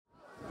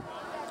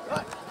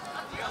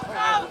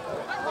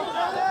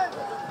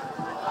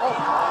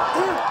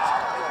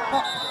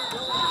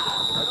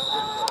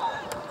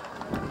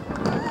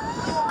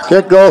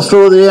Kick goes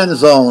through the end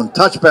zone.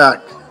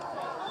 Touchback.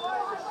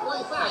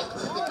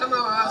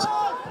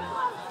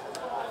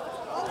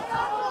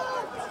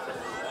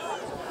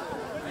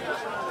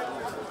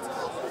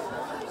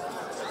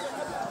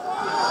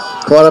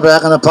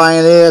 Quarterback on the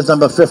Pioneers,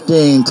 number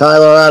 15,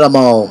 Tyler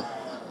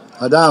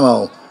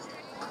Adamo.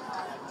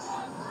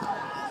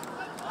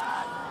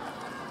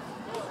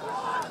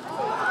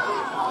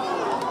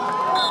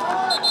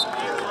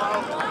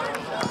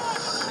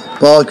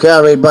 Ball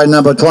carried by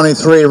number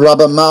 23,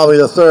 Robert Mowry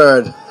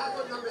III.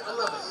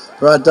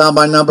 Brought down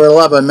by number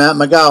 11, Matt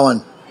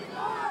McGowan.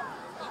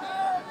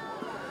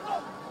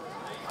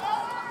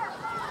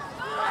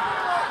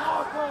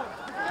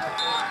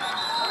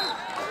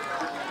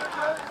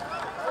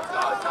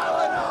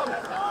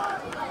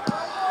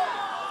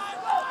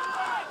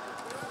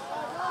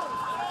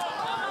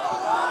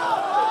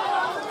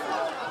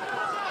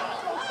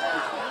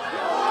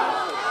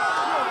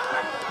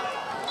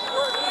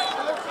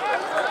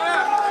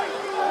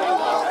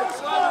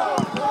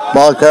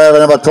 Ball carried by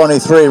number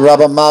 23,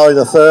 Robert Mowry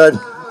III.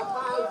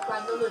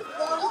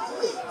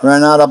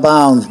 Ran out of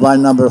bounds by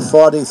number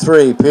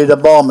 43, Peter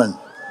Bowman.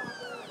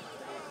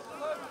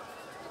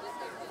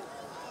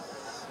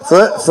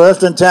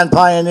 First and 10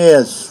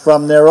 Pioneers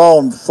from their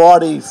own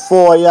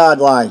 44-yard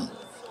line.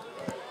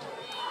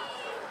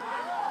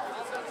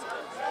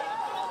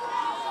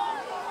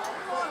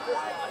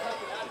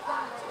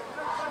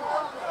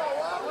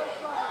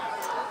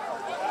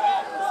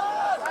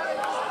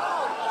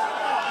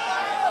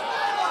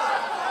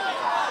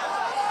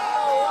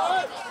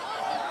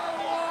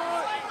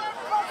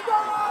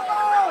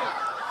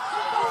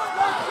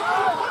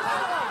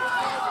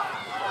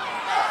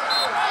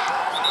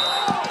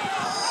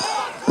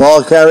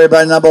 Ball carried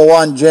by number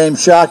 1,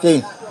 James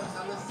Sharkey.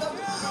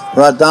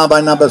 Brought down by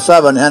number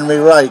 7, Henry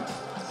Wright.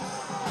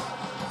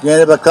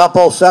 Gain of a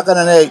couple, 2nd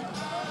and 8.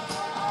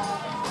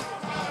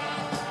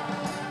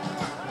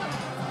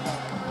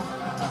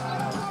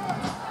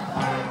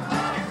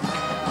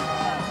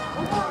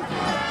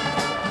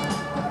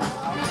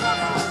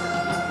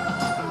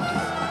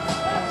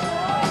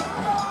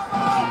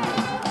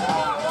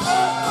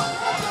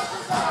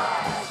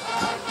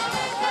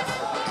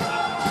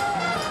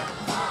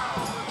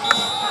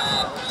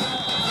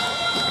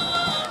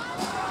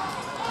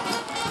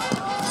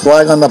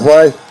 Flag on the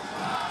play.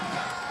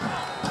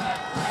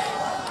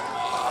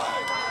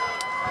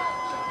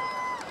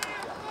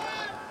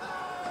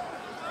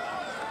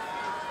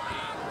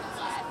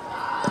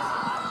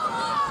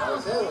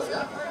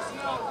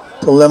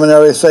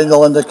 Preliminary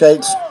signal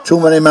indicates too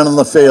many men on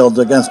the field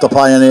against the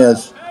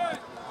Pioneers.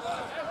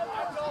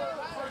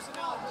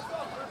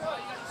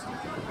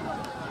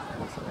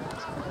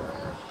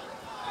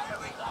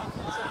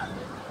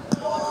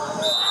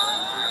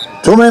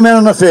 Too many men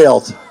on the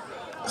field.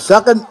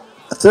 Second,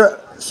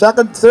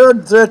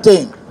 third,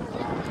 13.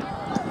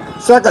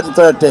 2nd and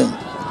 13.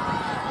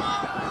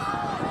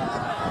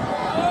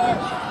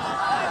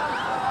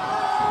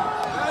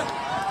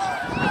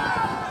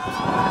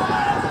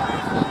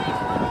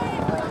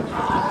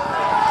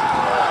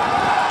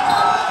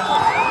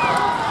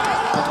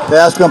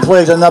 Pass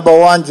complete to number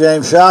 1,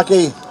 James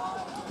Sharkey.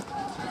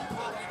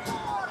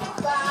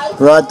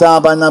 Brought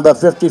down by number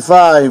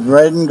 55,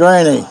 Braden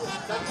Graney.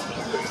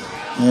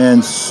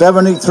 And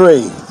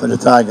 73 for the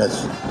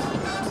Tigers.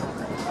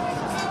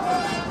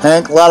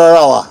 Hank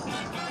Lattarella.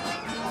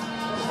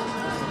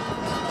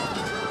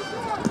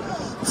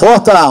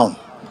 4th down.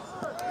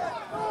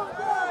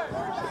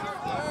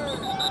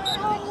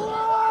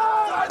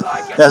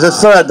 Yes,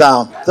 it's 3rd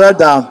down. 3rd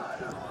down.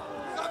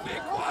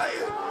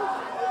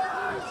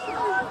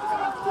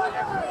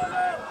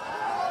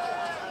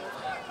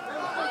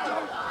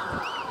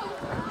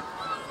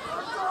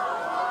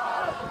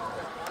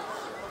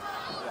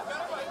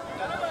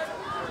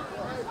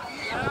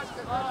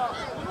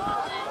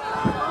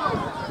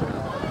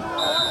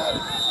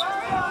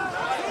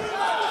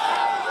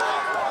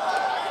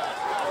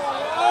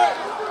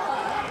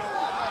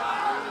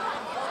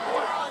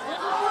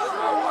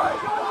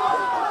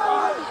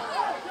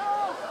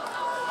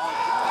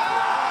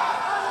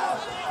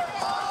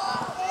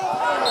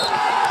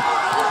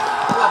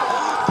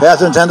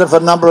 Pass intended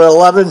for number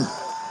 11.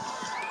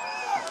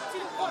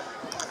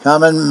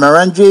 Carmen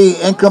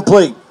Merengi,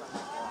 incomplete.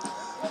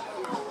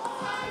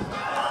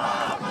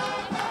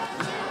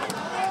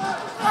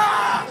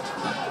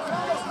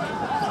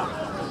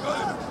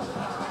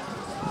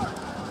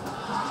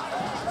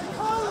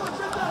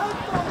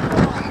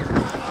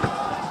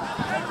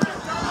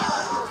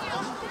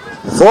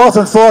 Fourth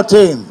and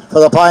 14 for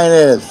the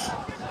Pioneers.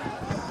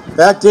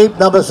 Back deep,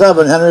 number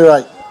 7, Henry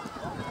Wright.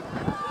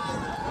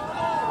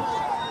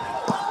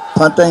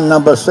 Punting,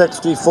 number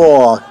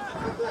 64,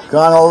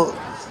 Connell.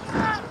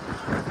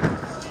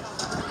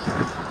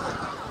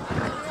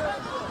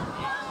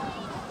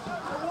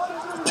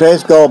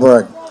 Chase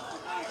Goldberg.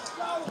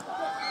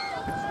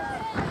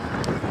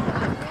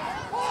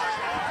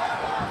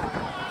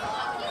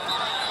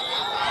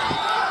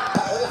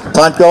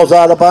 Punt goes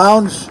out of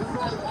bounds.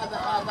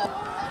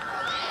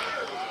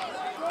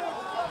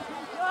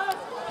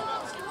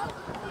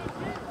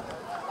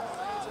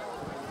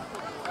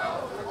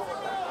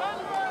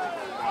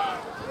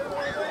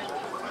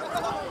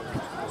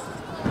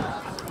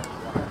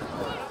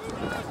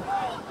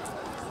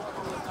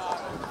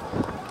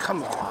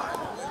 Come on.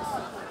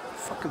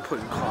 Fucking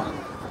putting Con.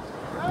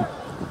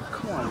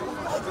 Come on.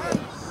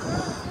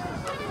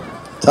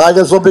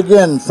 Tigers will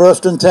begin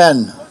 1st and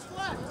 10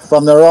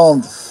 from their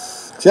own,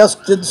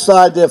 just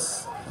inside their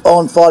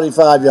own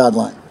 45-yard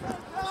line.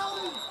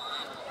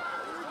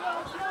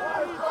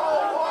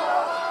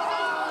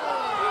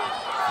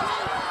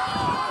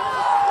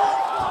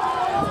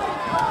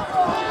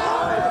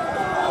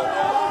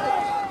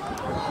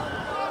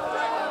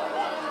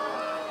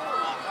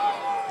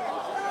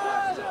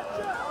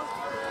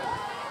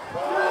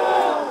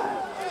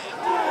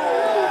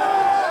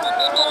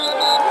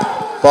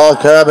 Ball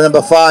carried by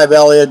number 5,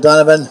 Elliot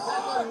Donovan.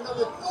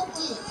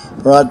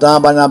 Brought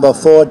down by number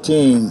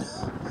 14,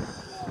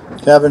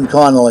 Kevin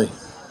Connolly.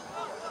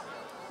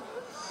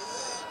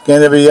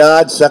 Gain of a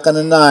yard, 2nd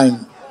and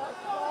 9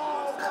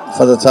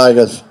 for the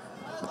Tigers.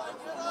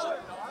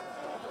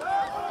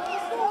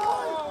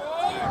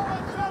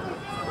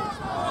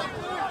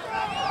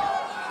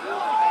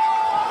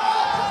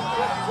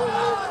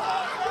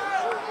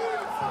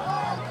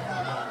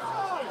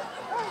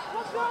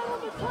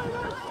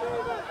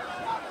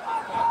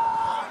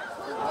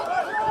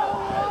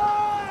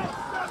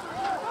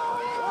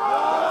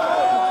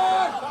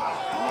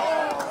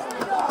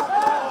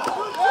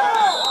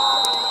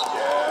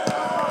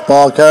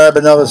 Ball carried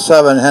by number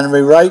 7,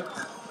 Henry Wright.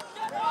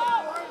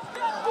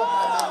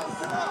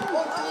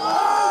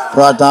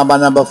 Brought down by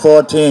number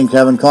 14,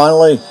 Kevin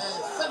Connolly.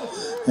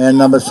 And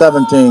number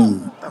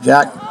 17,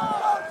 Jack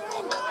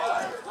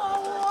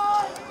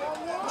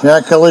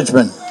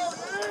Kalichman.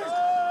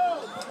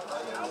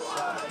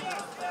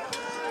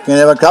 Can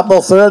have a couple,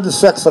 3rd and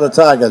 6 for the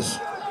Tigers.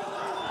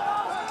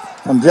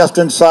 From just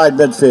inside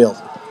midfield.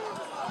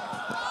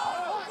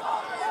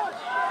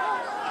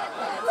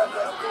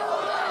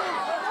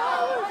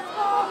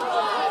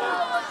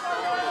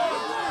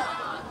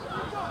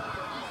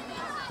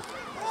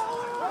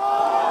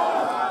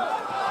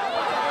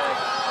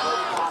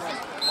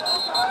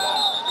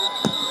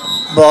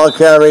 Ball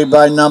carried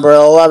by number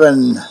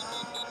 11,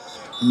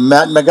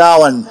 Matt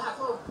McGowan.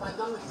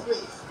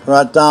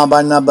 Brought down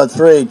by number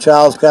 3,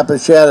 Charles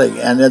Capichetti.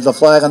 And there's a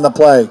flag on the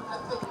play.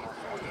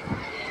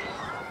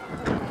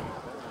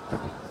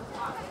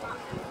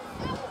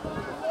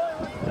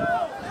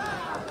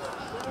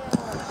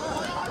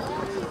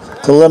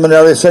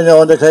 Preliminary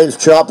signal indicates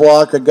chop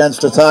block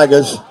against the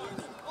Tigers.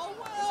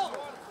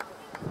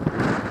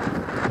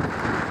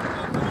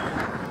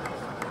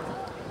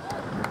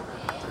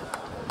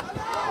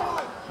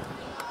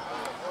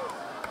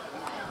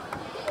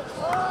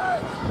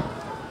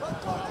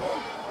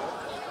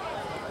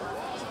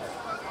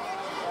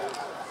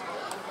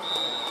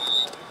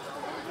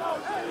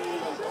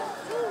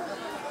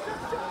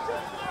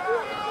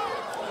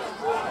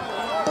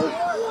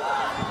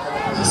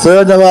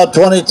 Third and about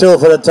 22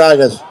 for the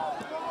Tigers.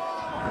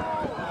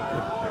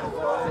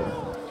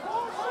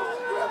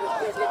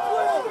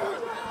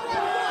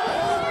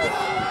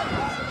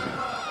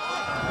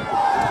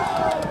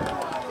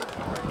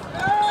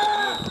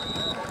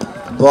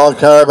 Ball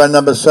carried by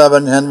number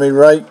 7, Henry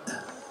Wright.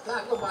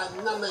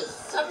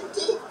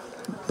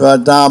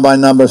 Brought down by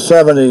number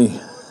 70,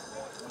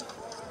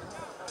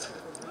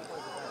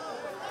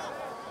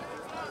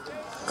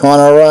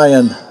 Connor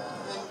Ryan.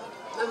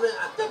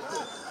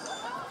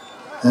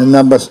 And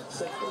number 50,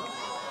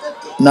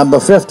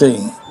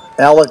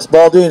 Alex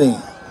Baldini.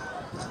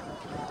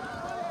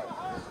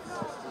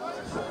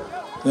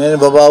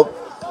 And about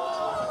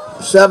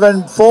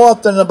 7,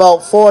 4th and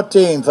about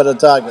 14 for the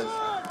Tigers.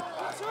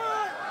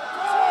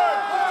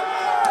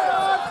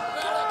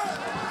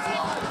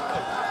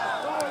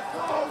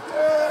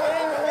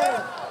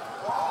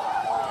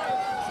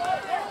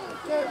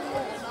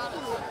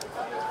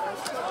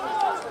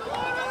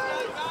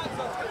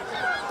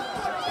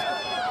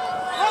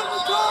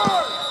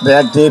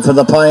 Back deep for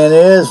the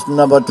Pioneers,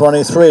 number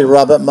 23,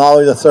 Robert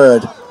Mowry III.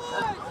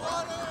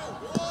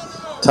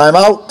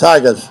 Timeout,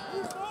 Tigers.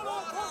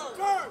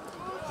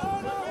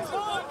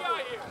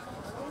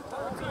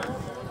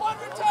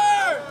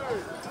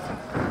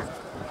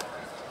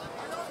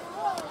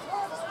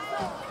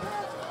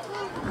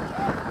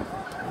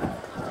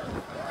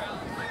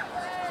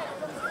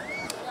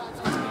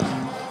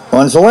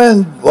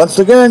 Once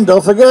again,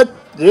 don't forget,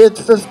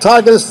 it's the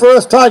Tigers'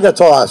 first Tiger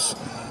Toss.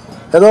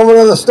 Head over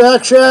to the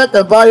Stack Shack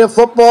and buy your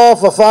football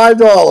for $5.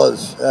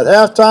 At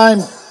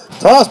halftime,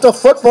 toss the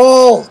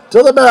football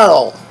to the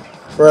barrel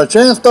for a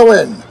chance to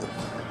win.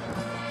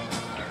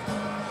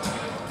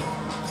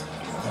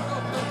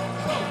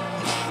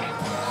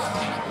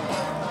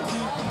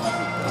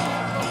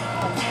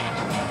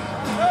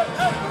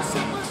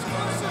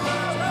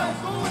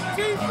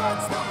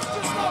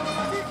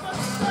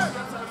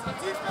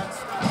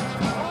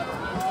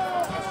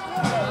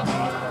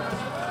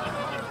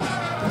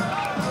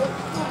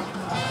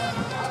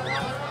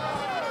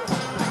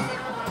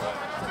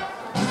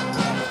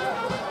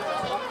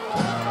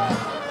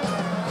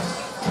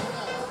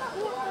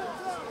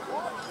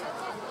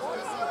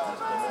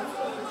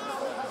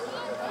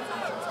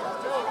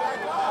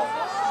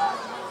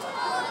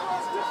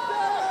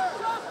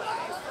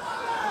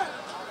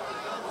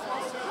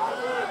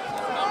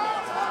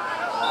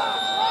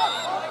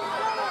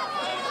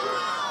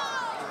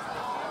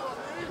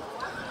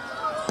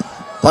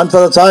 Punt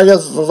for the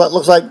Tigers.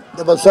 Looks like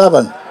number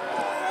 7.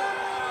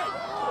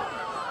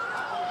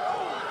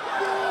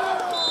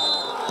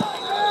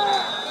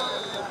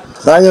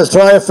 Tigers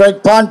try a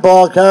fake punt.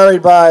 Ball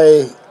carried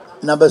by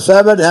number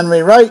 7,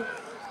 Henry Wright.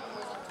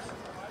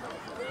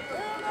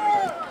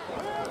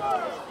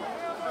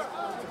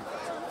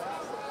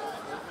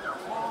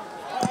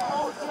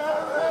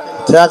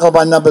 Tackle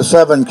by number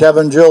 7,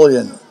 Kevin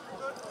Julian.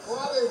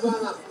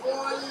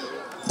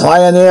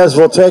 Pioneers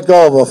will take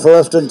over,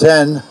 1st and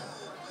 10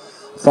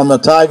 from the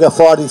Tiger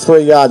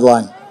 43-yard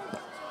line.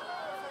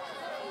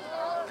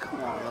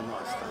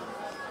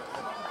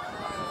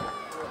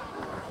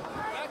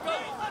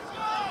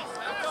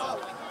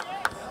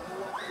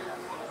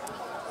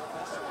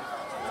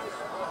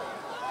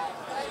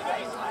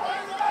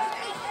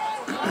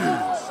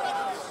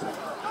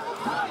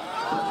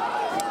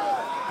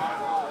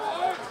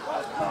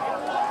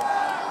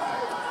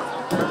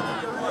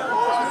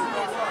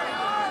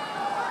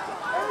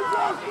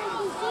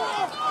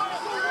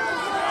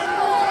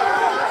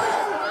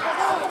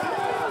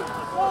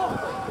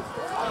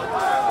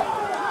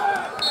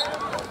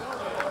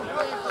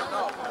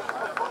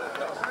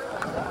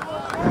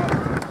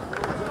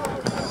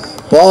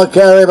 Ball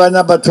carried by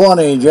number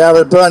 20,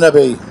 Jared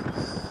Burnaby.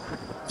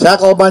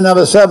 Tackled by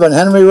number 7,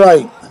 Henry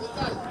Wright.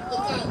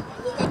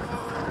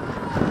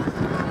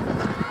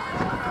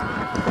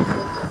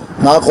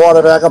 Now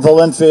quarterbacking for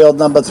Lynnfield,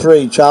 number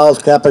 3, Charles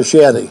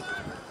Capacchetti.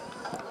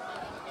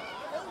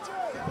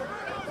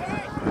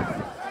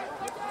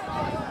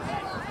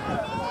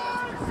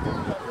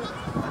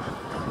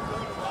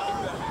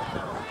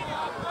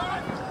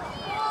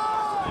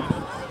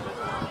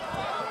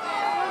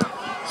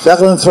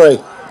 Second and 3.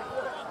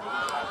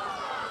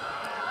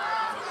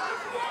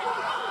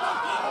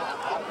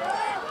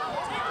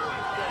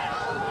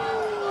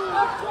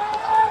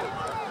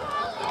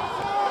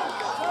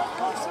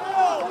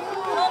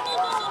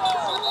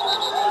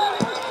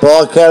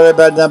 Ball carried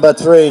by number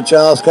 3,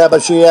 Charles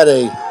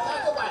Capacchetti.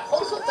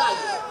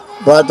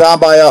 Brought down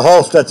by a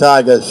host of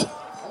Tigers.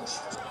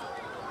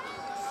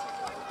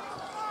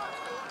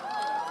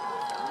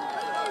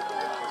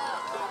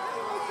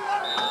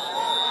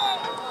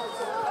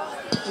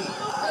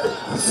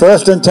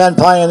 First and 10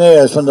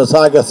 Pioneers from the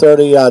Tiger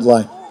 30-yard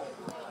line.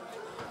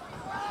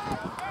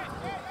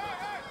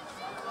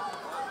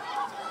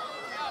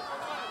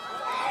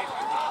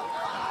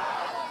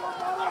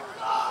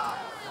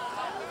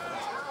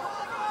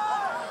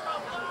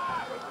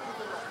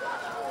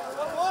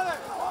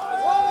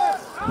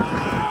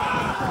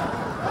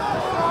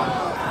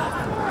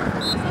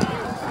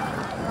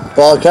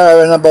 Ball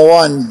carrier number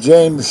 1,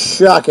 James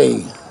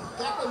Shockey.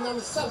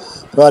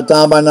 Brought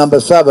down by number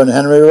 7,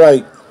 Henry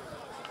Wright.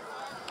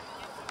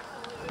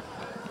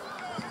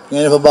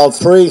 Gain of about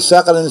 3,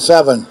 2nd and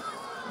 7.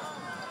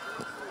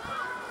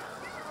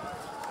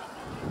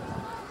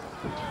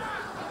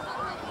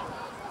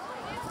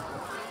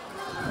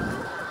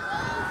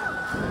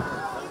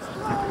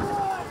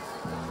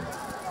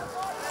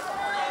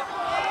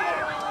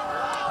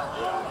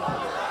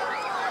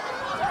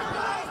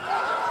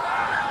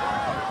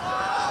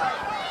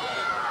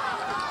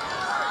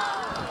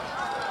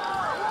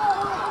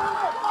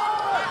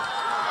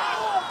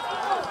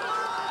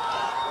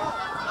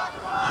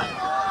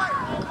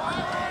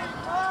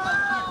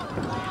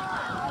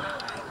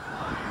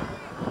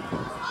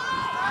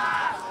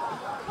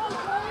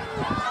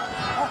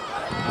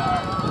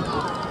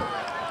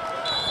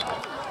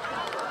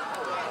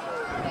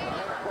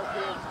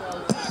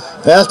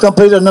 Pass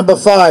completed number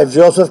 5,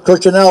 Joseph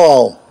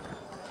Cuccinello.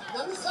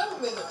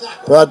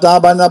 Brought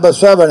down by number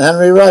 7,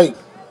 Henry Wright.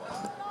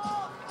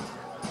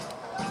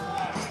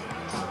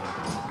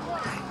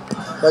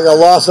 Like a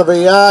loss of a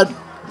yard.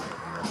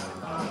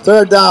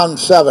 3rd down,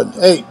 7,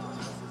 8.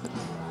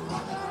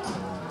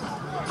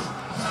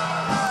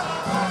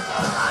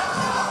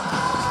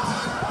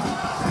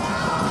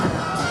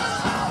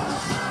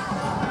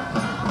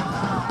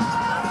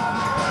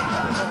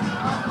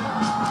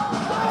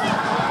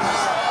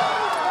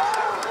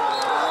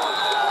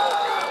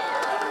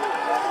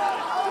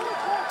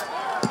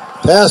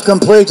 Pass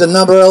complete to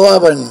number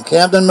 11,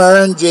 Camden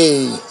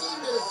Marengi.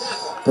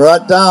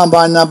 Brought down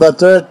by number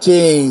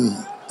 13,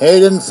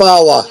 Aiden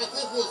Fowler.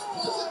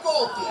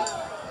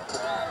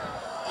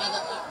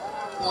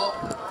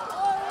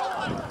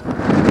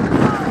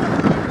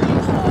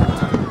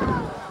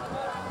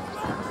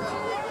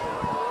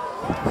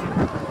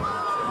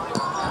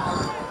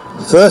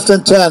 First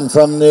and 10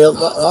 from the,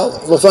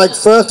 looks like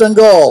first and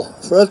goal.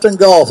 First and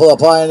goal for the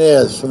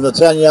Pioneers from the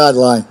 10-yard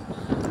line.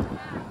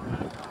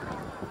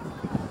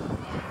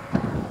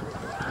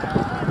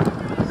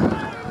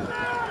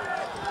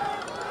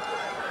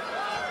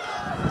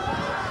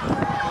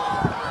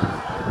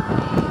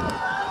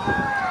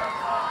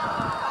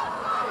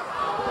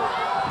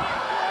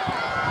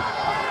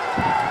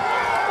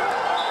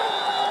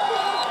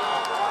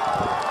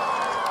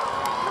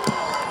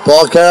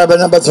 Ball carried by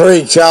number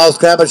 3, Charles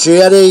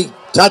Capacchetti.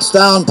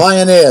 Touchdown,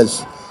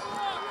 Pioneers.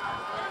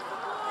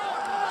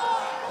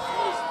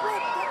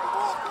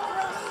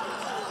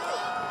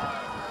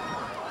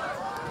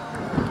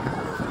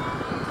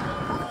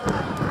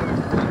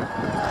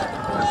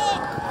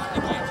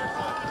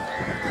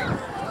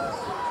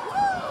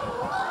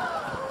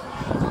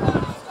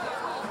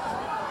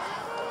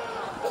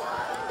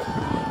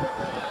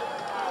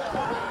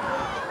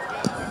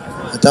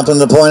 Attempting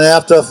the point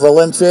after for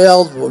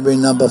Lynnfield will be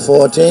number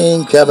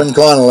 14, Kevin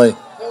Connolly.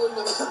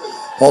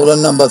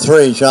 Holding number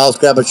 3, Charles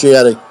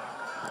Cappuccietti.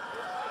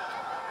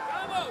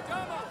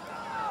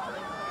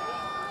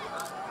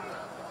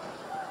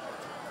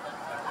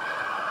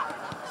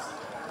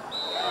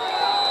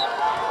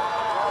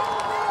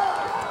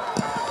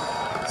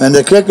 And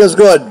the kick is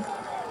good.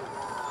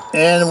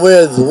 And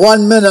with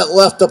 1 minute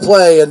left to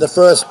play in the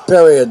first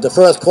period, the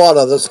first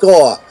quarter, the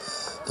score,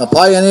 the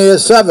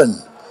Pioneers 7,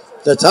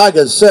 the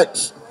Tigers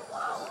 6.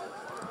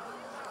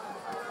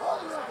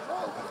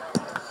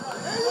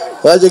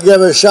 I'd like to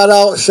give a shout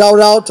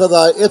out to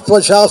the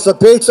Ipswich House of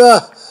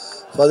Pizza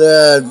for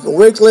their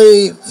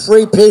weekly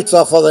free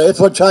pizza for the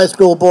Ipswich High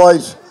School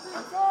boys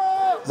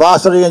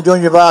varsity and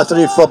junior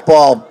varsity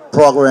football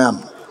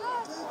program.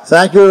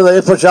 Thank you to the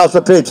Ipswich House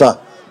of Pizza.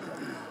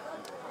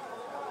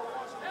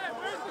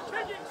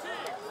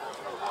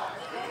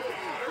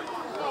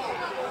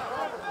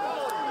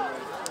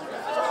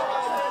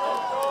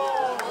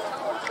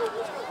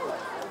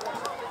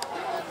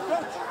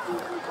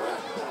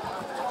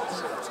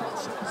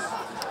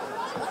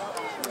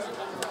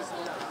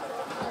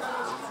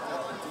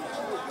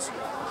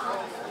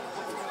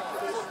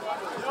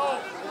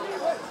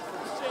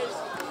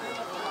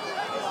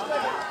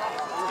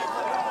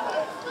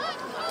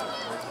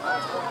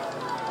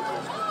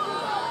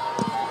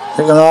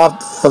 Kicking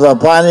off for the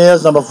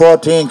Pioneers, number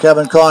 14,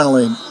 Kevin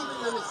Connolly.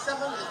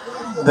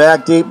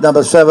 Back deep,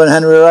 number 7,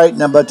 Henry Wright.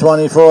 Number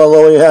 24,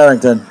 Louis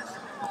Harrington.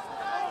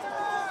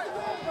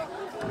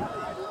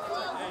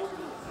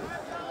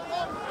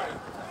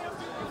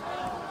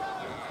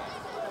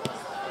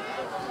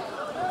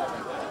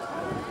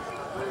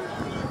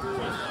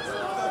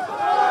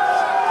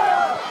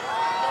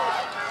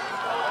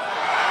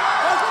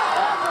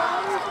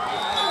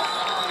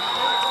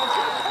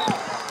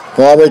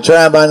 Ball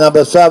returned by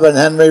number 7,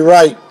 Henry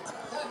Wright.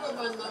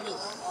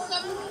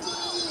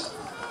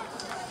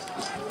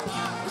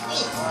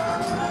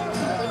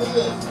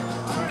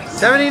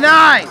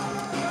 '79.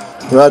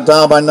 Brought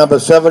down by number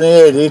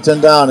 78, Ethan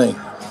Downey.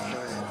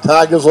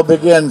 Tigers will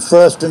begin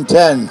 1st and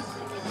 10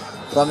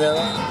 from their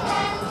own.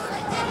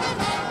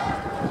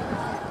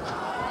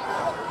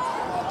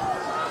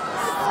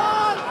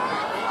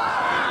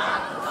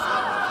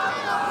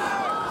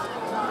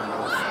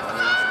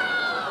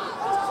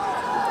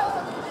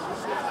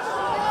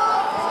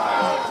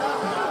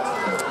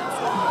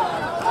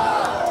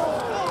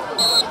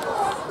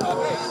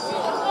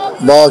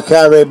 Ball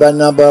carried by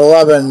number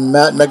 11,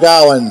 Matt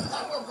McGowan.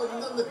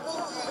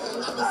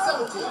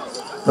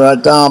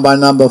 Brought down by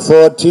number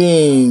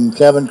 14,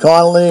 Kevin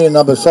Connolly, and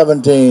number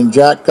 17,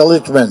 Jack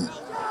Kalichman.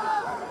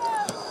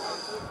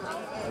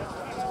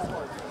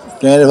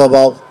 Gain of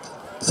about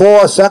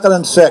 4, 2nd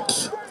and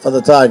 6 for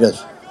the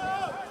Tigers.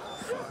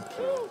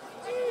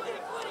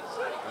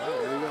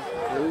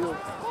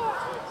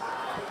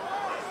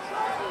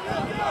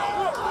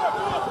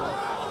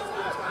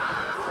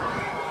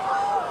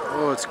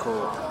 Oh, it's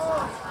cold.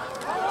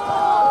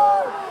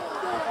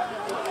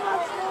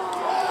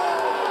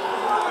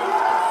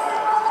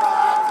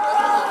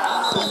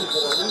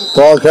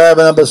 Ball carried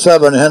by number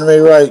 7, Henry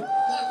Wright.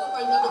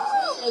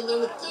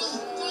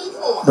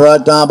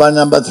 Brought down by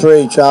number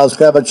 3, Charles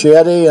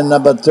Cappuccietti, and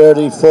number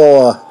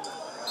 34,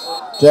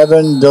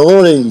 Devin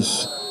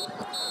DeLutis.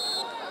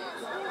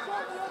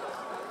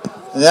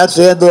 And that's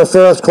the end of the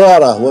first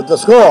quarter with the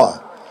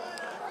score.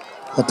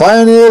 The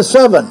Pioneers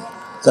 7,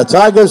 the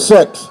Tigers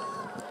 6.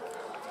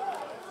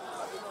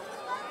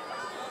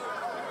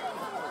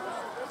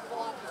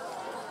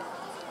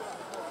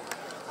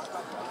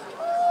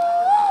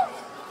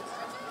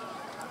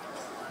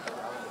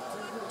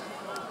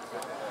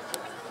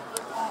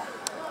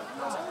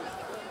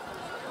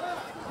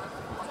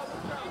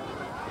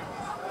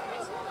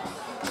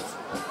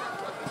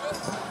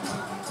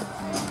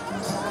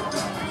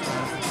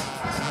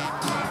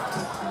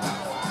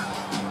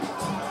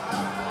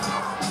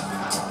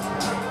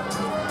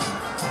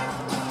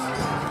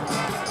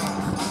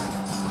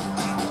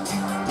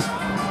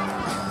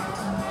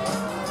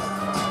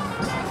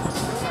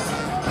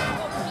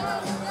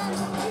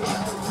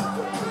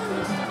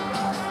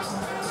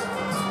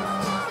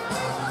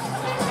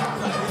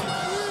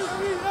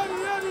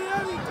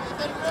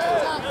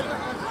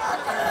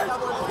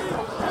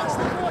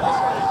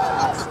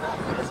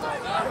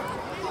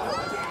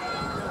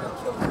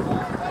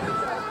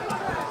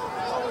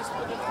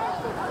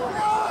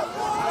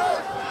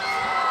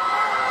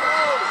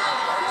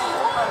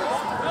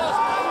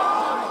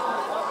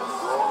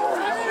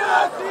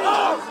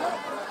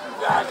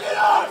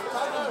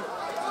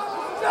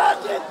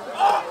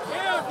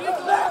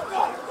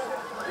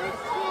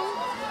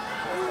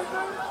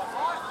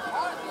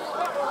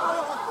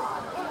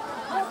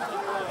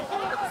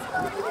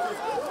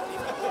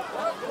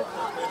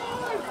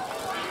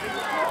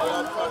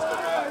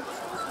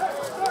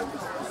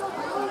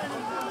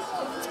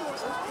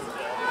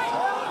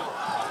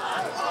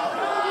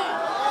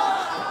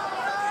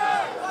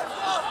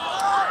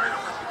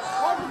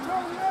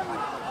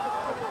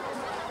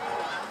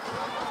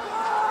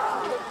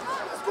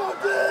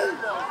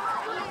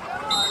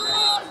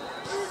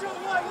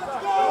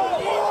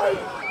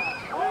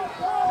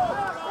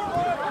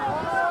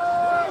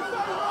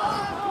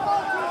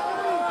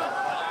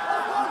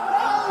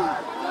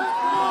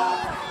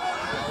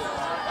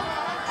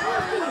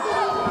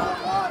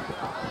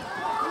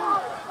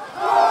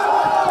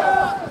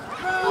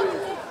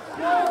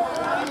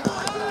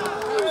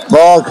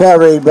 Ball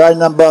carried by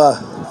number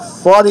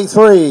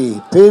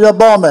 43, Peter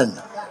Bowman.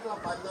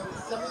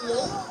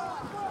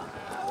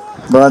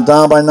 Brought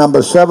down by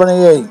number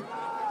 78,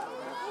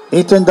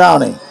 Ethan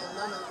Downey.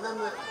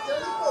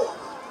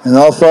 And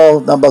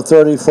also number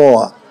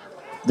 34,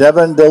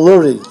 Devin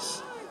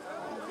DeLutis.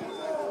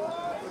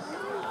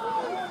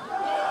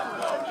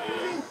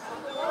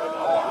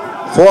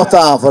 Fourth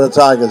down for the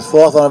Tigers.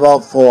 Fourth on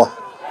about 4.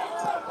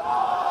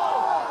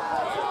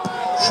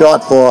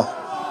 Short 4.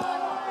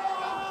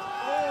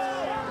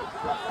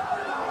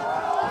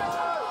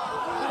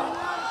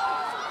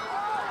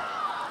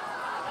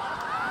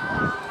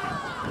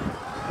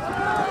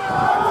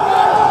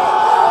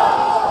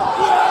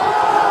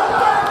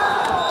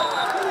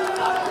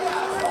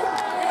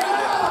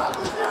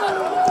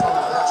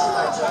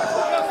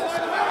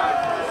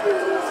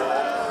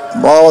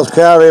 Ball is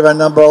carried by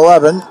number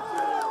 11.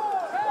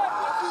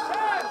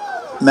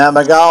 Matt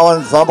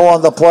McGowan, fumble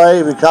on the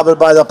play, recovered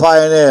by the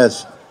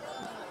Pioneers.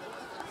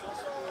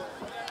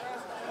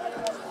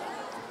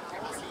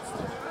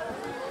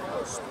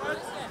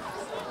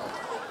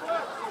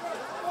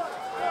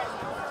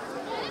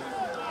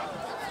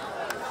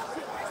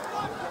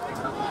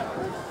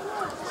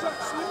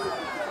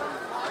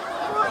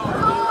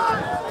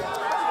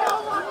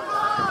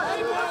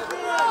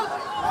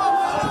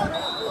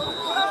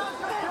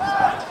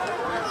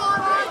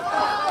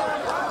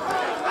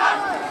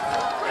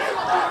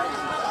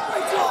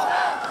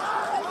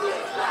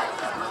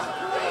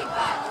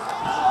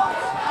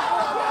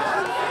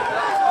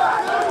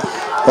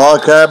 Ball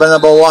carried by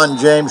number 1,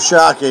 James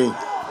Sharkey.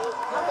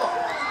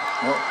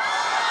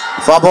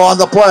 Fumble on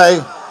the play.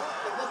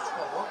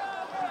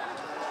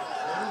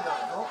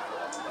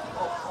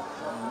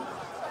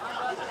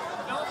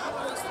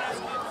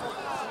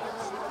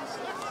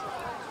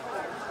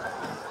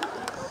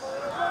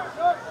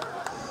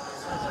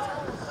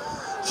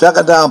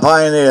 Second down,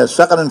 Pioneers.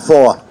 2nd and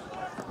 4.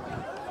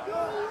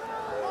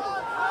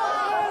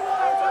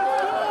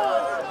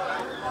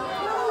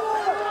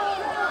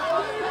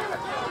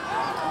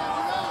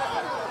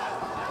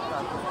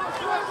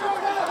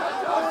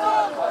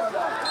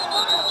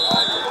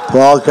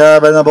 Ball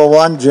carried by number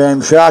 1,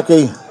 James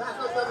Sharkey.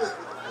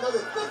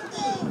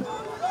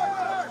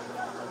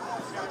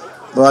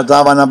 Brought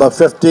down by number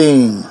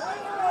 15,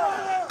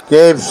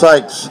 Gabe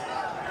Sykes.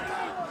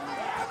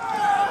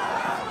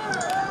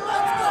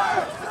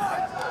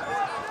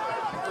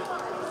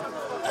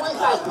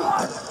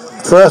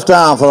 First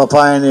down for the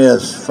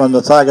Pioneers from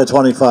the Tiger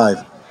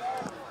 25.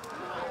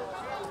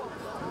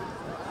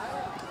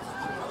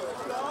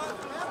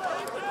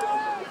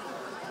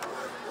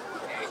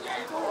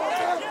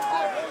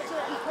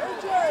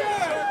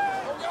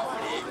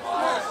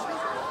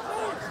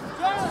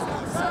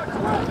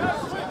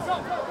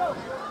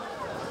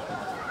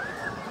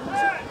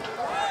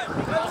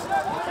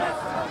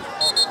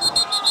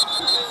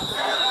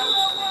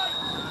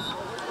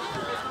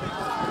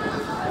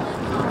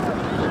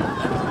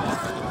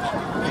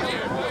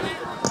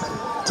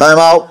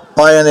 Timeout,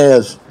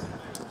 Pioneers.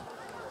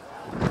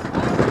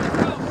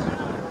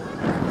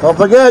 Don't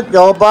forget,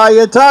 go buy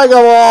your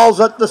Tiger Walls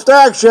at the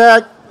Stack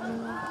Shack.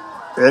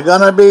 You're going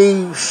to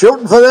be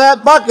shooting for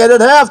that bucket at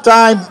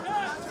halftime.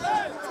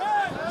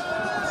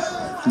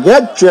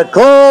 Get your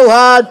cold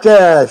hard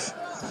cash.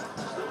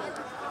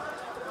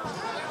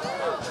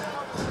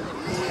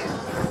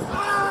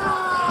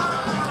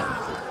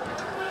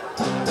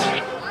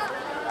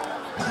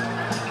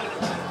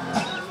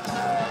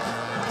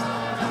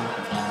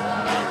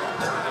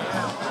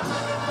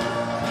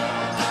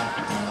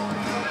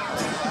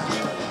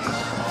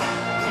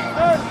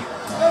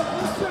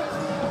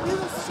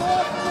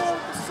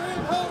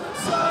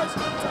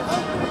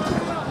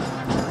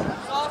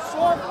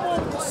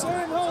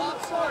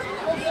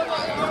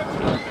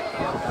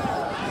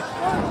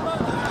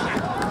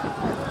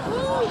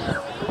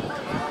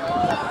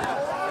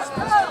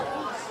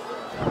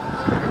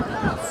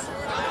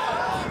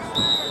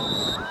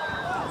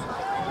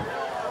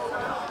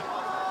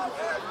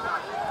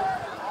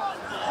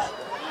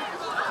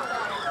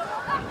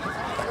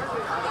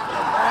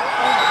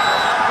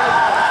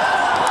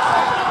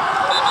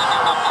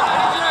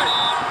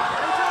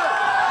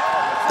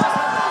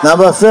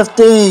 Number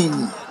 15,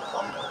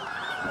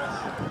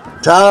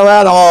 Tyler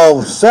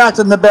Adamo, sacked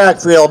in the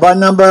backfield by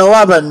number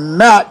 11,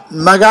 Matt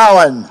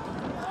McGowan.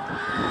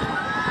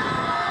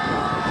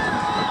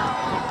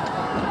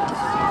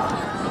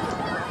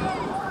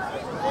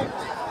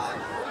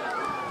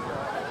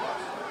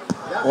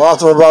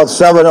 Loss of about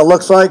 7, it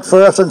looks like.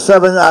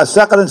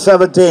 2nd and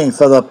 17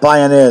 for the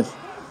Pioneers.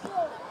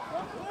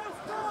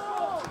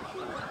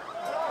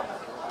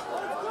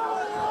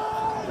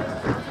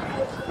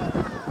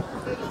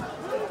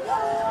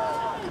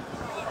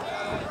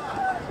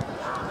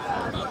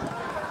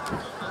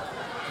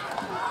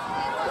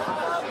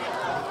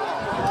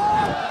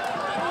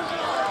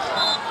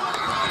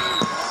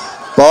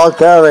 Ball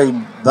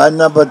carried by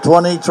number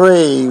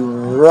 23,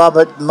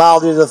 Robert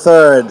Maldy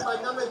III.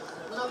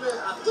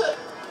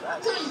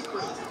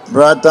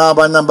 Brought down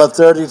by number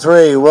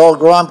 33, Will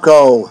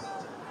Gromko.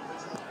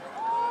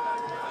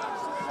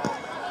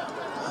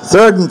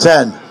 3rd and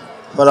 10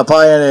 for the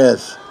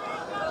Pioneers.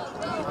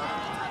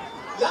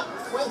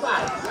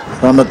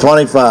 From the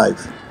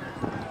 25.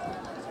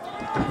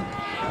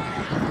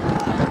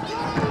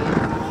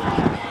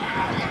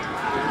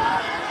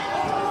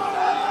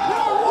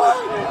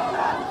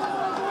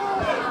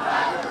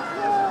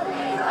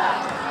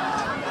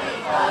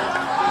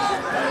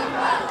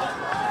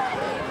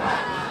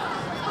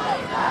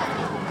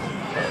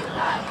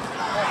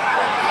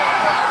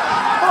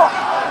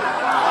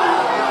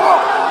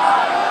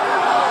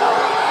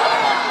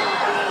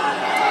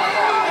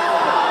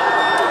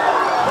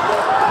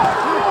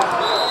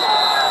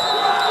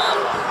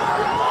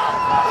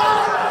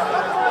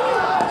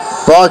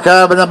 Ball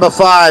carried by number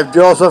 5,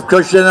 Joseph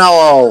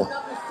Cuscinello.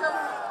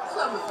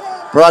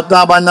 Brought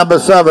down by number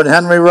 7,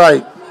 Henry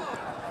Wright.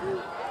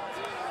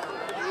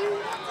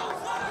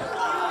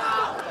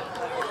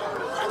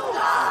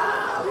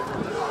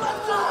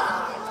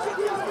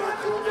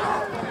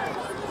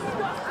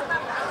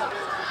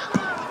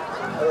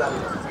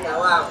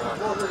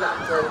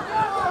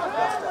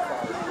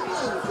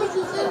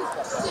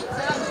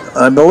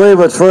 I believe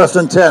it's 1st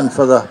and 10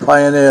 for the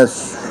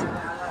Pioneers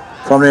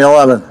from the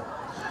 11.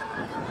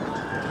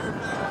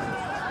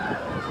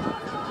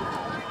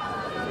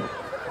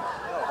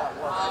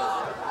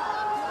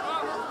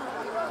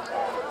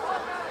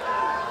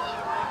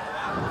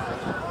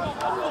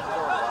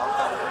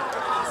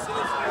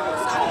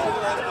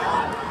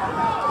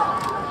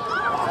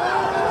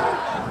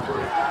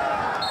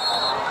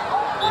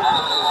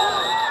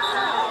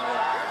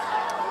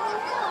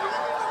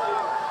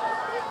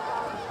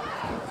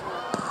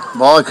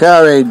 Ball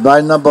carried by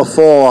number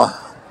 4,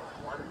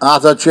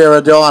 Arthur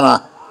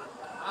Chiradona.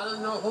 I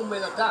don't know who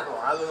made the tackle.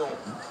 I don't know.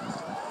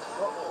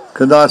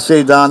 Could not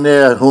see down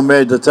there who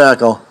made the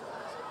tackle.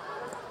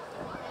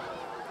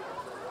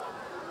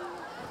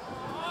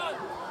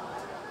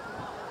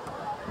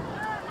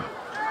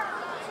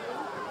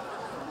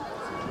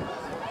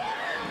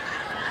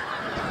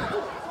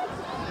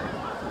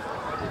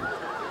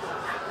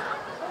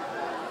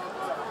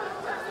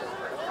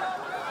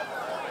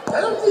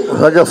 Looks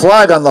like a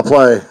flag on the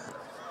play.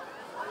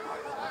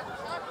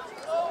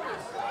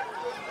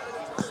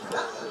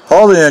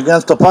 Holding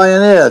against the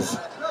Pioneers.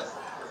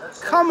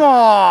 Come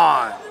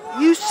on!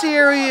 You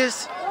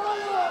serious?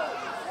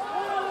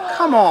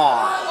 Come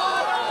on!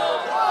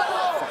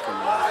 Fucking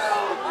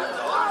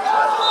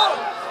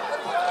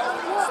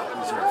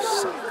these are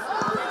suck.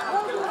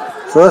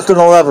 1st and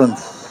 11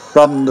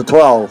 from the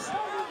 12.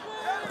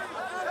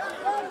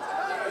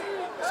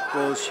 It's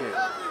bullshit.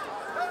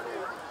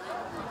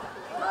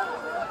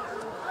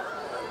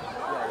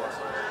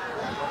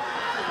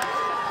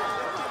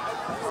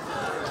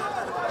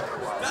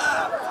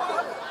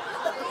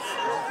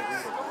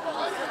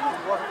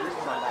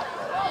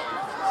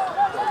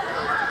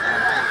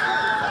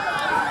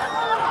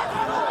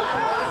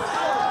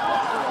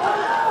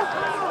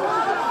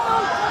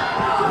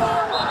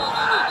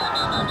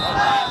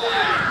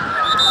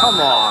 Come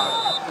on.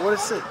 What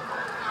is it?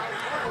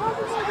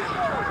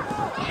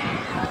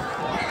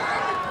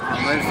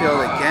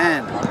 Lynnfield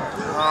again.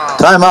 Oh.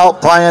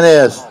 Timeout,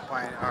 Pioneers. Oh,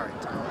 Pioneer. All right,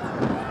 timeout.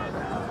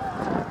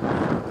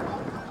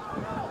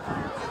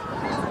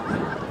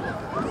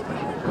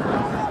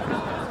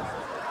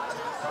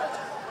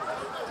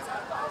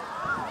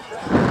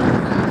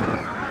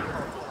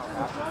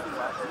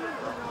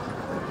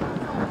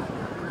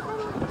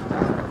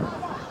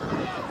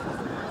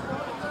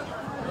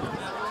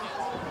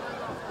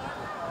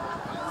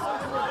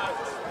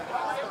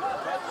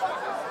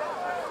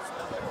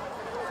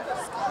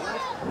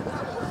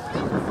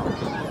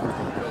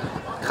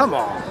 Come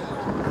on.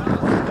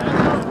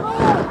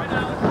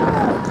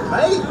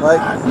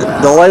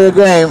 Right, delay the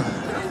game.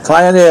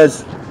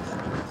 Pioneers.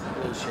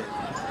 Bullshit.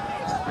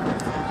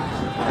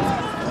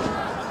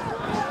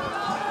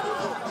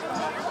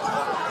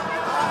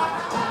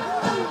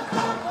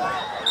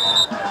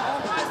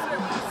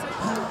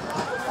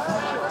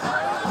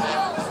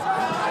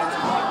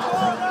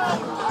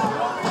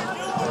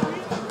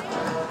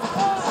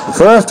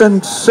 First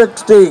and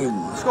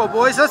 16. Let's go,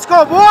 boys. Let's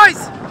go,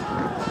 boys.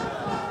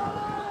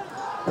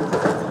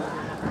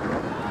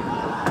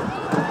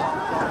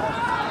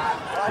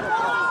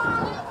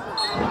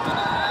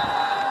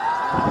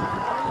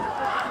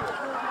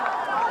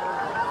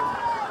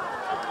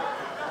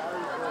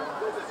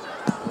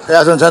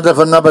 Pass intended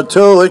for number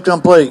 2,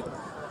 incomplete.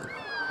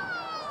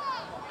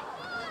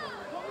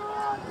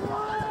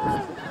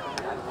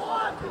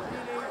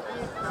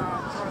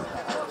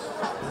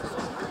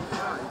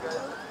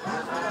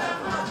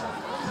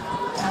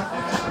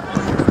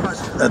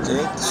 That's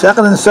it.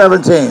 2nd and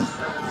 17.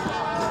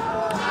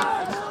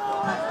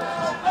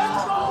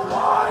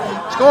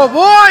 Let's go,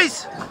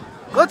 boys.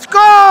 Let's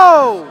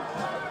go.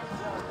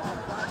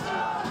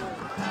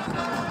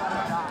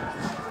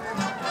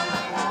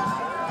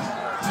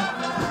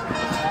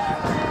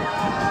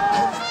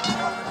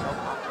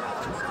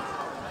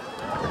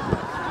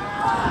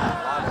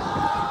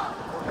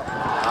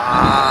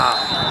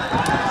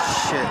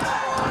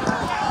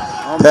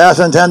 Pass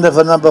intended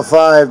for number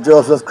 5,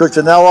 Joseph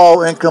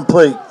Cuscinello,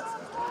 incomplete.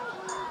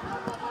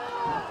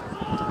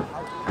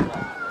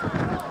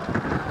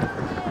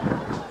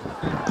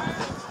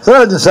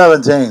 3rd and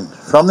 17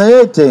 from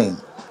the 18.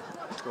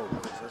 Let's go,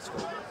 boys. Let's go.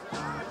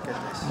 Get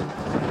this.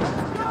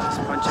 Get this.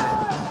 Punch it in.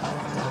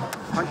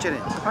 Punch it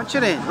in. Punch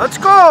it in. Let's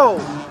go!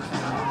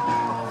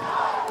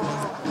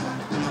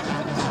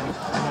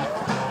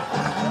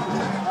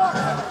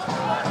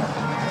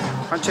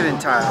 Punch it in,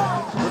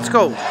 Tyler. Let's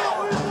go.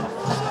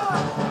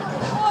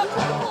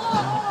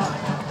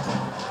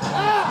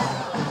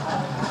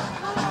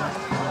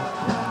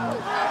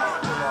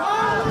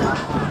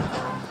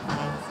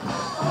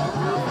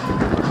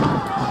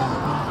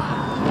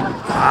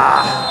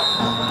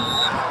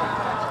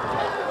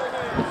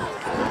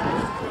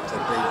 That's a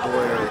big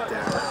boy right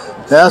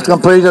there. Pass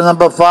completed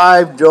number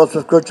 5,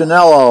 Joseph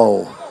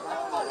Cuccinello.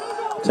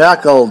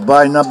 Tackled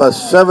by number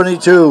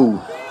 72,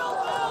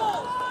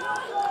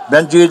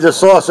 Benji de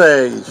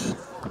Sauces.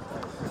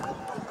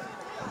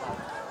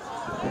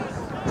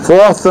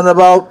 4th and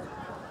about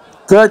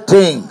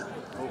 13. Go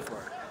for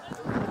it.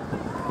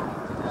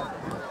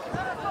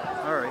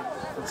 All right,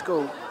 let's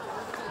go.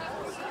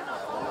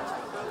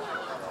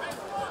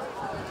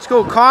 Let's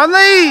go,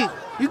 Conley.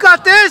 You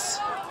got this.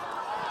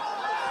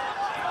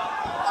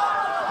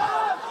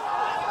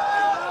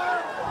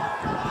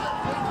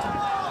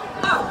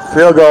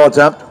 Field goal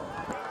attempt.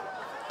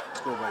 Let's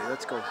go, buddy.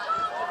 Let's go.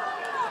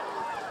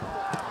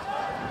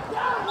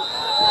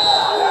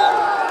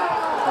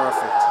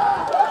 Perfect.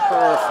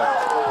 Perfect.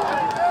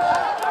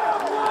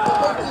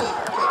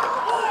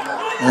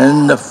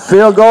 And the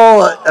field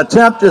goal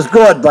attempt is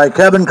good by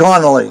Kevin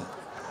Connolly.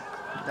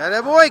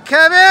 That boy,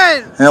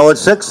 Kevin. And with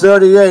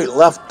 6:38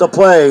 left to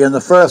play in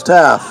the first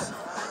half,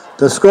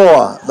 to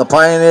score, the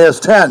Pioneers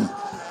 10,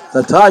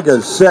 the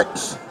Tigers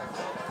 6.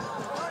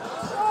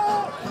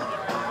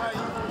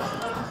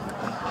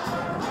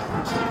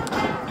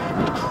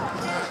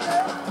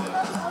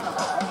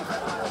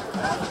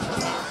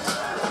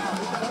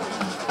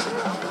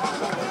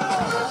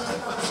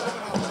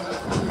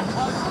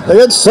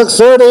 It's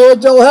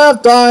 6:38 till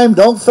halftime.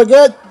 Don't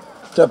forget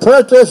to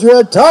purchase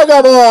your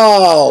Tiger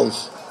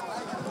balls.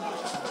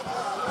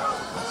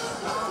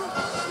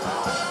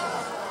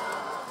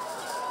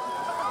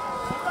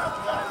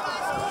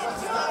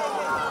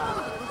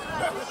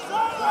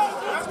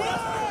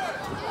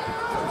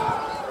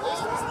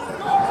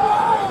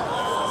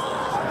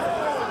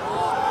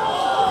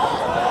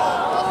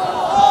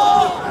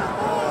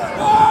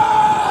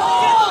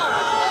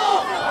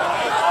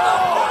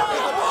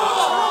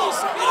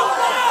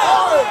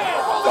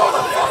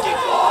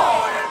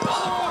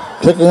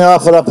 Kicking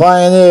off for the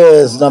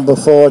Pioneers, number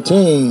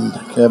 14,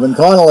 Kevin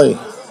Connolly.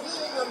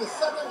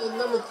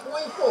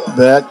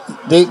 Back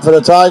deep for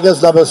the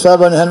Tigers, number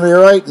 7, Henry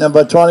Wright,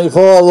 number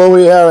 24,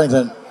 Louis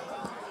Harrington.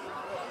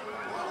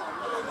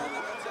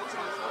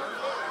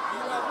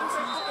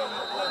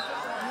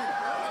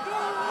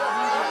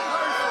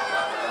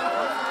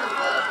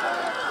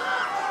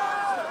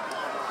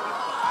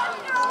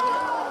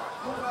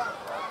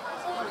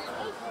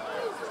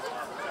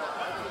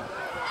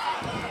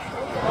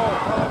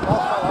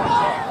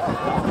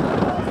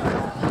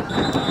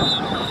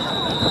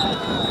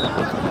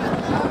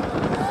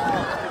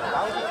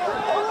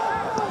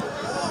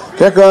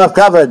 Kickoff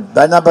covered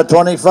by number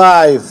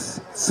 25,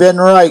 Finn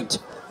Wright.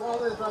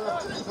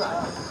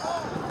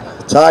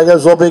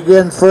 Tigers will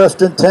begin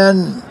 1st and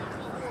 10.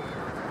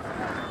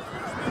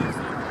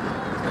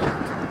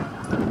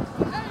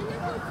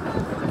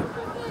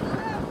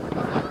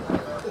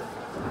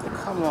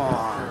 Come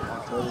on.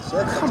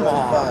 Come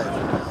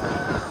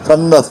on.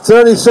 From the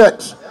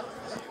 36.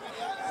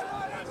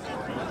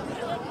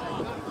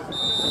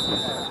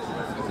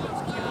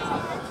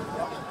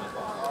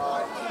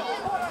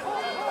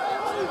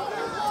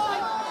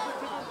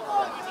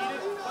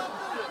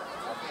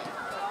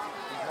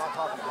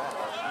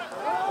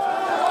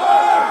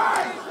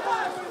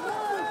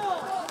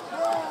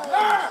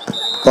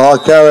 Ball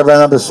carried by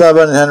number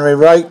 7, Henry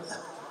Wright.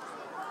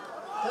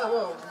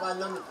 By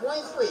number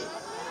 23.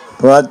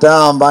 Brought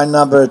down by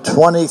number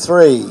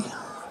 23,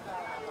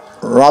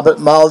 Robert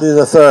Maldi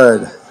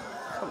III.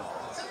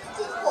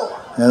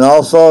 And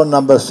also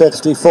number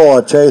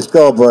 64, Chase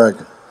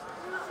Goldberg.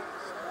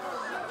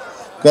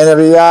 Gain of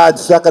a yard,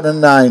 2nd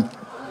and 9.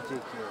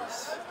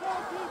 Ridiculous.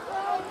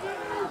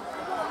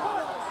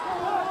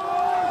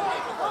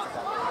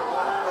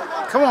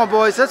 Come on,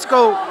 boys. Let's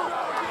go.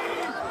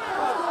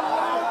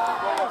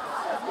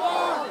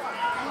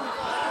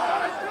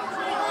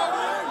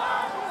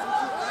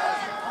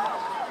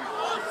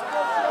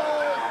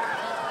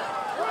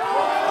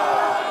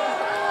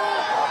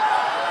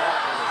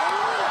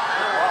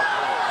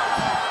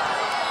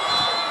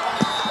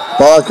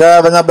 Ball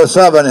carried by number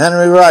 7,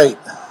 Henry Wright.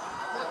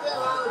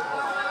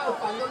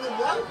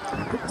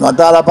 Not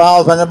out of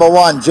bounds by number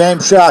 1,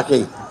 James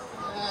Sharkey. And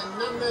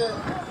number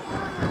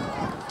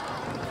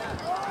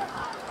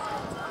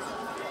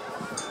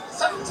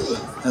 17.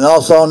 And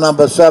also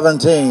number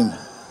 17,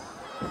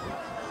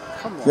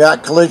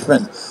 Jack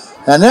Kalichman.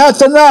 And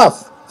that's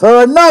enough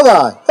for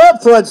another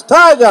Ipswich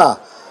Tiger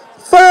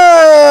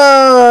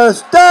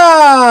first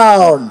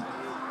down.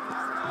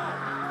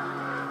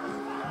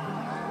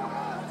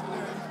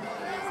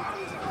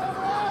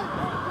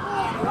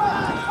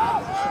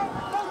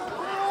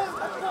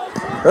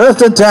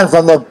 First and 10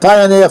 from the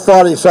Pioneer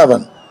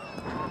 47.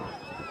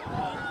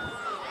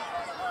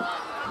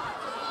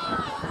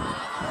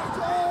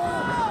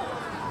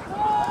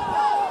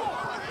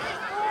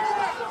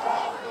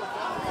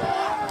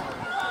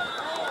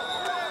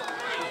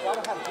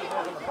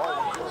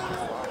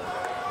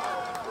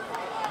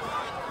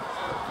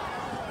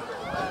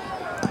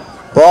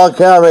 Ball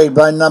carried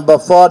by number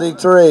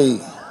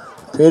 43,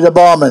 Peter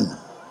Bowman.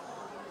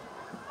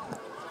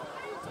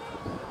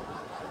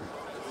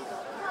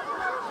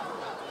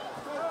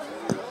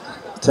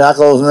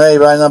 Tackles made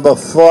by number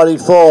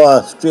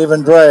 44,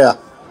 Stephen Dreyer.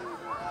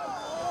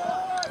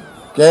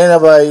 Gain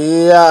of a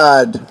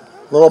yard, a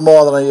little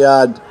more than a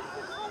yard.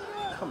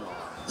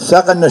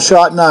 Second to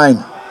shot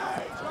 9.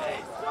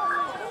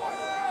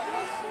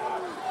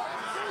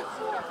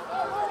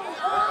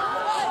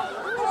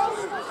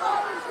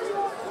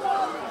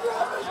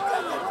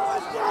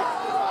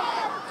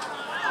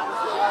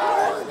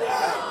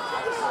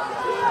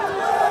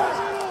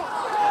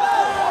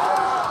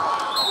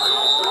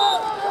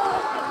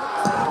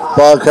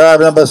 Ball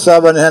carried number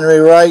 7, Henry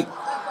Wright.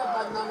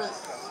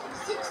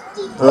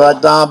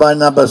 Brought down by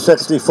number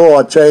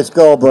 64, Chase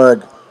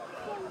Goldberg.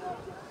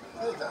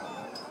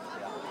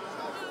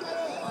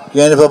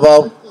 Gain of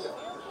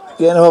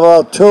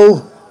about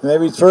 2,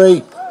 maybe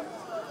 3.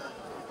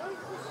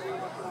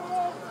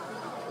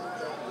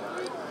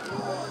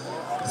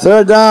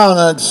 Third down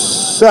and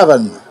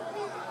 7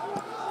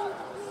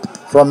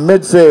 from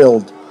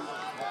midfield.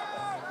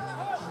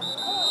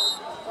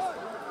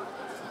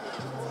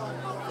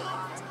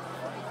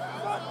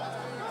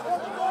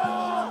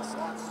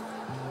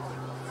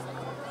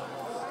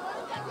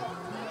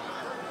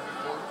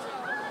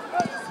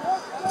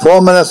 Four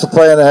minutes to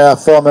play and a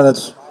half, 4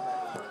 minutes.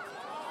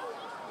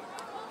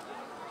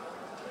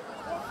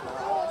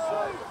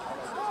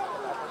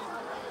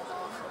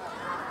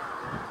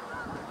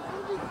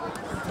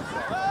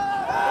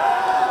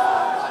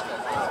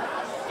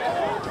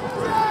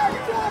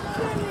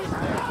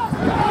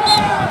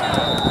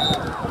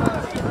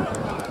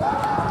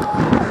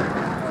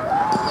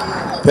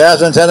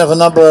 Pass intended for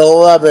number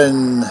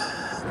 11,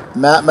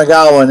 Matt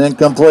McGowan,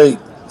 incomplete.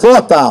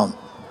 Fourth down.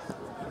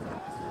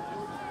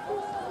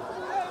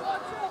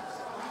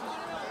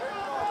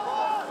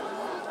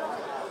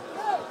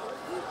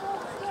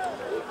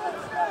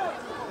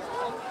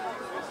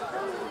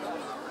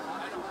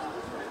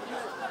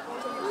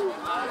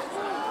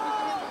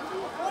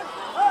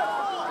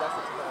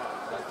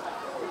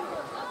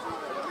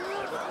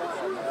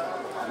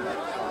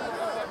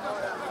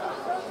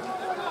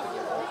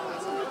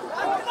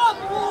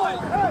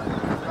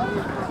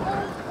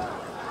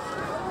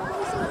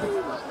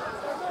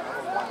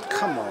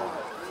 Come on.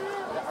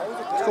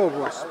 Let's go,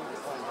 boys.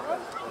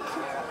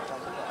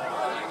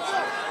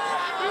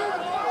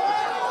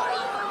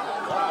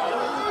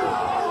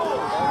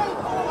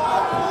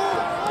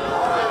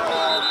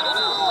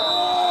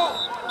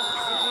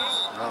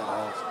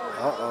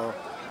 Uh-oh.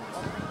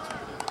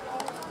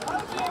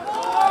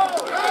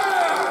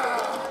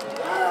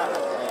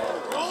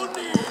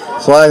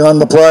 Flag on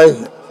the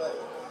play.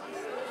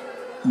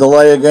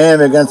 Delay a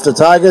game against the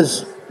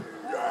Tigers.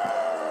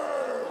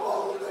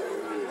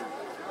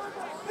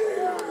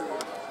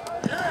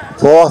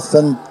 Fourth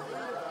and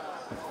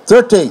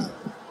 13.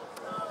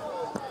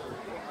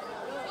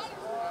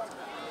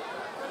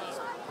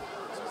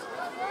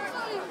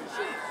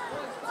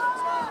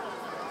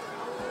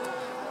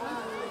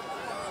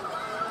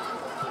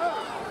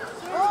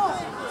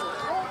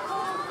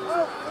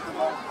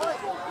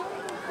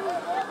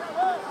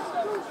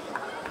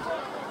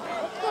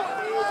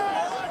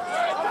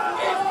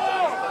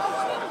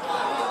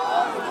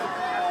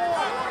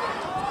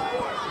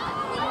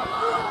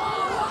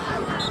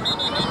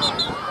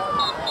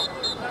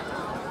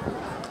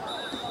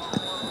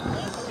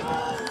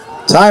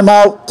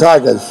 Timeout,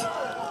 Tigers.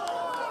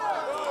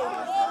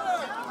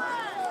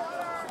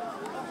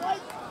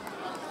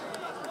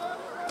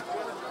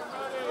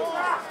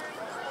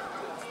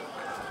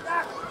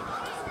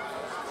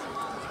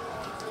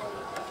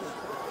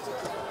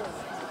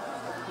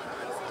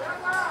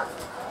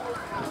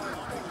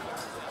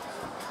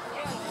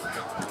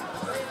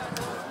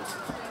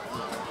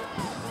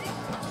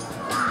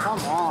 Come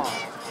on.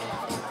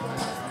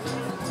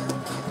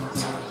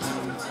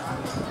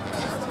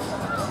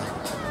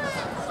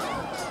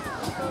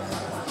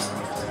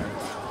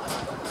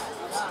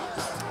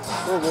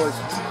 Go, boys.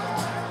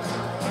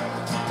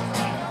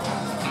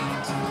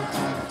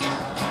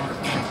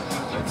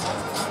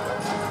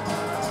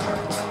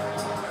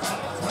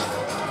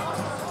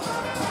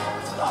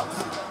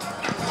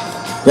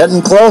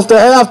 Getting close to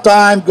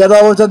halftime. Get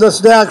over to the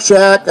Snack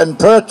Shack and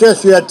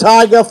purchase your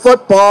Tiger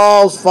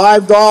footballs,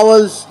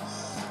 $5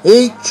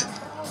 each.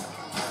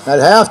 At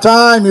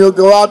halftime, you'll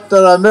go out to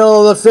the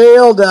middle of the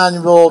field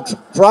and we'll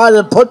try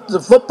to put the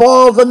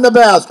footballs in the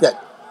basket.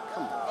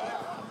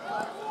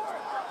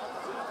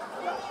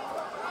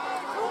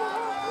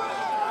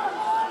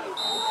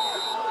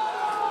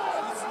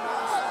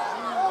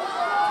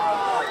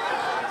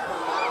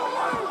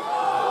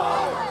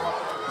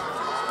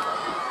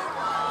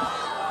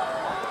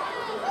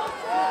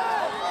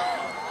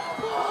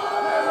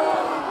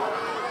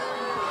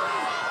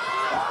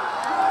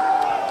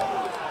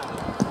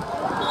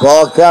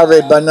 Ball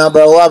carried by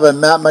number 11,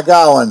 Matt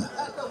McGowan.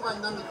 Tackle by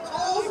number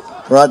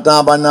 2. Brought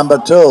down by number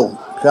 2,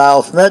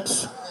 Kyle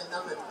Schmitz.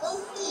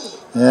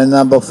 And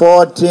number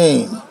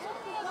 14. And number 14,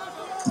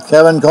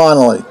 Kevin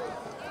Connolly.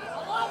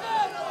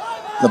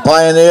 The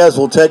Pioneers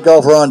will take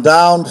over on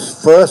downs,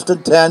 1st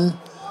and 10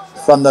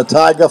 from the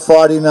Tiger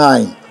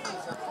 49.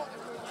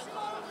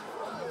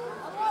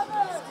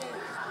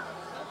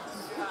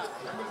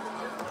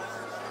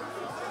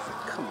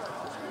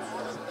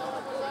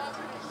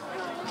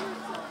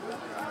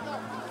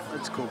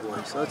 Let's go,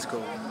 boys. Let's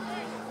go.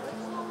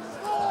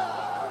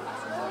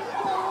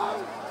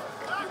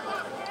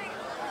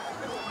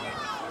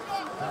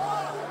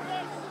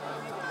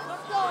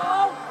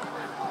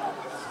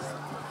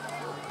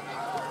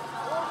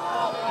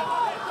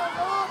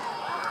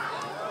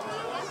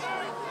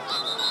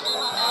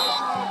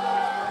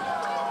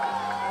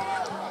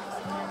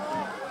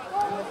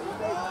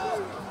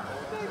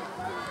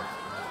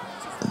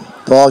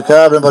 Ball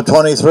carried number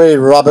 23,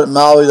 Robert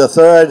Mowry III.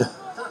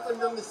 Tackle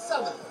number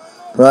 7.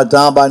 Brought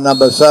down by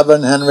number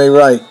 7, Henry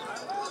Wright.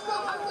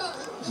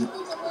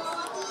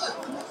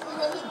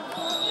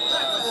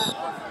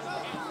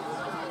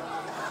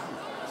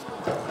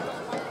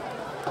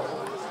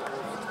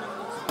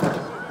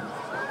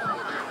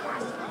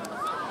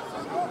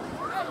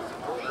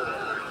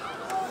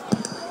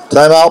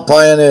 Timeout,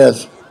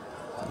 Pioneers.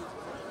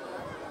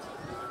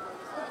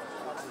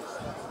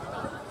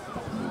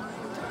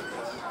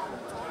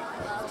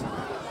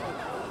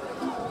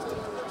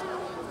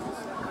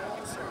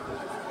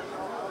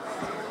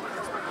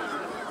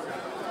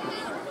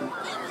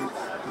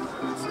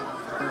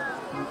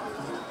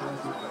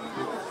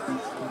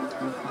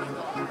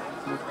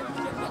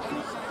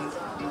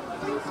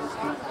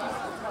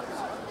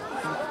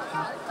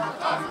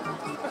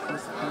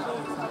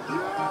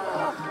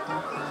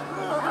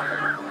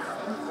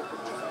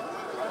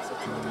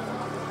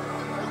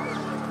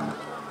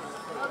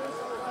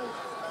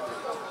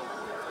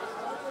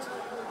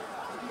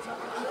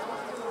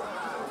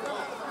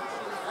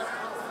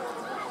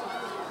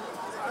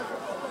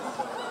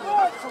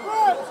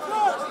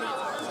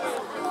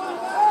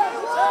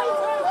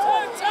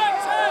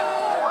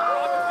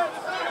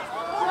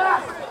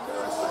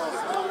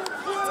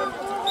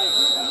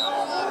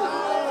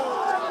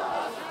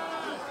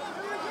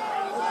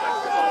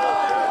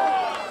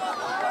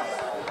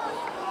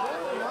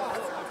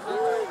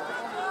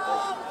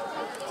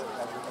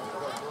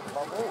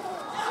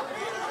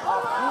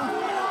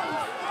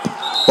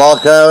 Ball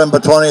carried number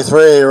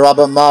 23,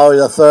 Robert Mowry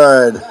III.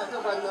 Tackle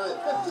by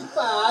number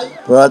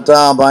 55. Brought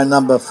down by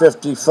number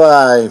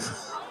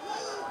 55,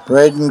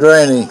 Braden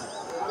Graney. And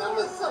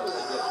number 7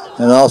 again.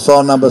 And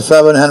also number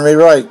 7, Henry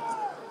Wright.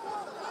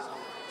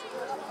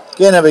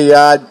 Gain of a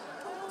yard.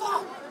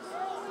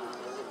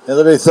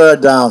 It'll be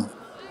 3rd down.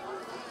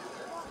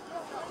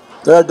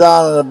 3rd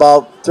down and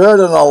about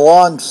 3rd and a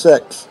long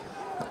 6.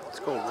 Let's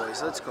go,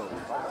 boys. Let's go.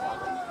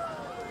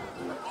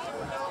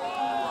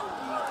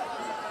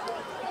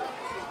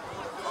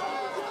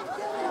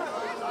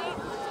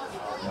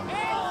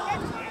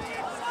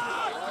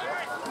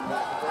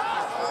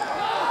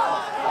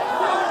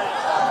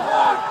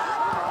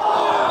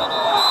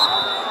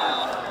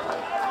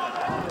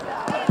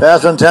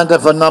 Pass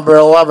intended for number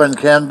 11,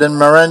 Camden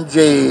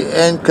Marengi.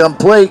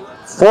 Incomplete.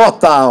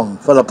 4th down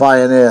for the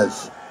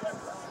Pioneers.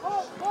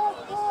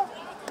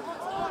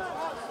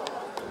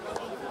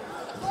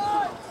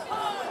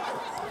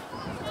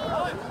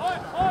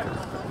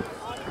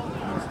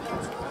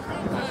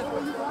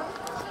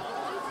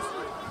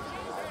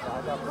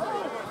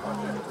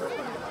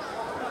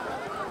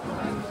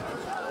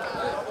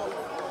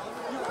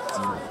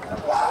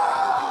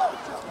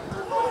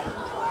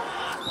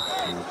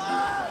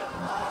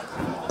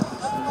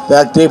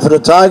 Back deep for the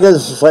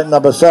Tigers, slate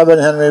number 7,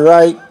 Henry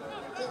Wright.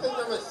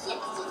 Tackle number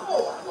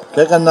 64.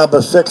 Kicking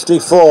number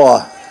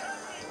 64.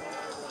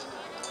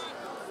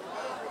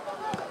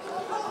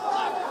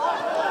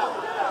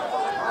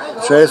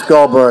 Chase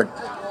Goldberg.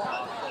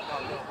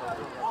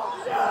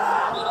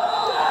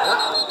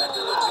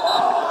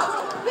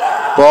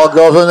 Ball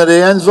goes into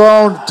the end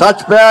zone.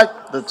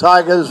 Touchback. The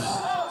Tigers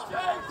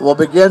will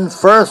begin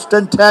 1st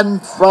and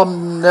 10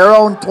 from their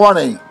own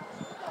 20.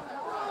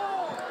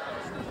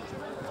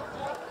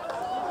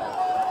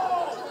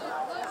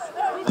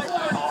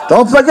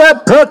 Don't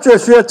forget,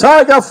 purchase your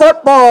Tiger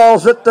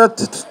footballs at the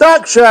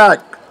Snack Shack.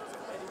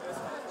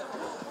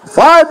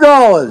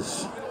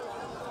 $5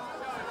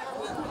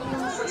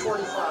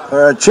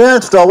 for a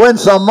chance to win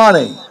some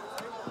money.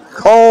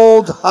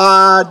 Cold,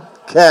 hard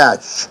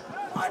cash.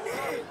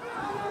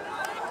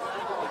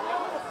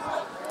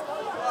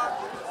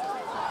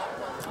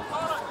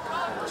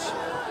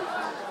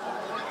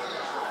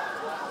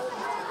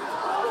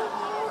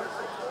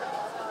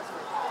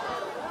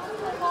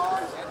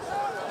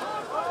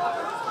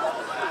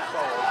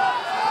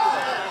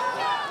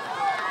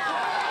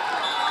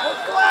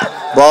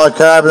 Ball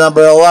carried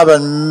number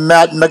 11,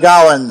 Matt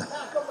McGowan.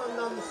 Tackle by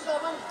number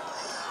 7.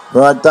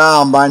 Brought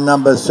down by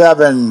number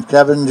 7,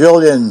 Kevin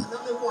Julian.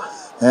 Number 1.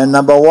 And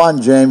number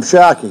 1, James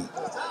Sharkey. Is it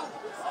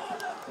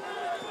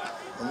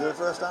the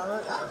first down?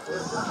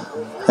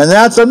 And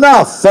that's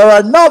enough for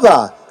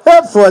another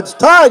Ipswich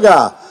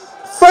Tiger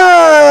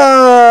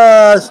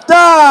first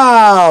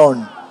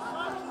down.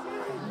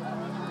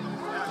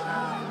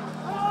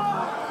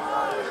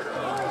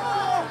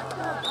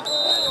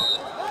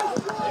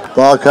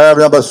 Ball carrier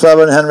number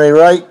 7, Henry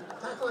Wright.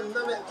 Tackle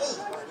number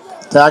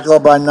 8. Tackle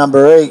by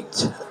number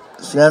 8,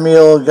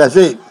 Samuel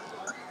Gazit.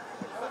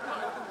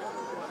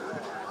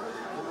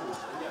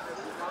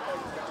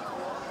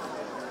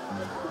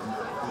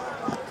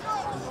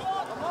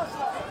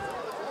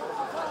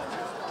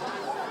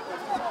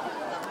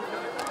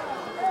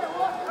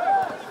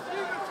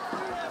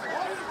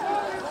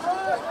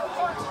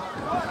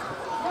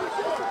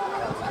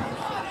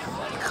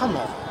 Come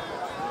on.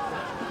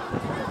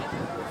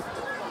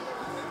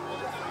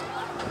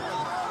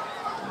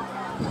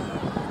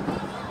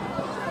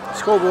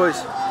 Let's go,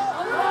 boys.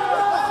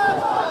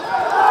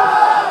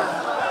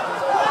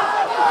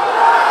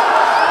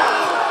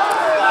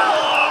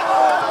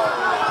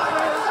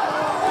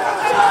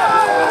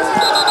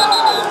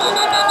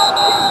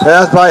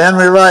 Pass by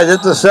Henry Wright,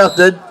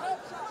 intercepted.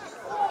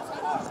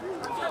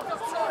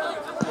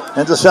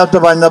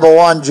 Intercepted by number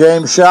 1,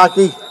 James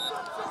Sharkey.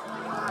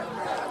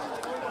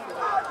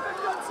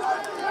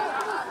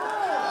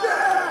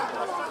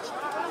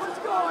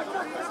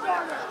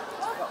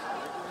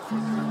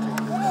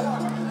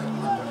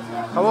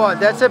 Come on,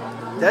 that's it.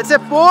 That's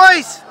it,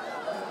 boys.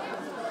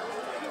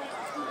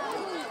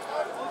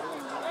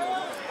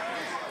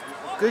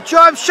 Good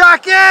job,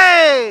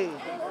 Sharky.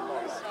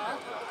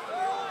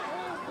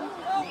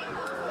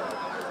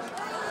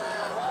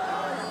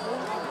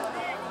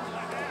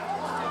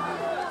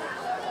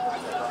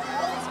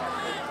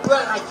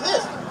 Right like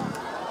this.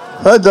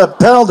 Heard the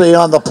penalty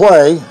on the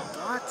play.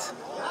 What?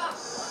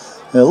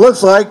 It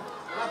looks like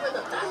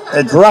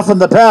it's roughing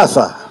the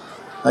passer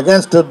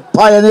against the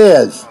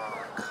Pioneers.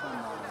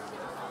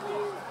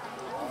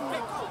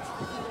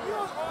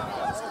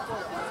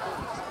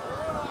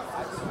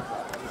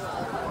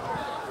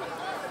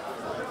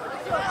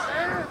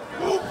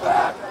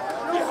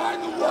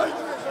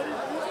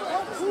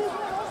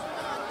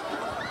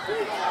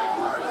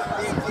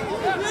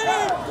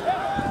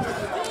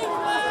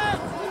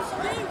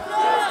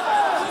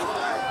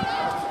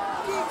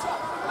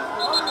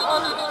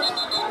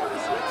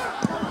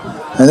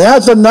 And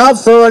that's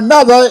enough for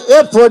another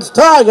Ipswich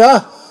Tiger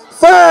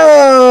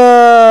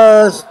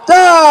first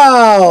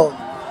down.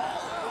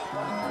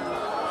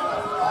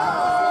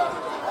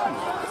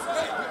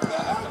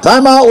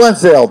 Timeout,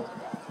 Lynnfield.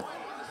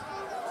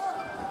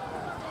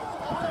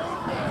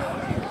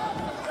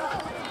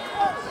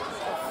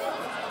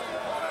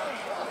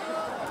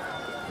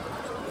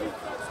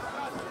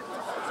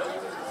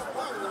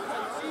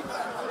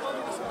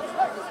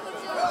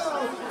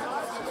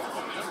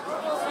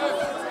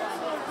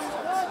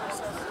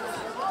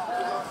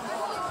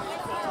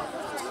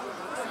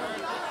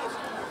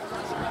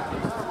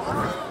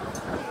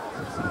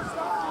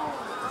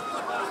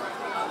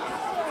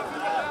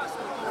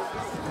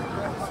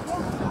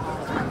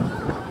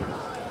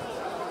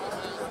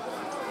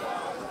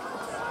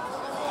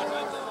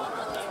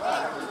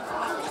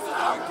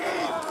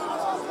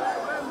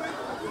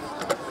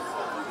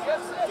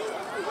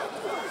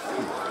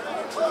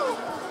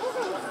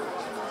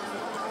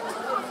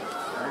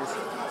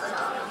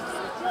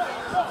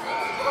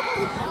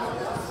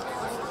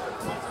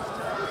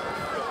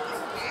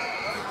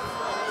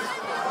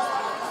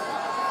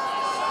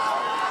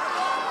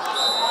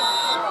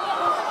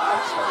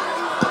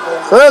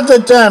 First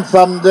and 10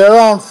 from their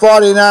own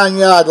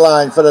 49-yard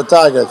line for the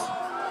Tigers.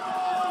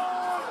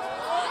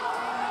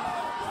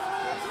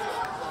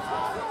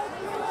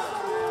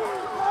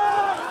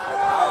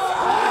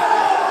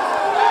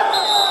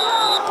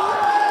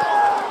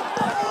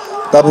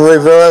 Double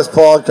reverse,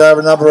 Paul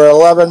Carver, number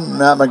 11,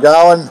 Matt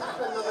McGowan.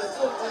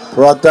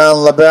 Brought down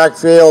in the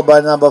backfield by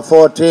number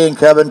 14,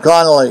 Kevin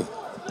Connolly.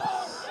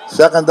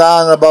 Second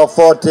down at about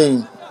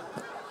 14.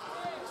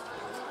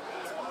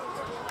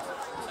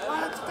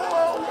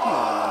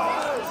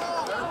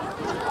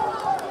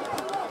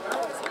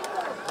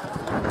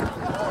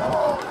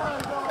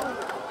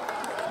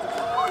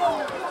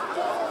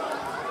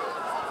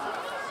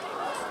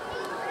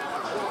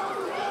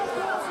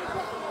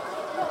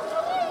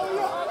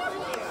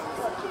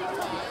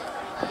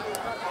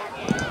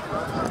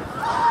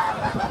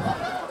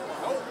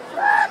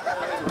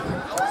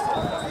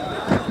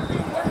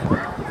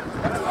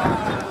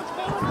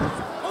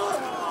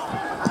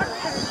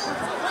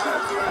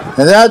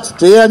 And that's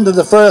the end of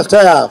the first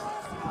half.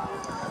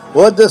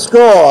 With the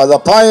score, the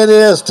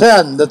Pioneers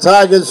 10, the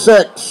Tigers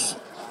 6.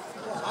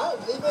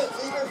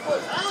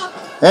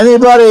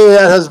 Anybody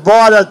that has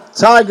bought a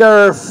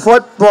Tiger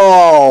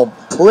football,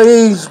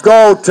 please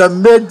go to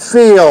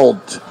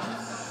midfield.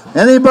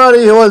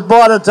 Anybody who has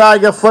bought a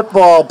Tiger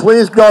football,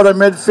 please go to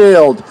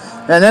midfield.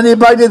 And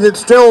anybody that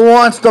still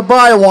wants to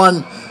buy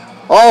one,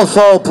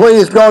 also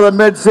please go to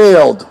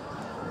midfield.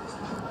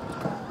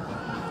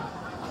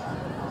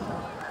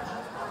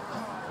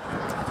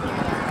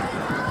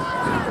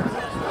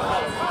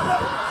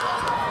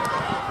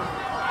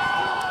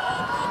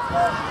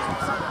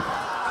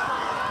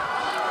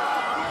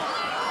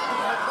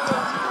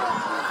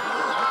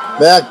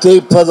 Back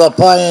deep for the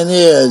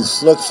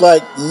Pioneers. Looks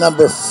like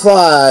number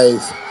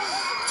 5,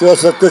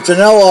 Joseph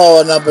Cuccinello,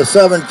 and number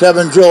 7,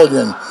 Kevin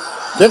Julian.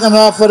 Kicking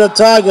off for the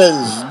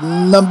Tigers,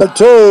 number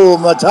 2,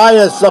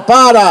 Matthias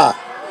Zapata.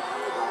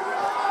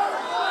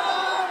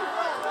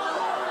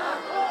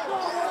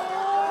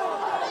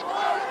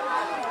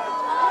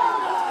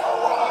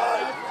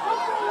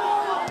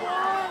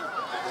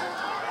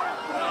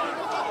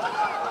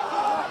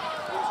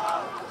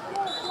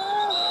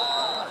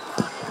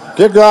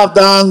 Kickoff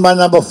down by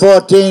number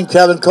 14,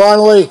 Kevin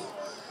Connolly.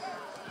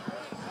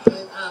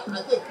 And,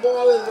 I think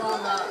ball is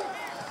on the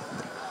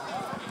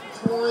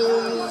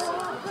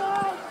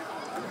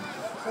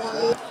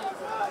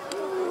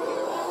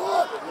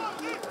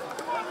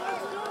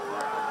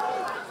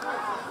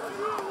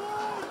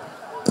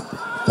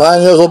 20.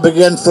 Pioneers will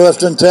begin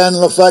 1st and 10,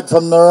 looks like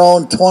from their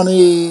own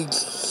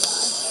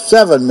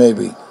 27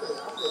 maybe.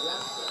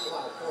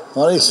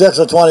 26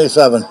 or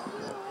 27.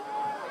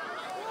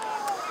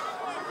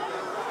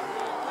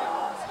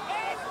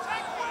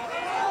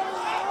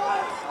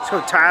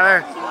 Let's go,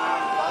 Tyler.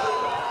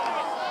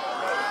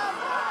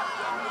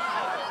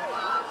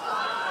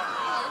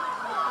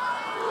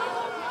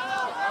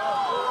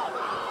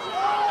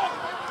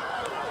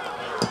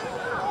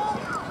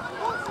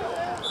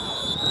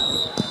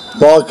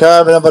 Ball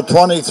carried by number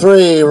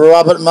 23,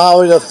 Robert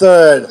Maui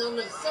III.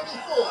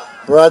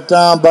 Brought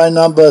down by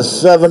number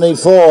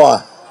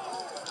 74,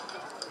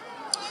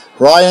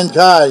 Ryan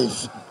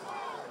Kais.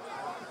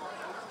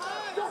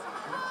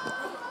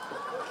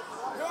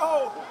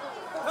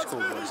 Let's go,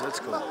 boys. Let's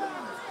go.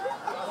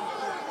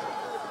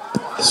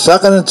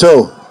 2nd and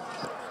 2.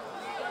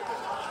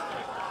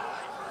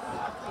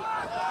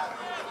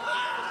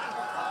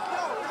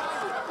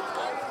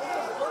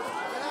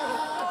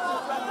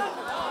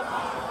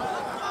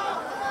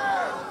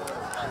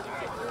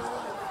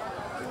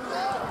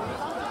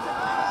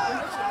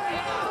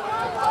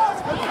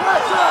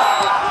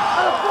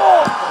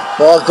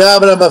 Ball carried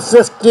by number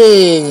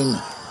 15,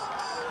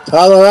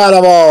 Tyler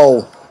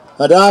Adamo.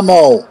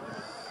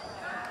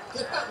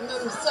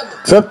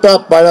 Tripped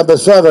up by number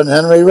 7,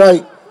 Henry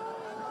Wright.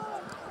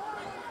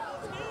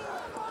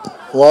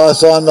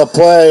 Loss on the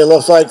play.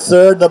 Looks like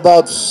 3rd and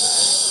about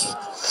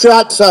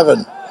shot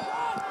 7.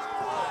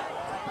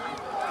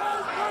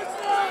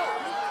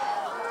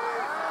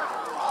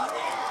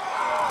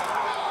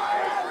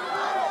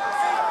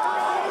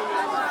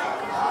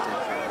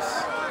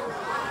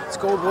 Let's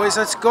go, boys.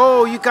 Let's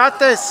go. You got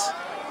this.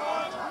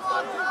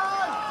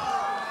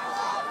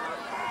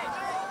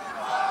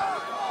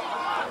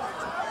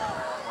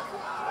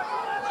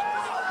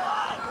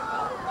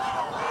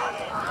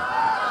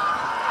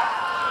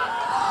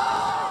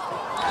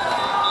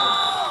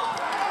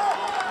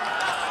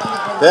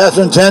 Pass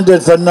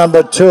intended for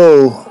number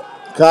 2,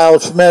 Kyle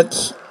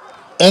Schmitz.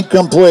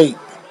 Incomplete.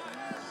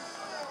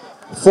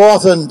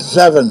 4th and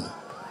 7.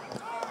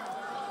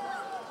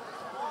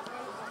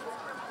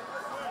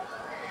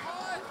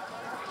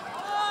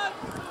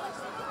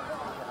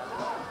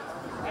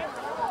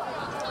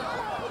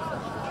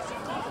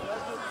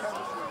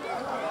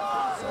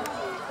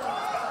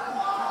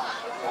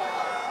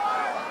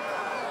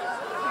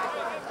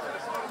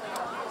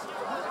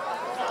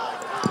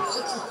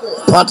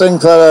 Punting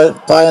for the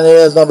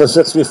Pioneers, number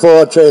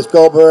 64, Chase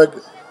Goldberg.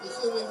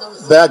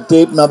 Back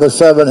deep, number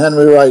 7,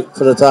 Henry Wright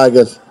for the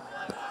Tigers.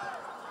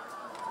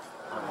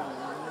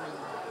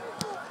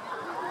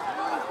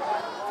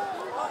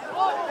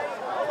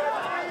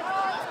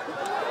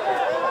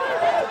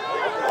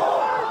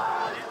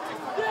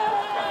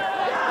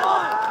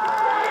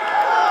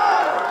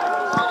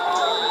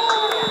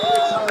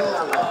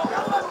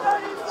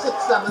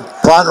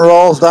 Punt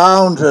rolls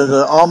down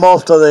to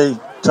almost to the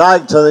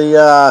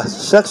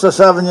 6 or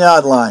 7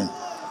 yard line,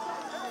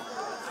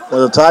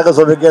 where the Tigers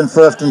will begin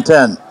 1st and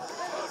 10.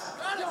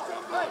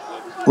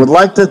 Would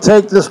like to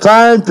take this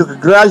time to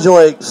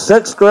congratulate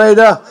 6th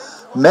grader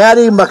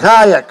Maddie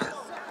McKayak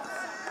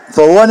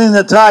for winning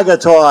the Tiger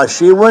Toss.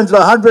 She wins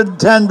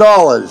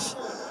 $110.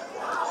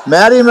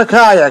 Maddie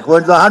McKayak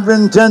wins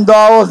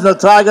 $110 in the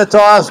Tiger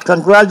Toss.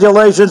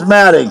 Congratulations,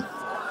 Maddie.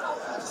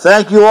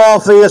 Thank you all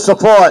for your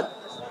support.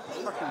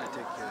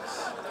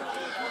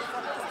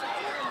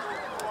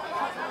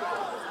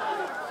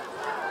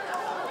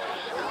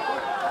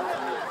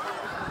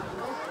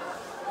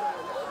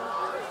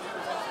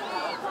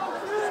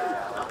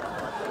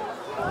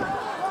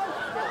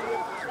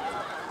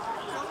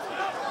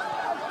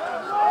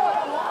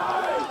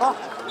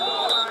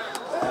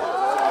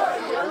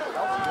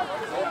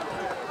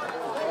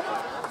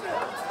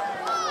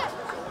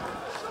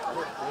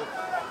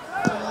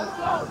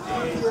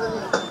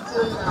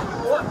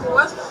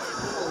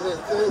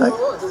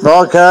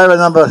 Ball carrier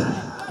number,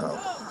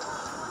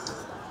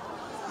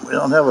 we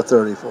don't have a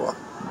 34.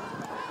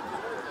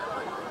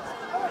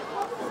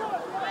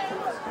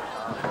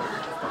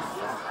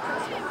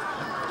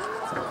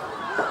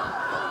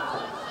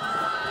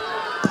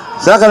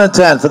 Second and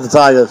 10 for the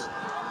Tigers.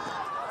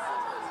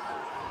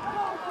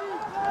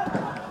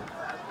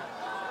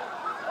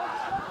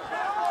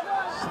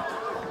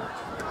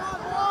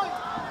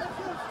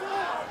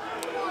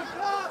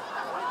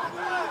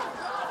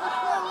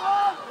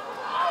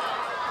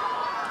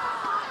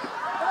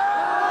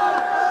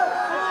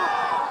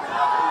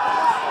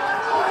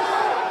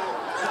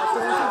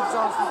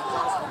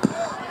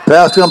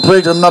 Pass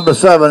complete to number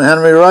 7,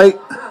 Henry Wright.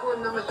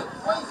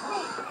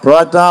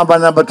 Brought down by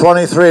number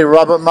 23,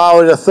 Robert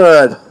Maury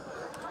III.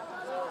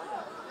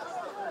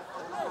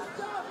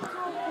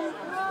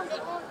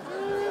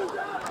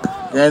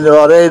 Gained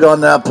about 8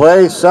 on that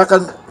play.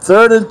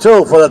 Third and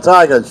 2 for the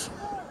Tigers.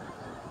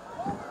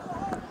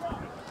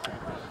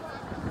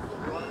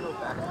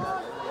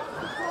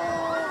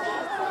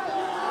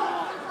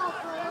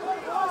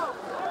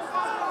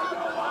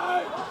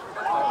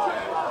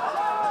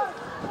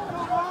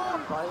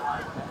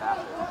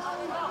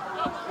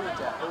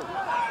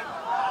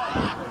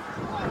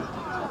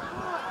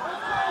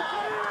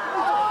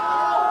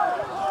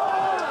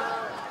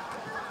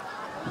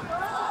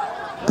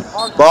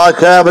 Ball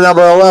carried by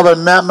number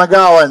 11, Matt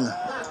McGowan.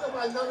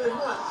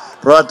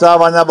 Brought down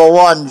by number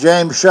 1,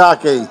 James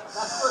Sharkey.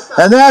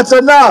 And that's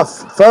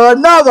enough for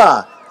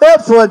another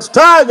Ipswich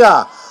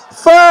Tiger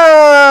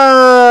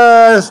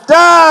first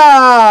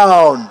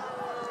down.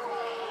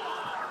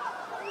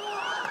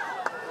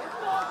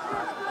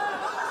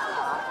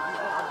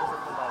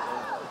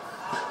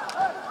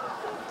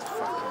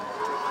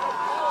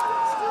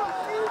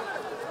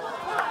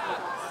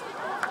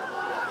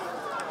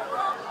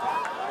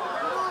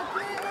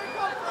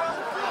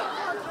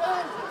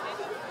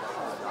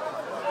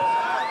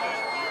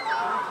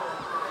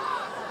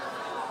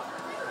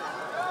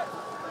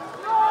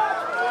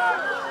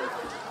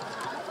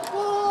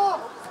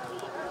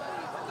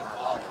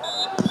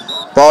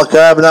 Ball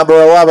carried by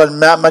number 11,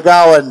 Matt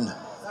McGowan.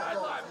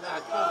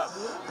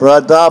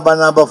 Brought down by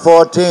number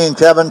 14,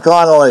 Kevin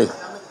Connolly.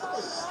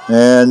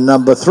 And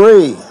number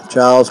 3,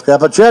 Charles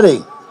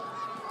Capichetti.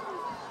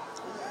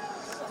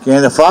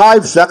 Gain of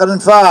 5, 2nd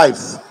and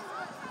 5.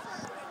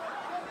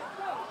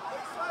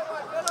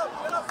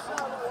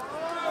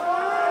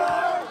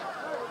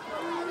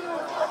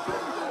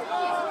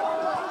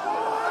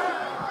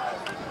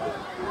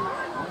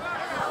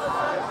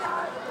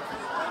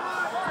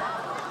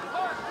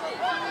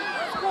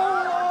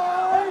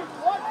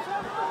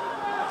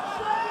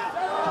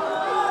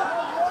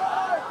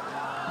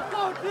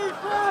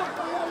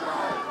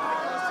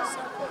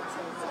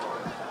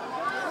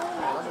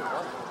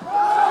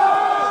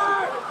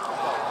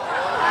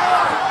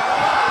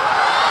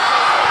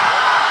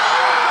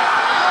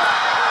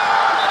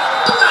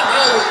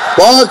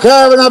 Ball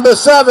carried number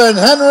 7,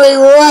 Henry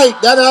Wright.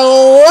 That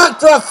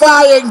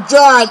electrifying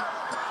jaunt.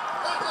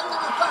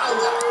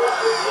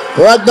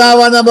 Right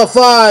now on number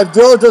 5,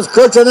 Joseph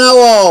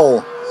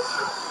Cuccinello.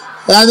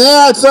 And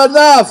that's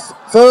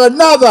enough for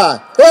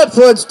another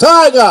Ipswich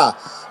Tiger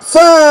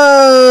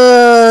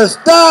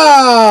first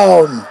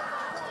down.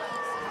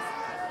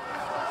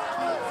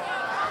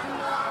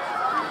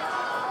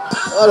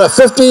 What a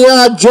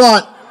 50-yard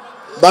jaunt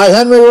by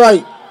Henry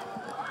Wright.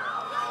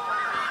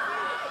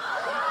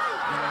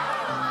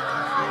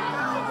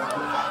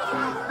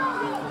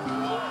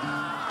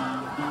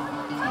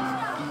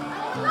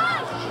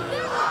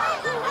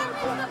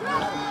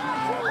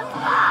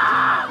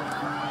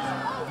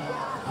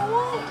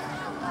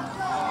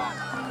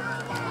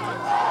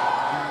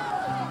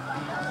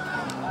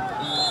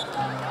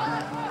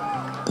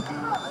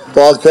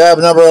 Ball carried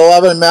number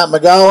 11, Matt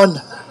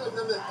McGowan.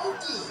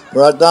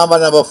 Brought down by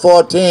number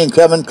 14,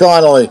 Kevin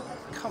Connolly.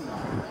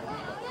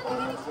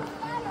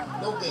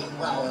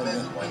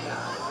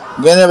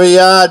 Gain of a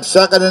yard,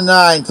 2nd and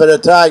 9 for the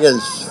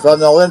Tigers from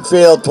the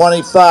Lynnfield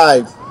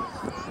 25.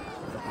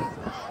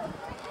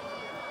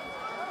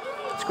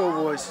 Let's go,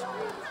 boys.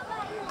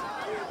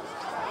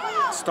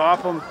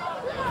 Stop them.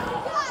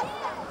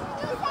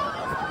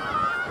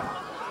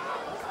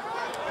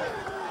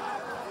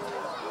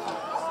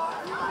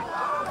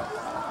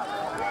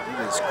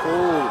 It's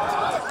cold.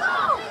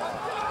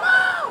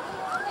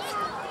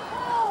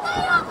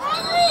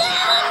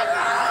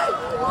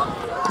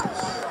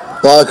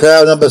 Ball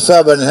carried number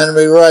 7,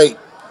 Henry Wright.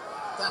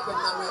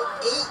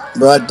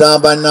 Brought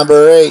down by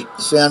number 8,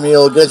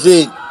 Samuel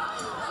Gazit.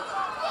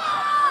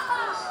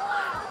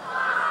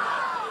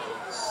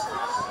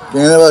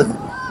 Gain of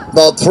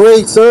about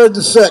 3, 3rd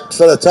and 6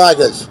 for the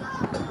Tigers.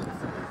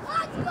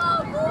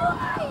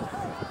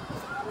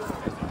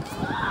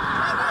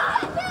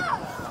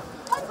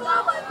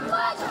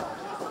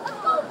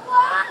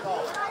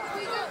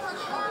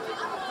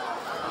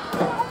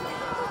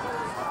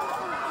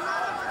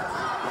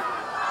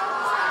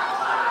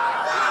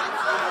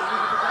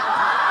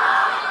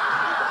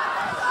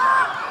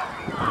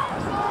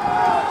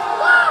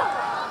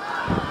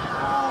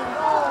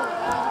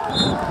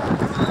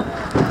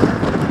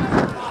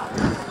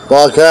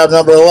 Ball carried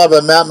number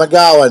 11, Matt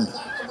McGowan.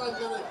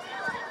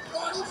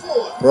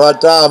 Brought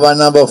down by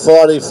number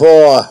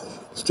 44,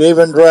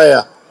 Stephen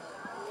Dreyer.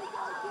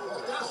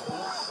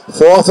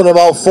 4th and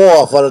about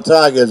 4 for the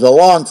Tigers, a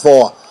long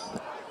 4.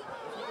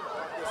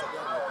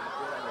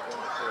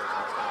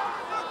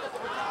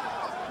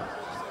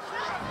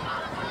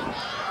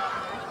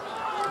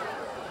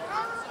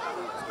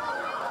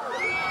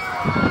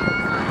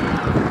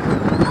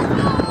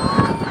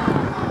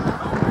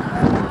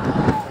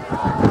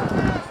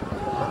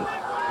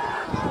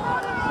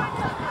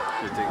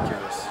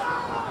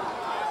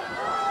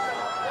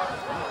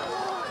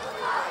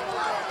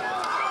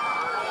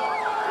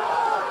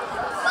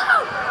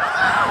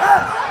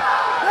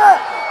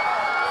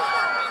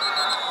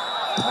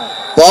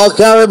 Ball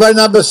carried by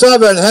number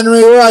 7,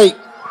 Henry Wright.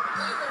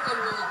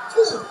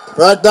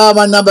 Brought down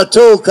by number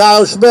 2,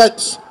 Kyle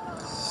Schmitz.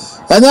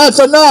 And that's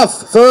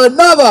enough for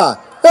another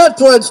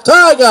Ipswich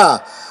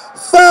Tiger.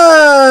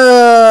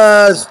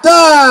 First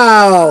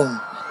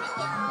down.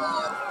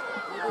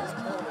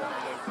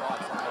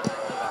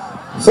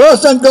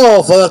 First and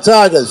goal for the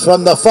Tigers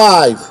from the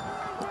 5.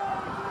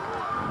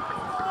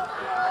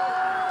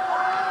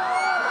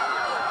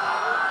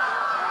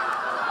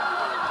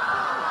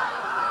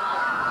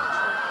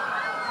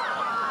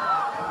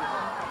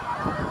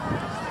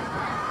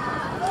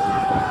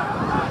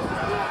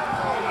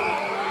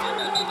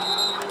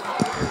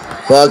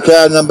 Ball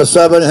carried number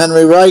 7,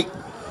 Henry Wright.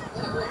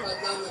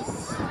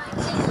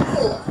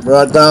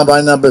 Brought down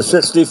by number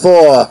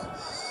 64,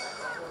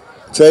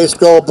 Chase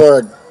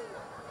Goldberg.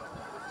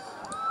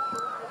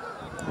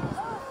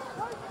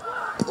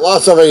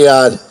 Loss of a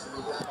yard.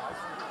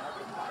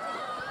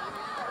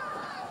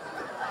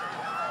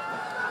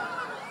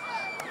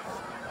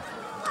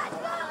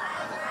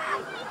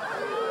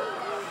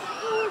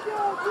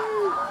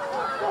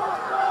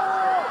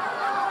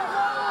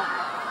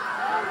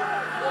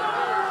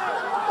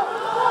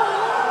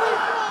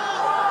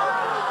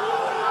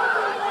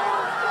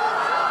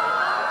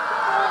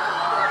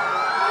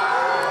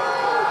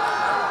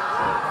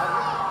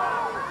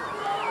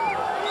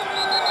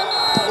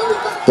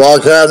 Ball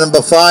carried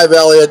number 5,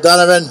 Elliot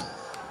Donovan.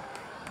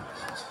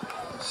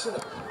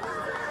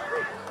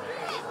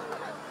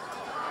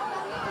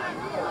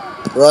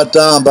 Brought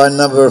down by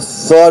number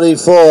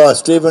 44,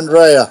 Stephen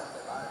Dreyer.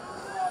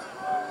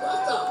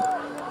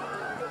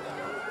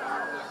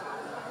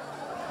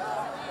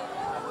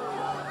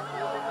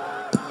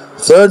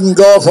 Third and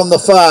goal from the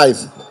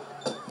 5.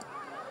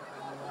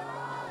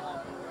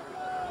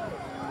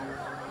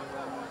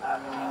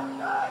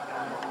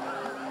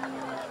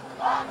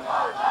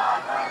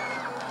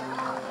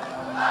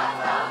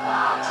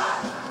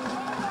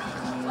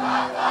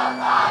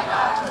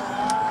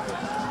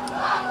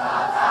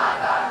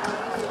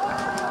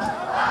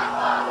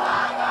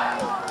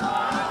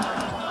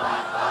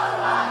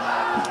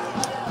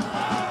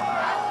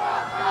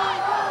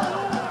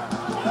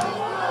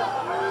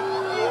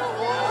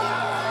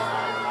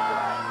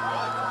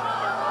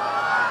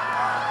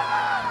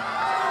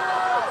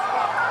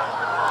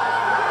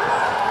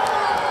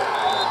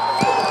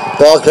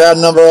 Ball carried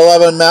number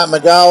 11, Matt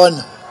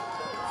McGowan.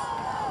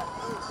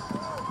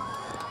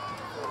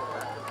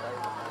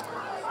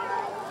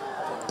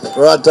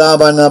 Brought down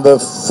by number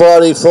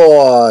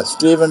 44,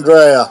 Stephen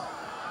Dreyer.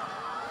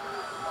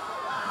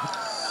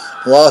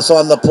 Loss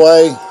on the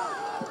play.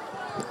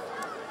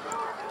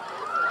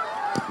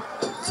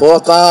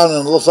 4th down,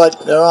 and it looks like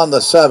they're on the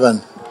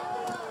 7.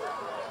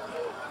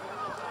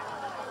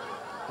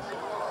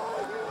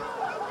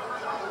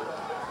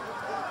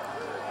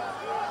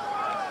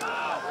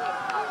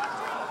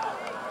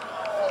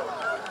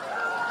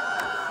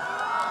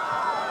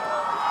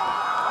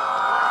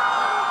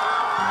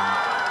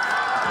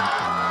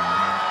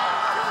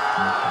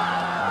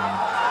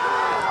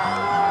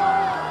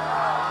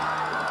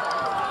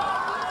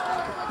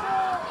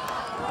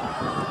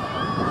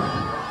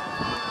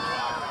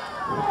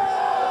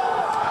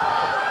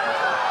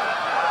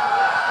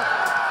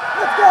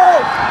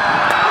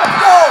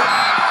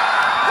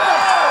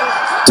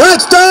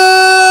 Touchdown,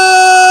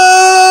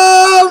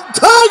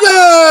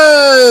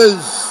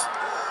 Tigers!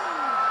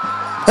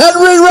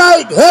 Henry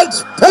Wright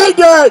hits pay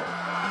dirt.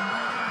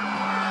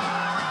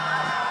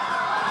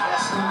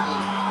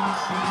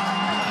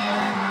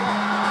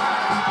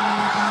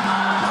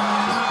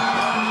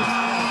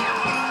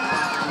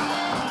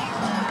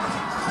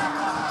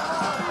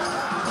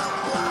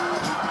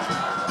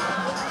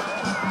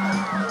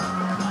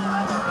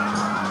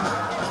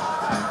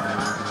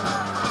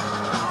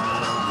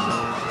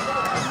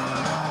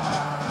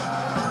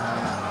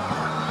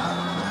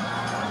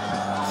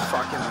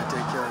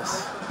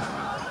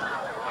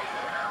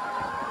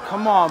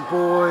 Come on,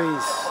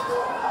 boys.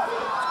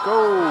 Let's go.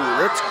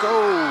 Let's go.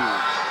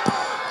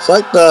 It's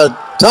like the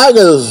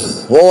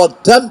Tigers will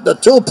attempt the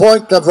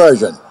 2-point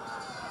conversion.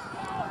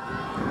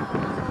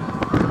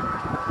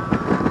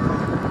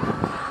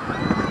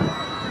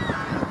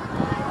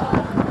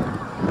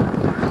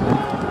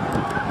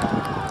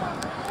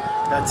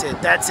 That's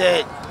it. That's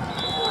it.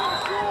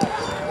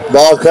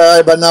 Ball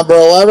carried by number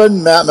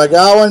 11, Matt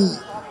McGowan.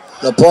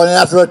 The point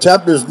after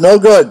attempt is no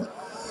good.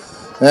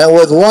 And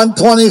with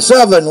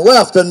 1:27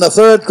 left in the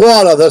 3rd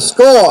quarter, the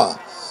score,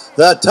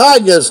 the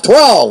Tigers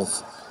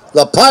 12,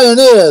 the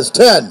Pioneers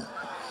 10.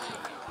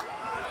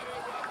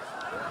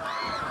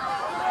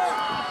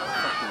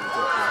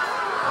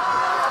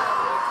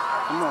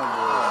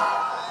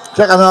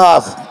 Checking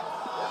off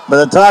by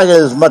the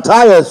Tigers,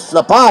 Matthias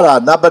Zapata,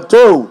 number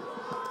 2.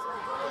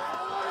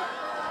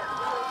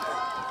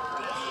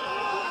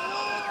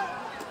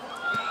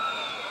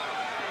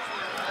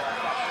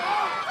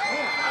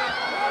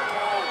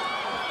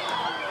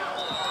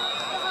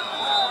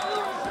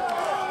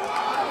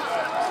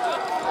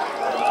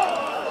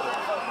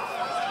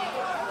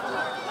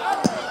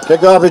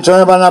 Kickoff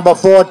return by number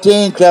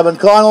 14, Kevin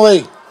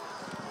Connolly.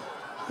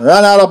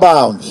 Run out of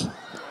bounds.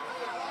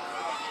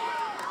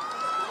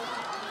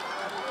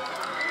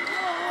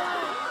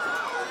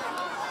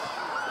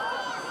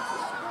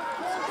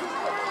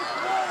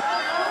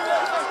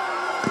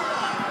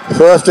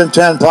 First and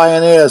 10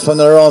 Pioneers from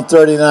their own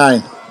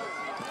 39.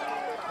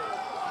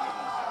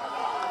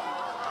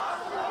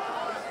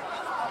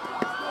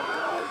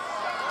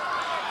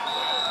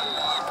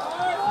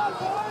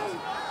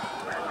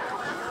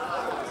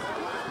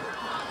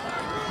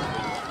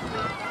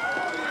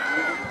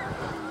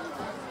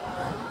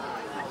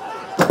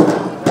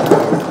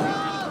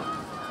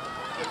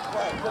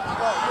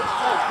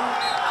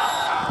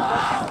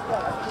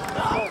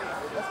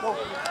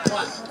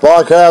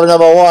 Ball carrier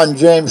number 1,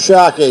 James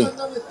Sharkey.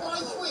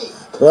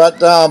 Brought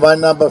down by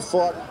number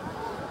 40.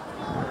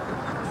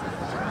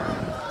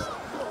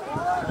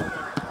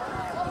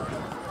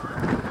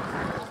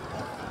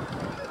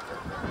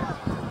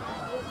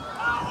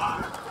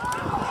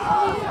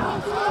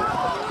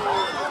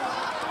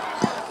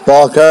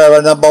 Ball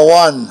carrier number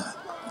 1,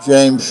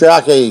 James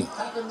Sharkey.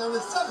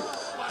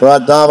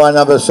 Brought down by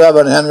number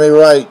 7, Henry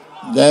Wright.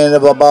 Gain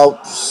of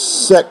about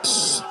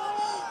 6.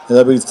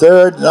 It'll be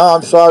 7.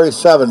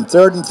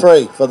 3rd and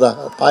 3 for the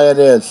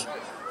Pioneers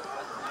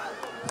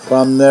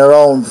from their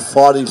own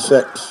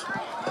 46.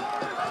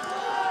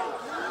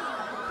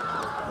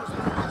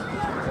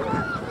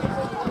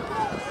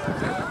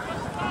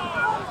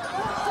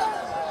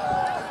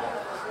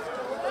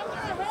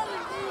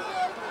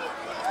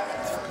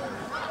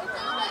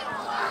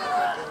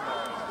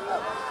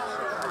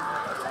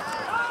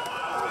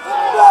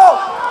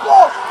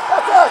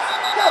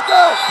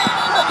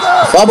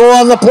 Fumble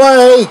on the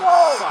play.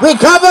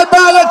 Recovered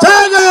by the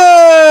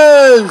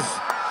Tigers!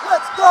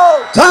 Let's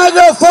go!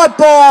 Tiger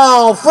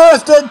football!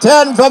 1st and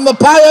 10 from the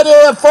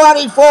Pioneer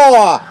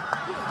 44.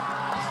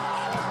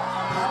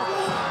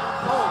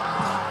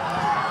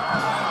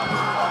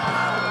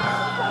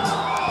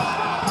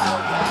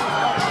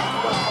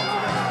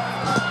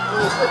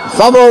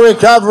 Fumble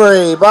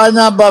recovery by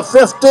number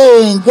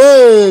 15,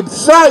 Gabe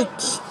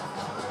Sykes.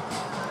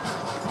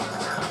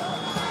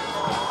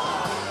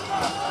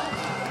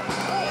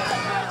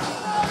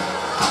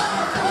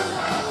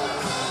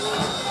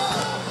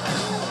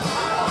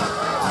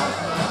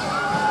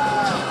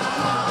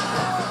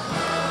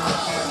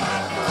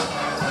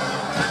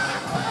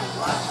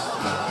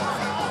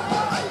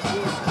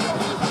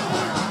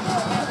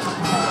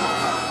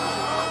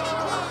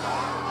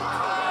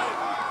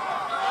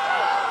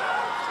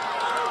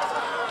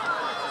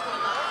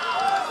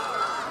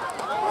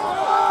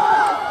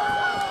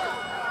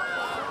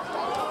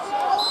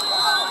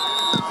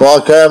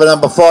 Ball carrier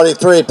number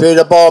 43,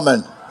 Peter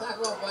Bowman.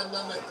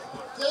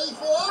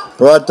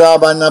 Brought down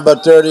by number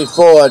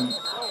 34,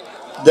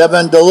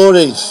 Devin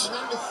DeLutis.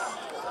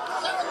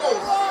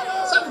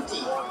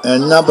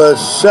 And number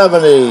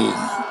 70,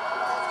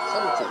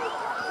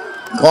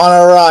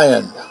 Connor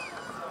Ryan.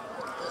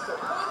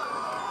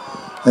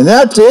 And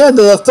that's the end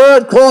of the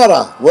 3rd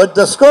quarter with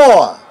the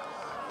score.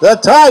 The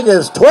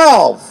Tigers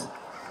 12,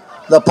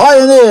 the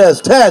Pioneers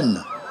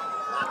 10.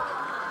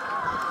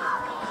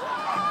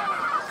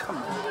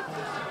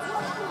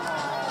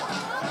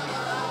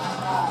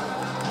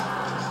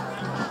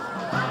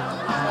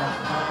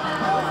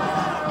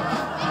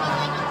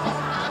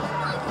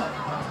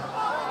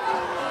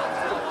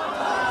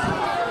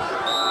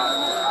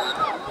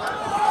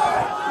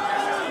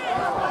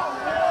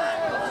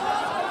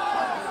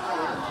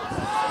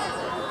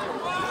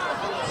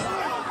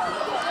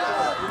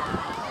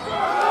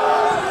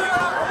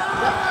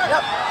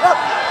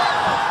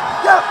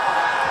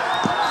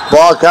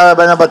 Ball carried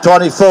by number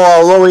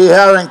 24, Louis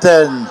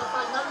Harrington.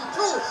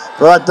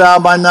 Brought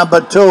down by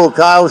number 2,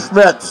 Kyle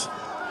Schmitz.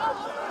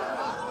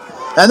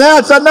 And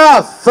that's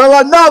enough for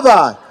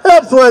another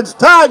Ipswich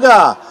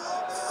Tiger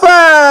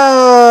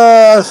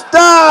first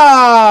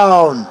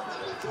down.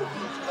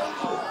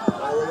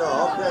 There we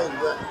go. Okay.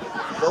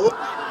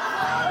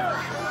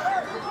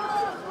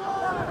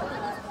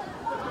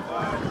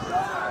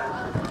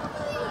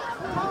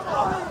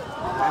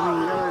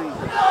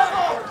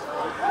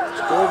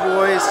 Let's go,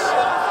 boys.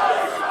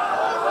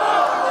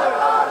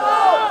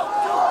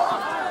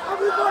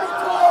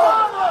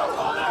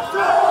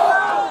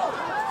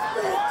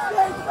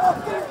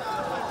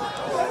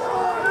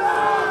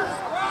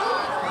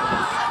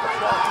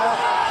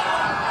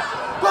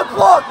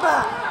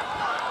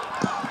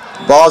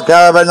 Ball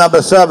carried by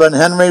number 7,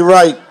 Henry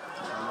Wright.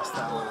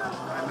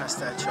 I messed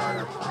that shot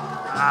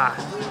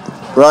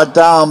up. Brought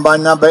down by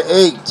number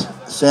 8,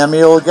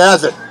 Samuel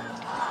Gazzett.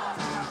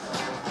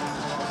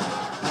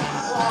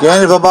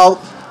 Gain of about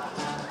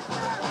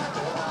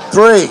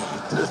 3.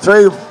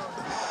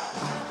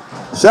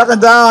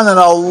 2nd down and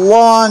a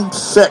long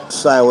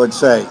 6, I would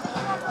say.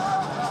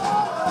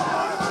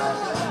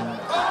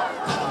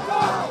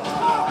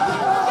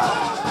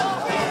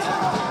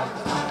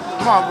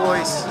 Come on,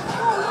 boys.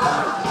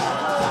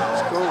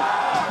 Let's go.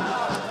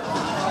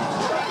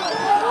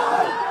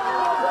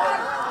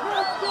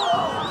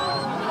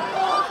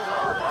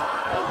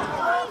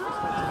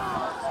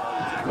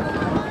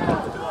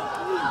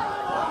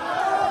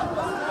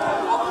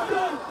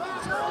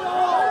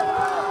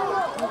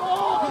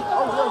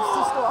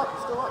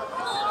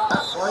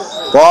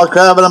 Ball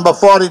carried by number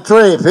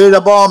 43,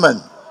 Peter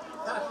Bowman.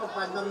 Tackled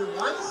by number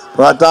 1.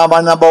 Brought down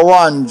by number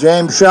 1,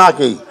 James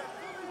Sharkey.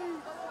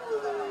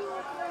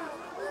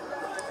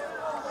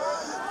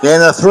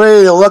 Gain of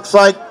 3, it looks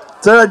like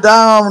third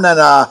down and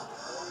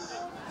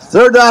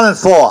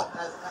 4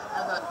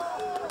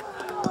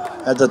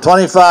 at the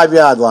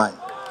 25-yard line.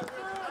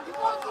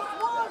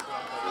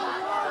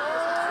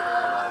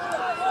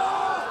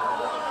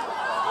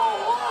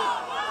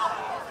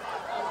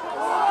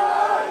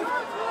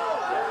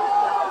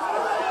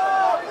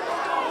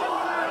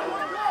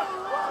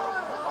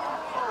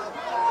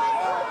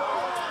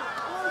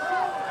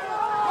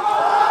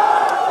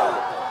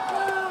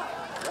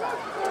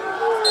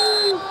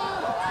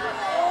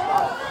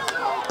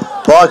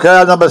 Ball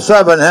carried number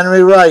 7,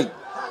 Henry Wright.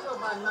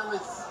 Tackled by number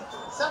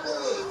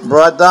 78.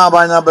 Brought down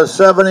by number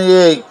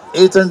 78,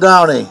 Ethan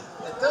Downey. And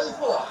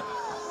 34.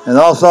 And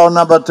also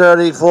number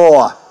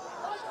 34,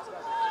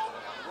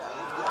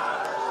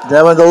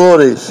 Devin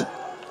DeLutis.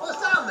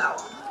 What's down now?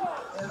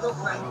 It looks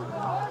like.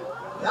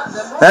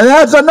 And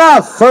that's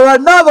enough for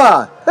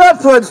another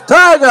Ipswich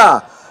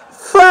Tiger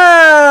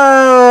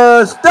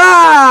first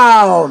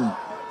down.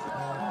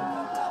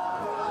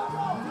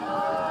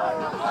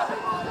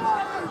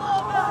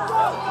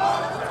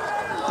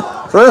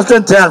 First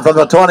and 10 from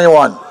the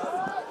 21.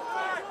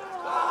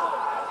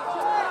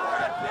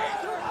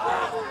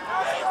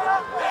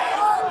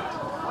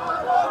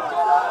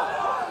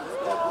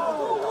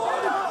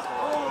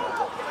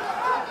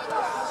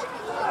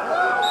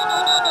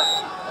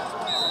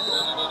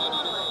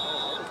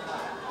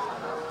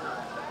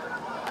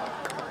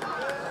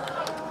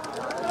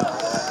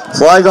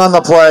 Flag on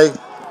the play.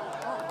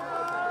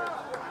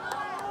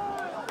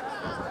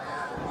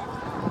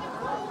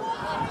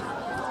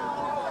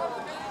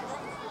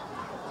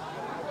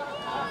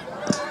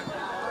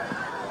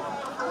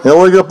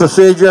 Illegal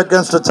procedure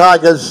against the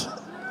Tigers.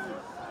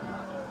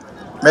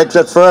 Makes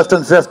it first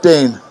and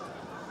 15.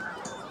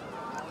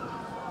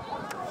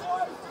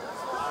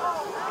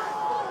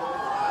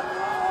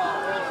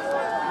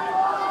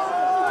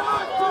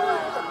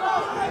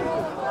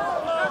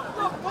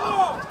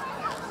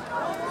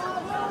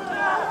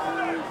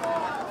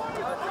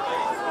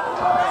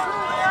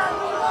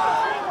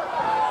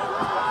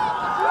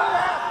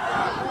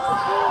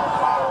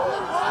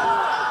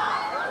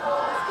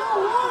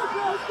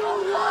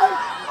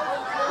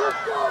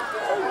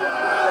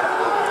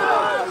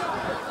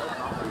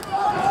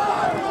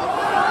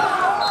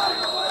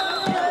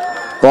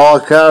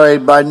 Ball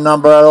carried by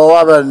number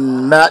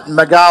 11, Matt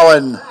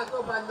McGowan.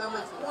 Tackled by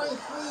number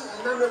 23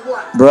 and number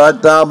 1.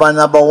 Brought down by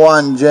number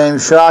 1,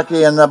 James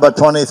Sharkey, and number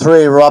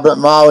 23, Robert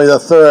Mowley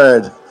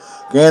III.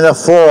 Gain of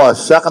 4,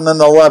 second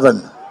and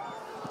 11.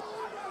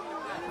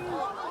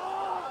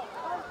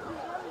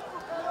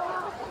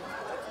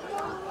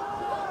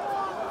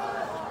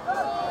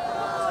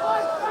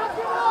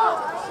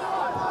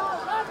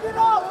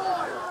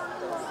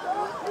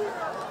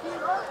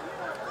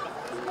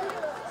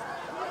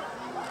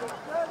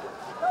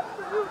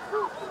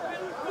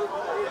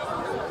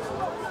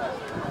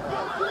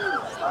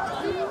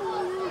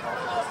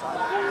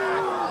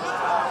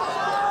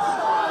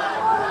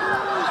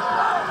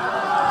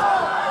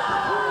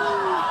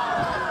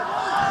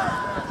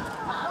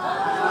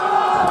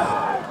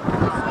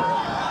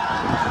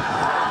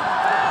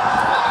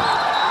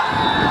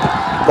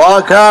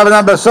 Ball carried by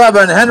number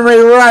 7, Henry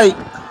Wright.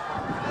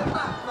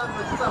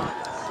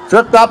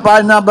 Tripped up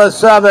by number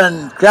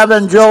 7,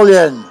 Kevin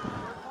Julian.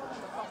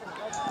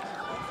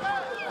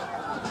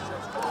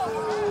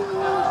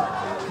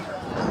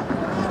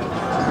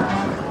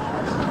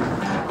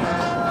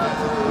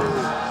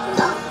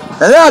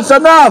 And that's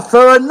enough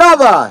for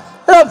another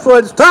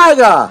Ipswich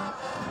Tiger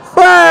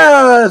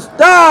first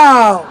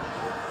down.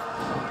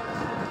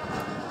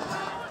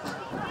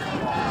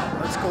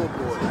 Let's go,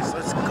 boys.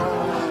 Let's go.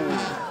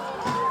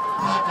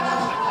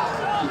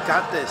 You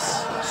got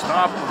this.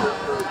 Stop him.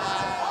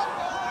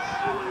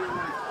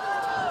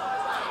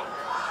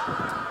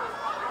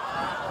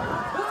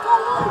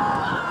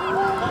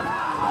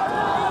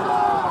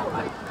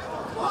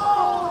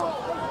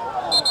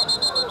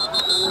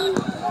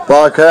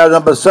 Ball carried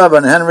number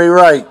 7, Henry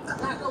Wright.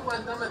 Tackled by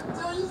number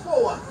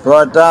 34.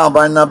 Brought down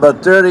by number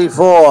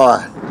 34,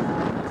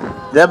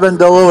 Devin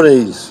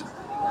DeLutis.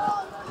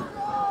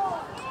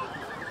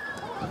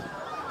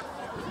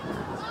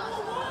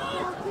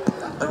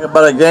 Looking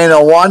about a gain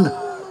of 1.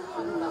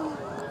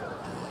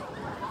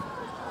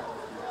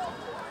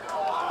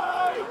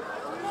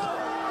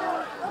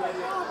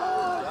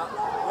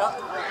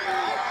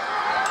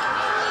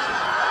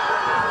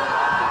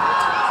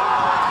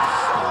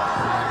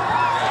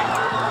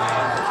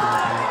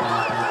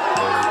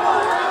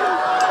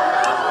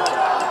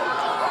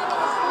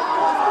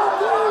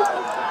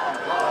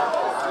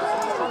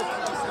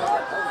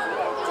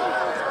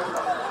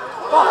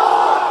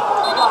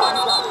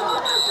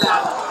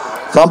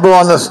 Fumble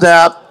on the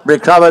snap,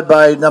 recovered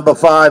by number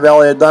 5,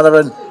 Elliot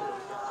Donovan.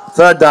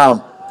 Third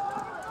down.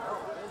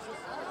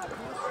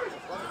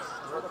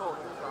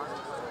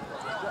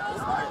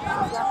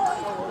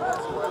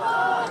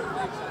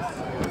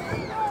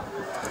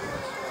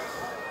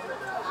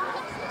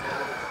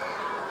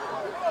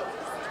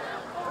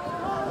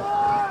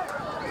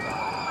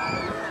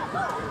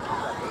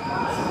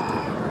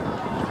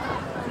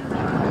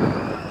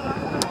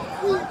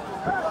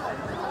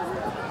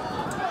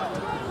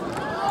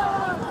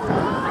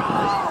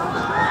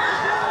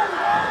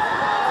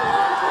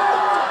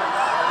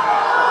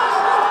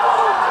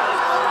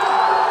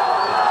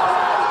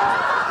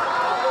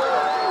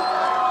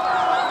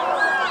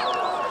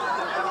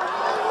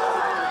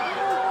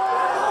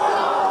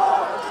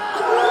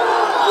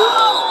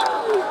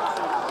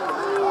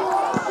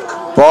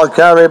 Ball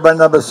carried by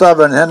number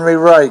 7, Henry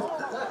Wright.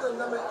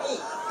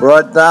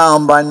 Brought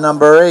down by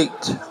number 8,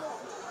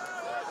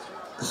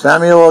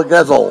 Samuel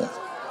Gessel.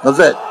 That's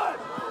it.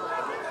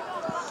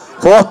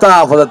 4th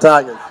down for the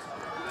Tigers.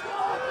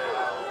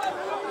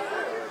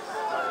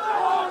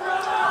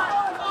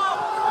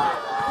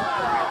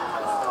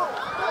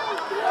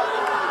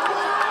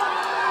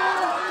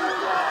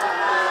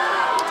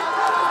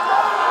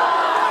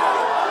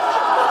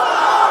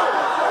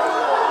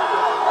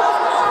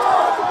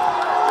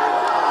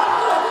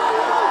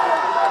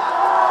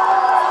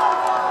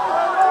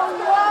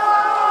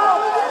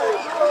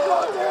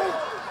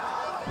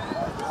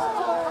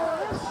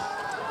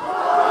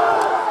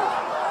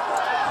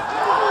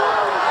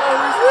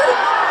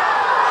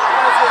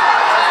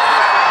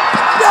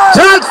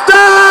 Touchdown,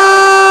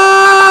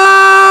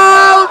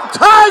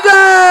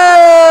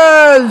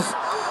 Tigers!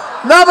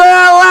 Number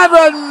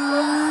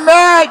 11,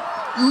 Matt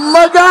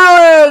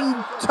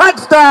McGowan,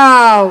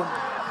 touchdown!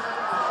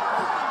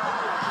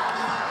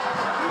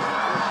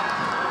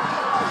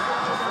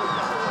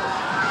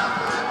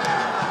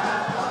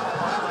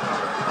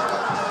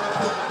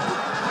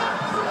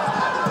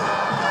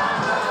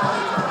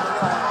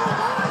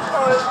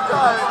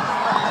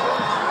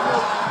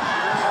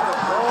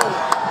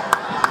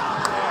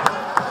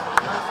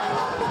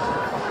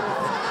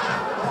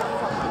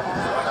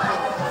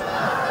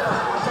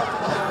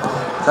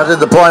 That is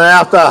the point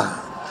after.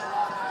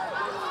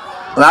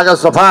 Naga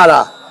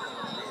Zapata.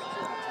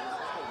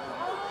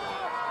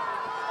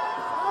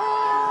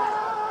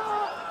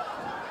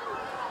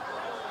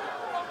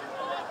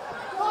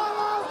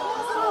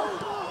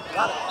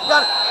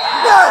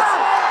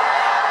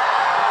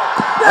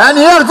 And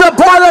here's the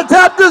point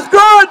attempt is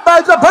good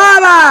by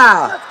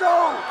Zapata.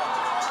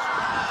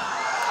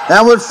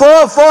 And with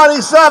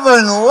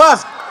 4:47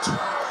 left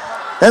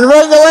in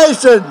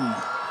regulation,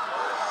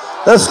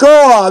 the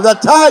score, the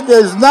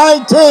Tigers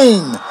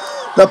 19,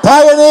 the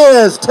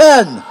Pioneers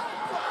 10.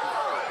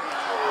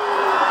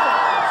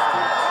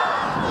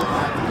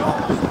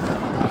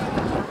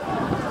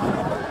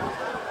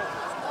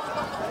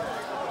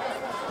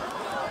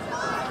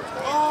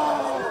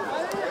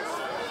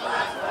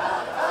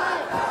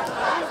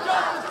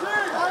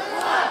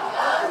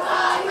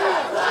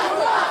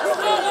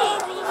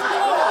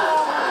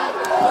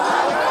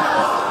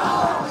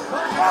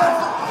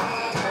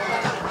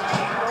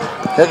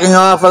 Kicking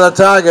off for the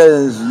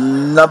Tigers,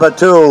 number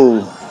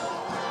 2,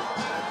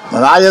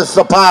 Elias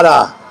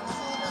Zapata.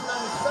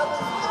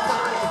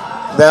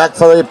 Back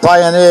for the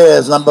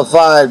Pioneers, number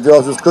 5,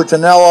 Joseph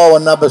Cuccinello,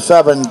 and number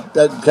 7,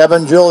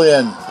 Kevin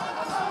Julian.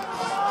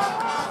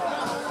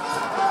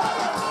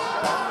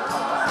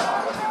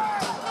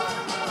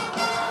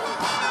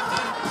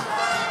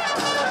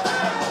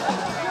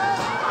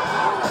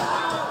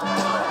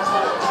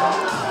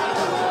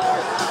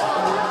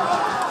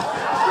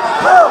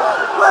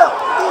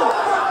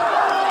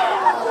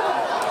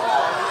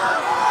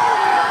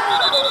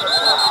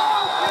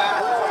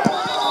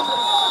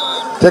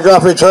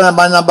 Kickoff return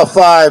by number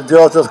 5,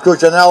 Joseph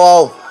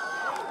Cuccinello.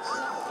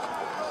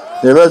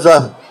 There is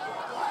a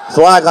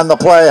flag on the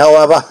play,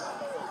 however.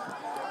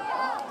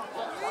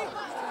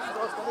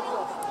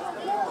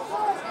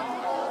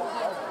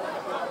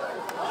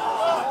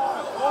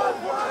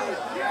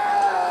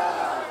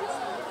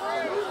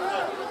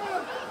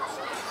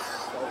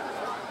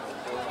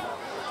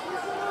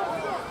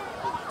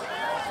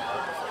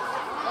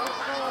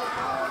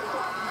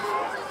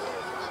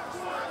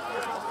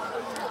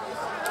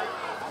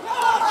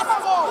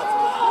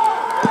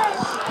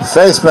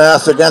 Face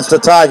mask against the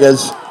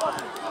Tigers.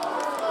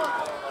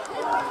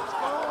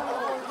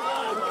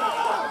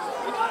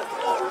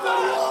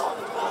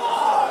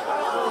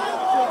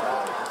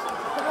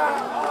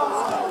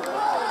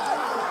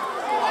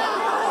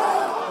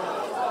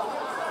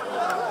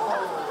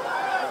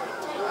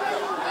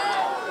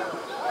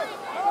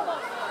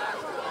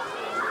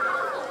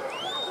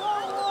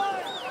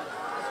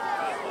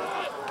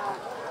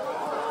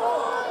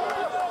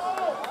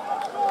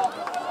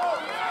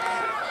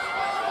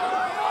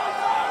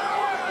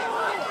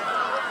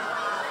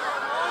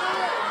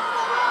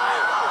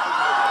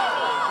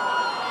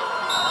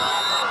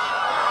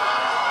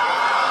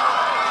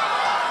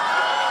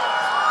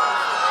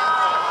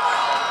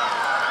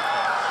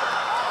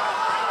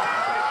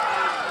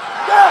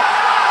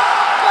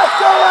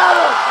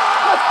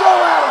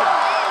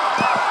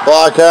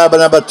 Ball carried by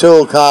number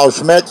 2, Kyle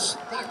Schmitz.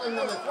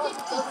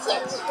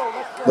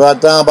 Brought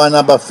down by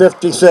number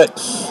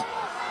 56,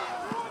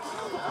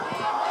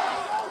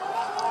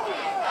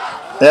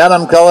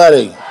 Adam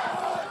Coletti.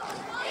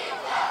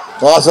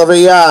 Loss of a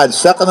yard,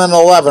 2nd and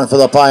 11 for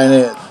the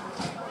Pioneers.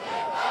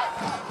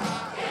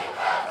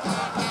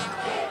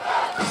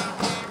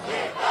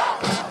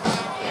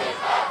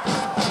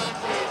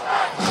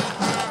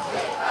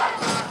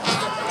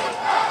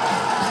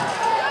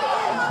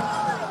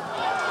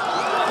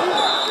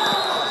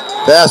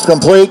 Pass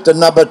complete to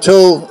number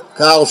 2,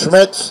 Kyle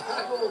Schmitz.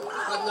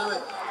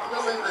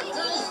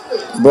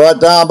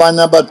 Brought down by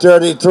number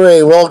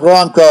 33, Will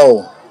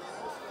Gronko.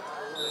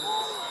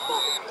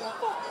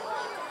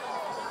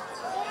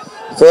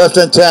 First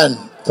and 10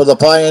 for the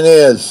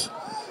Pioneers.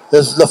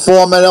 This is the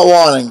 4-minute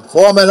warning.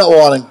 4-minute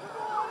warning.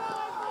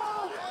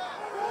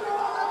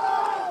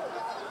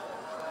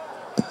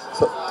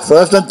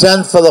 First and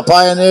 10 for the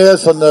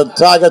Pioneers from the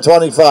Tiger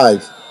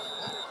 25.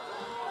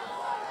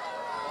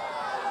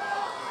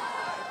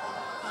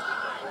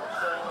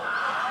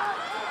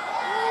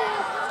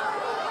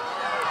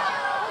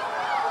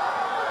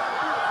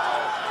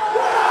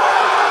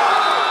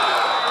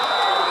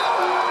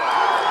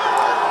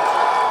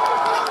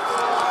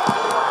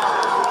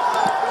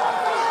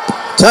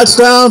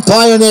 Touchdown,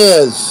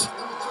 Pioneers.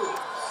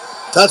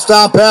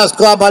 Touchdown pass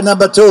caught by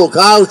number 2,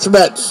 Kyle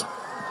Schmitz.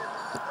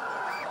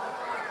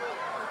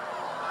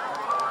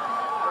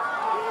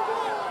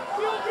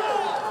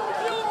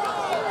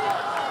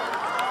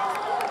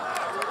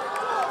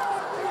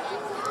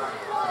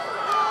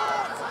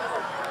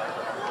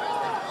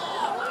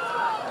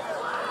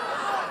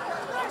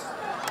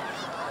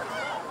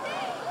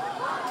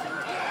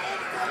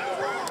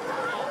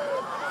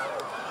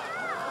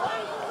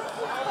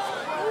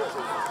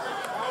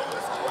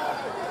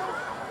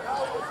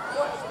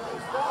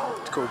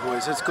 Let's go,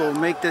 boys. Let's go.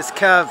 Make this,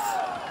 Kev.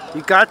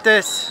 You got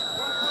this. Let's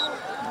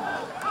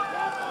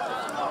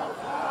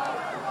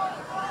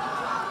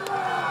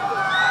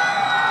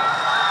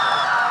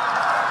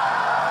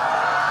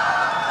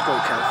go,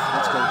 Kev.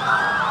 Let's go.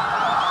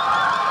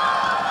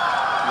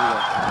 Here we go.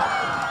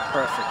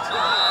 Perfect.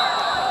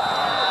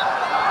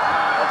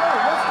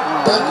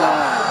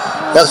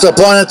 Extra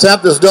point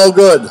attempt is no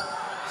good.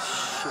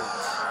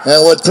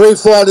 And with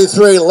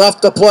 3:43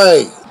 left to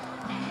play,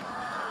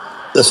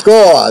 the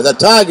score, the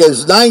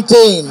Tigers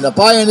 19, the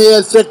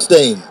Pioneers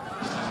 16.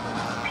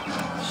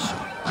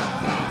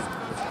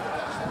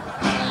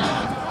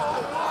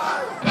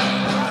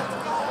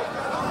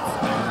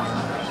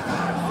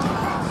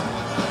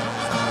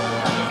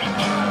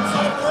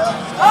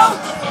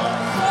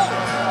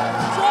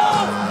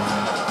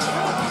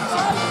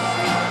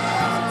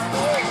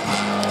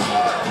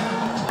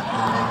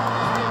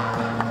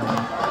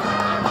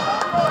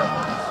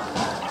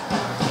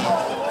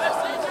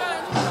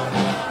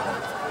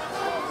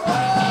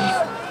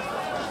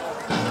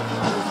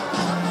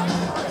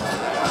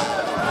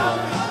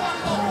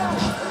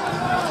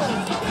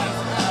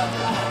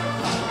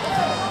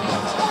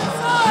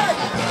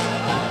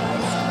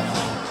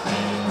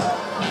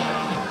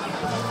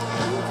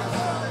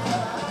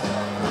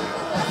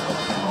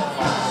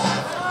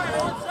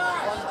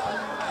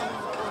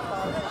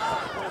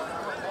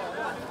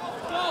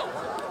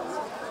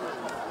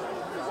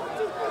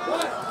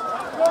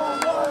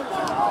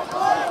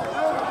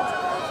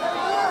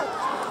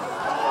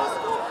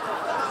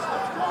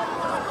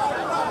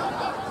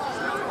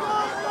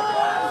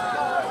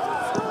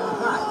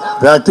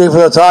 Penalty for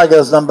the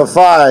Tigers, number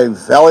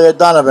 5, Elliot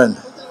Donovan.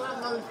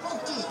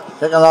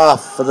 Kicking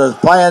off for the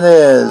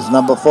Pioneers,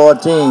 number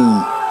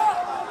 14,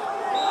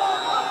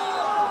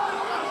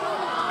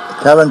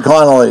 Kevin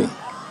Connolly.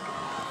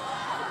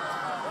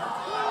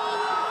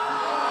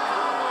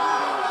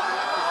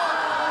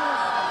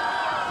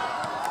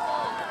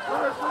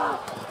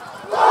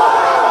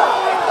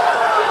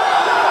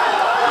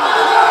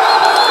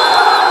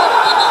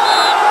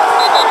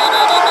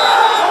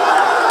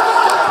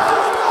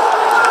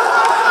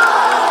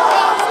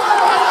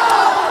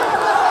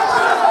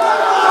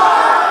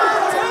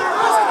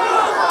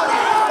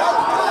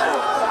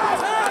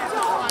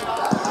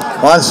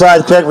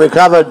 Onside kick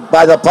recovered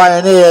by the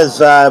Pioneers.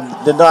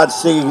 Did not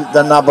see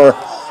the number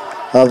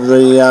of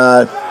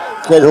the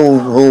kid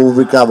who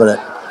recovered it.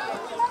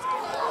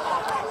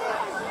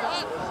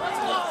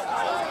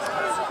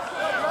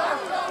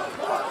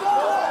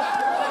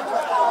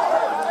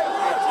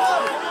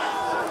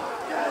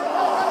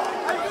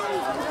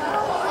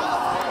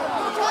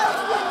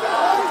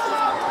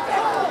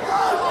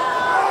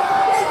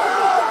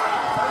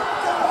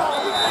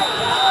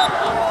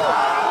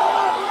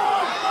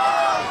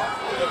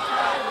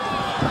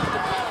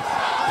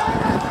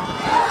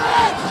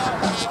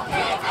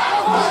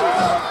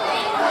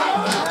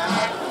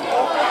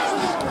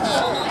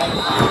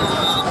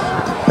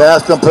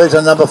 Pass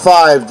completion number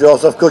 5,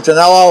 Joseph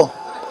Cuccinello.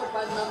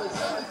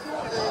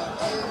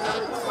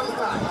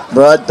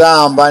 Brought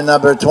down by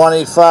number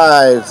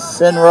 25,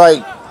 Finn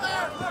Wright.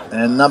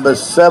 And number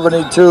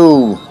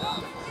 72,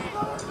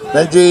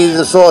 Benji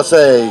the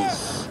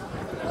Sauces.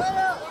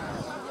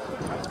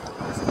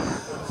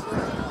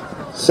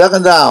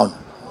 Second down.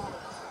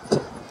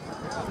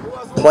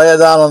 Player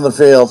down on the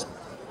field.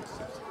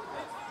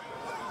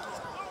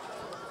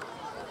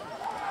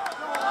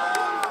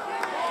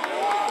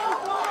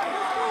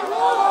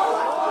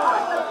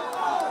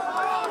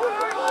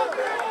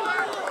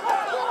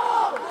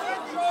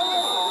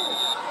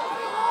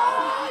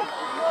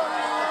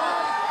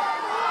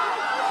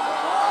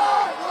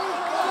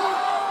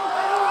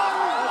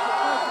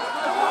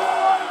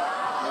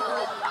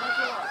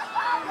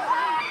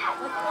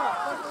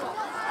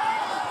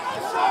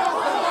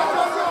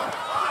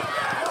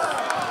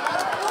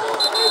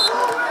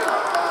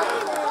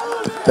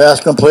 Pass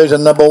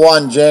completion number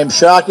 1, James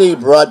Sharkey,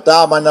 brought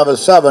down by number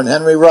 7,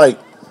 Henry Wright.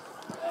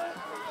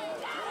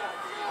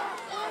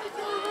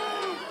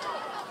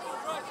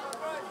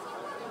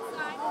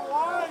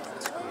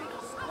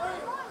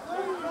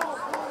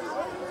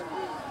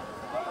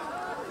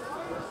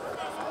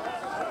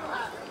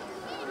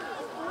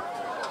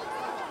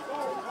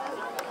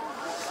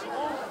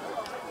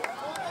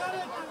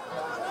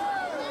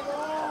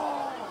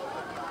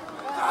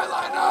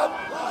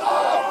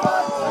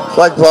 It's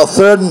like about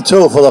 3rd and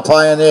 2 for the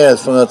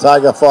Pioneers from the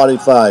Tiger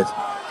 45.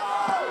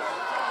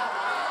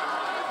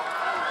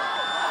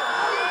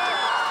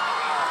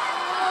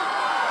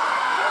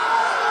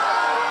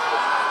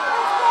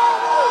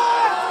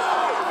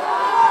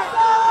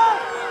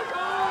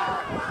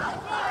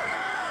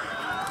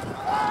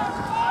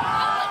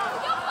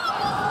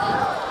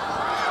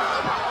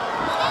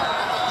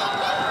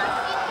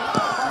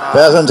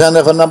 Pass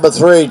intended for number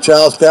 3,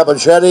 Charles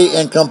Capichetti,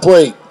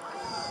 incomplete.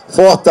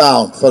 4th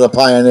down for the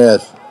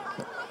Pioneers.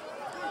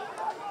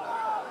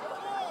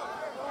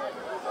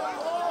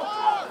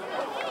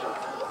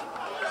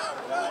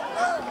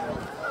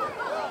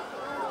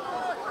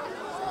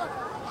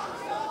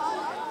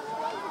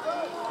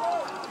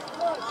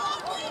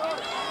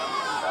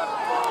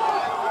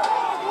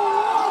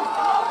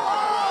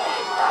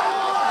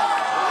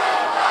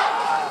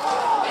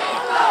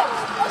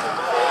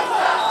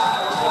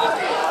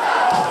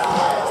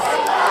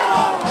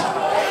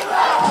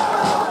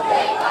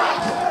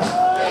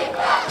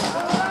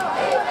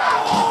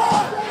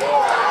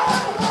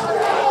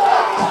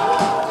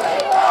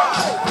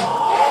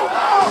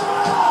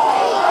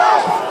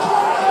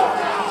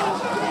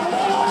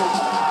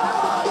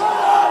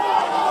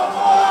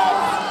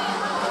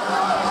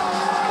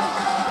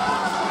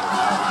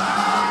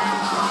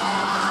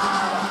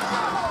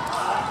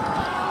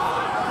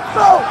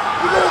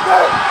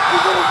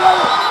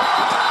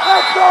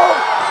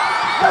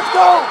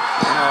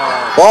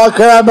 Ball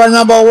carried by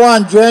number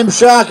 1, James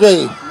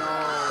Shockey.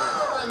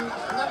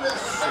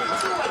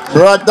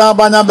 Brought down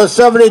by number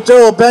 72,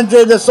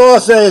 Benji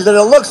DeSorces, and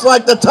it looks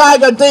like the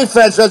Tiger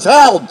defense has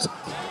held.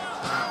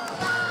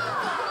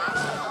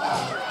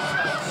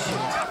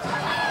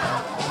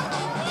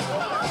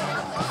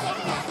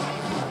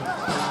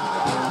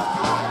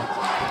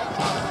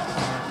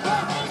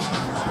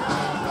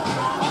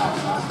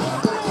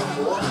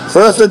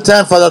 First and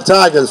 10 for the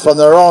Tigers from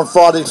their own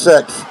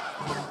 46.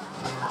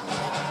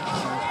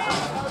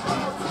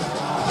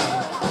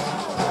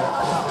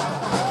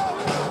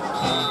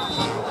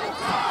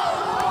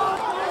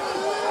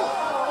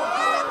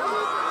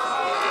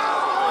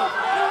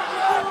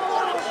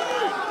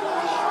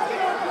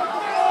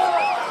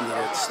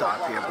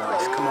 Stop here,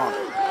 boys. Come on.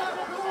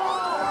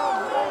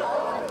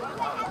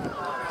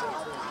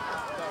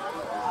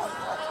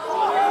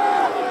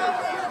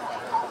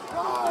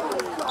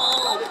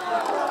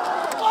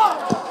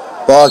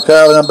 Ball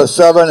carrier number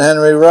 7,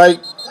 Henry Wright.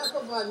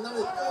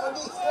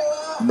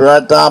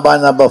 Brought down by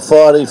number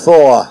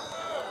 44,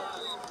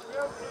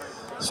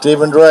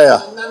 Stephen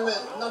Dreyer.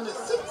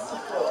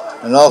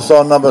 And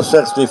also number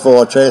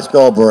 64, Chase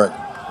Goldberg.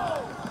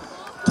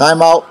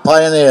 Timeout,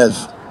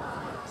 Pioneers.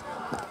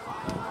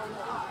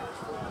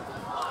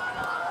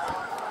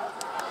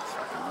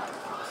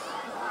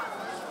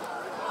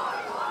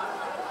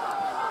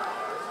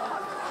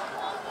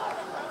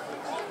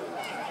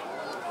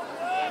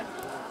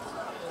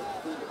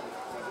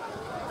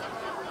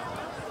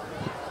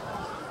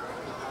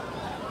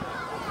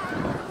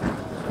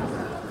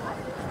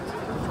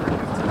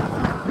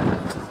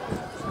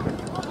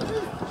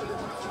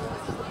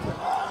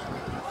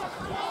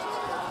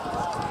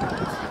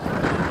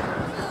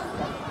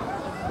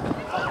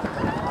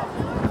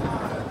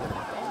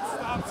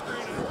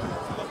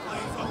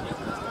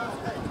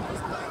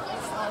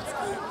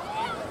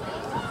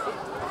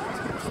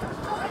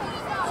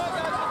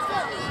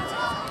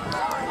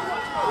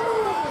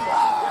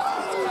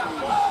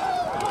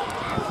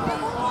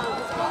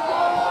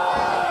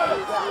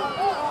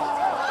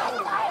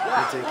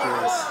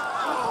 Ridiculous.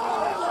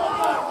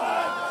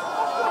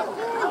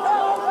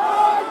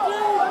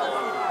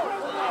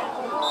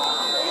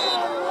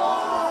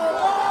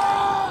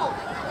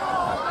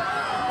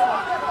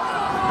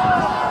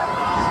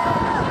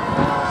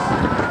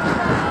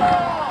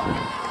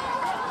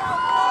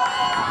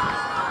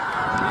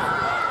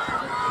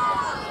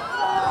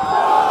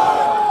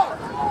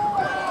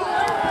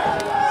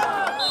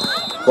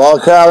 Ball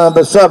carrier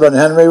number 7,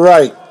 Henry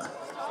Wright.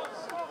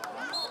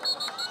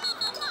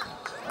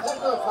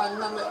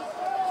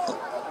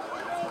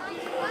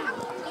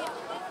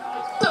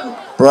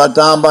 Brought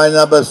down by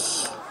number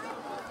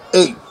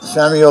 8,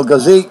 Samuel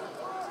Gazik.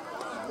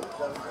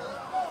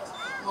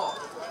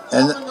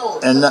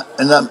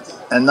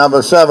 And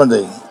number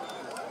 70,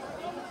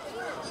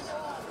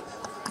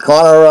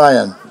 Connor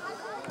Ryan.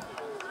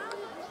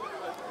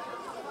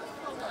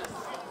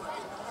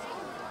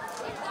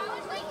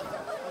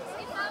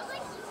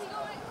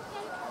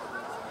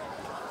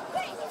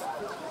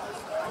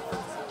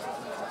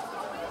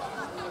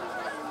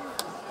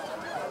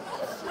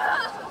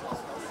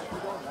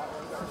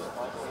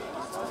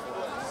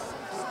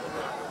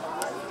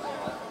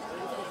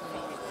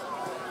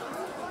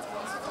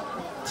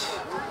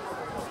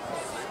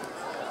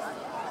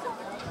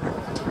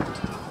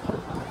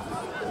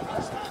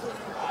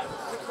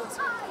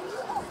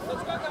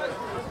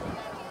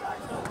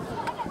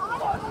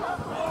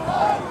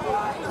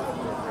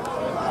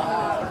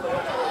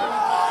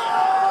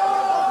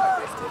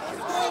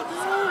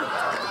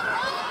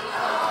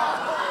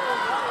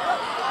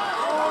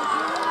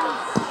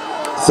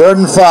 3rd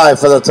and 5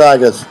 for the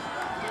Tigers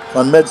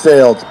on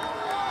midfield.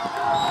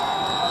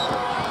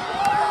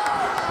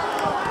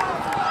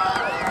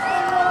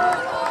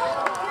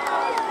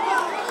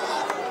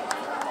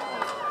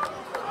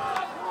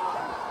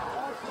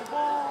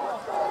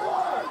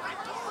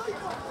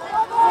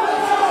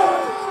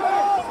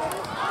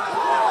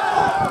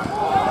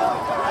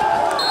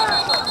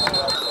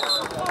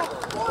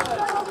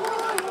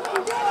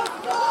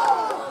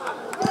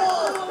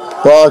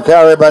 Ball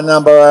carried by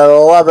number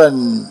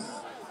 11,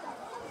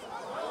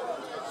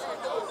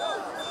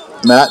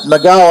 Matt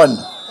McGowan.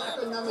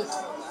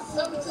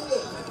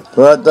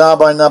 Brought down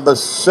by number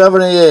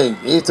 78,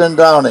 Ethan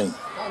Downey.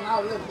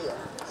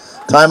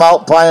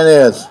 Timeout,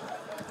 Pioneers.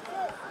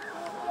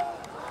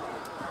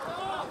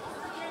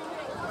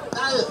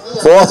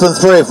 4th and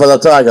 3 for the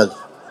Tigers.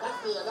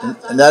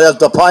 And that is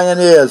the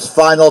Pioneers'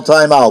 final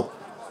timeout.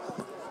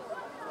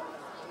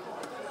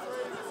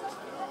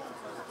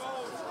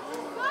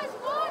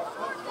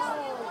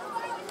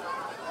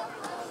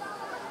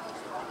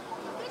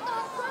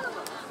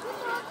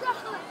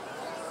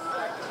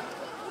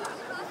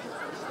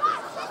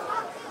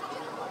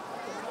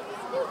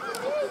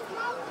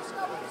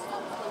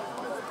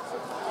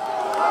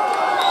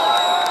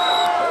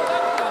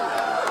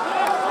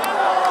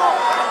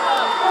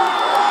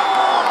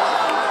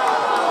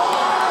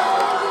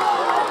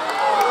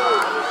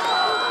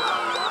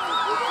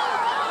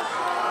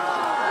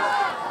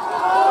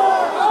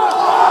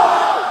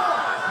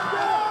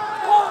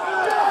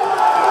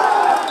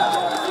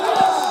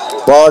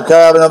 Ball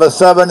carried by number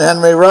 7,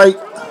 Henry Wright.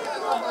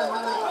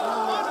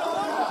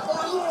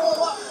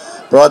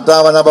 Brought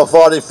down by number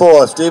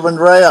 44, Stephen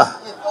Dreyer.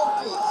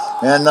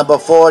 And number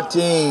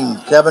 14,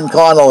 Kevin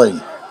Connolly.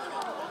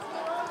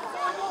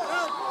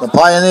 The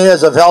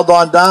Pioneers have held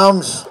on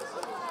downs.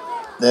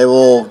 They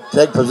will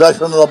take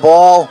possession of the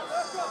ball.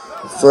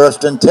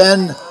 1st and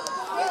 10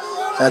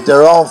 at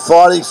their own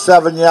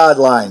 47-yard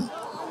line.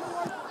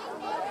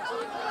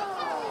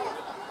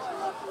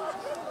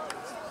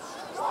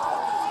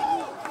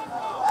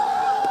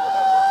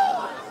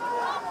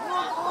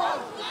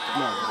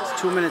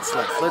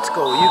 Left. Let's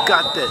go. You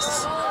got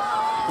this.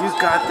 You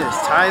got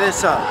this. Tie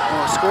this up.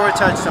 Oh, score a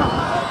touchdown.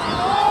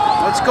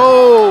 Let's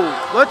go.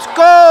 Let's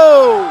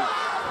go.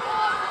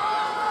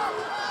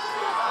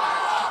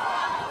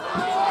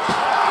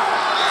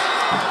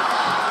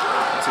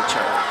 It's a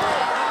charge.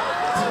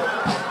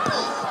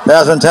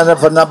 Pass intended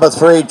for number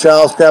 3,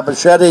 Charles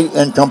Capichetti.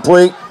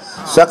 Incomplete.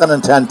 2nd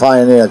and 10,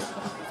 Pioneers.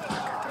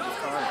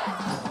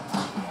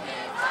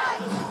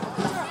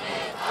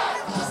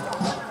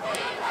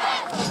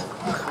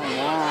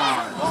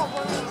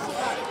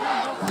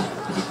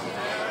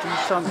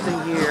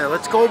 Something here.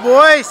 Let's go,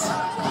 boys.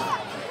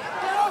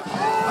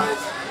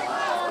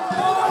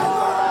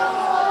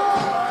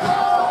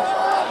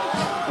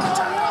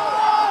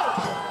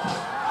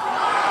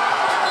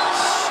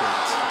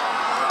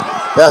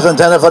 Pass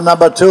intended for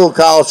number 2,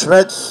 Carl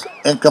Schmitz.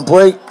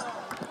 Incomplete.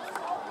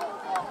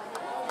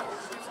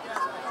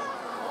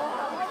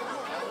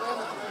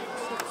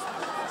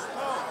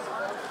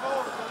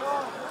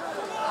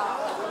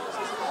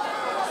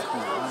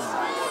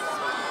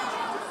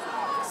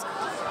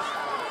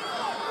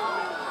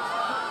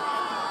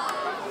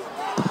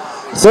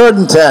 Third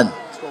and 10.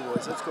 Let's go,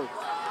 boys. Let's go. You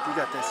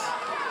got this.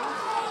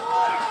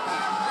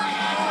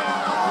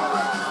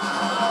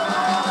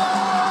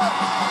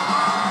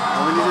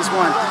 All we need is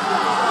one.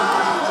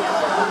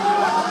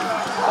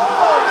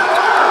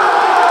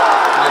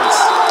 Nice.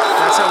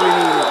 That's what we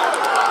needed.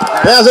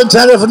 Pass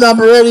intended for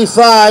number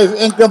 85.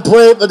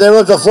 Incomplete, but there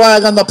was a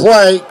flag on the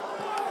play.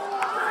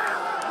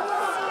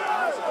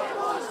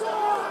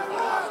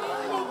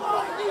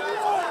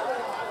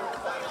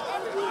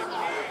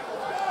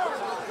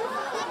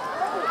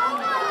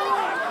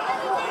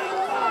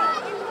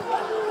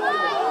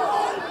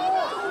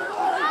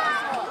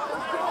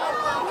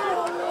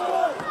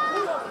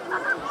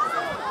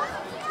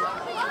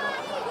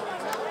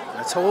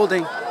 That's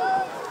holding.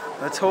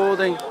 That's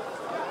holding.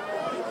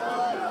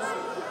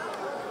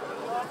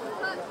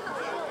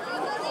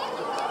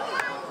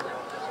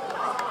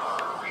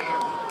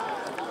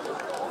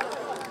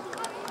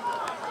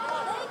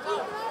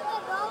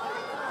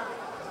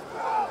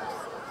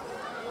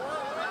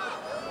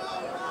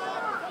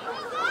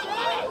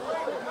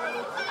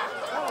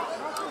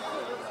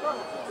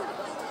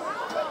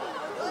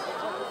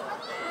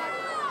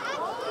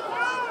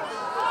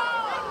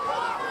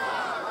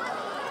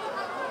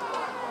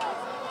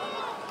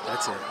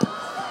 That's it.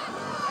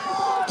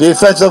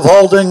 Defensive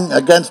holding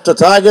against the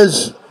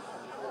Tigers.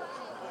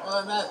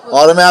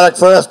 Automatic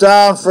first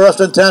down. 1st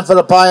and 10 for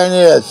the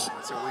Pioneers.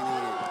 That's what we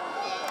needed.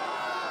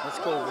 Let's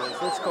go,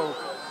 boys. Let's go.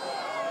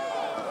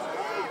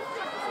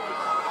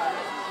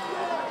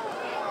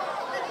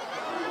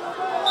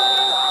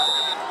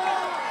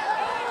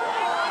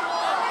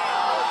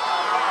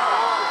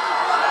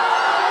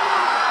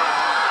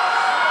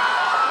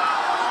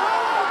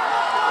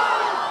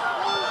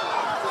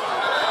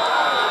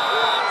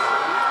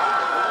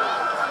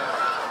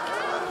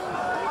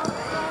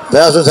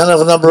 Pass intended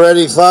for number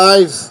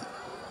 85.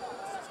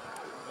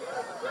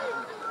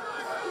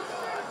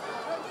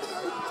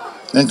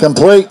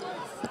 Incomplete.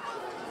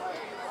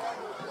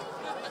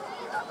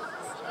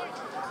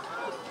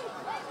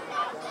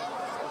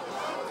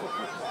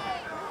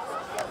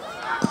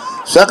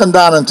 Second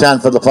down and 10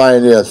 for the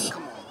Pioneers.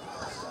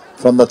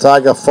 From the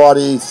Tiger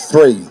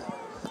 43.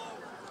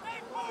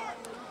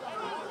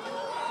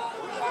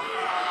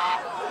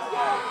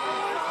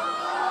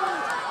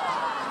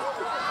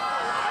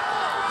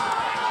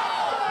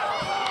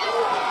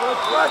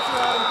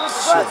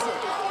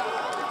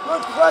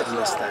 I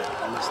missed that.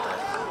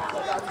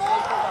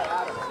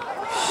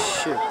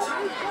 Shit.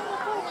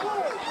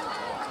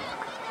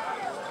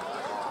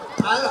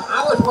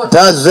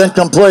 That's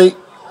incomplete.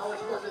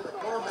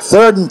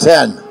 Third and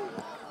 10.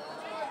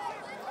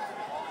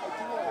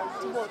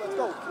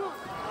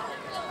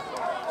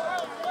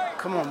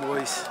 Come on,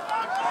 boys.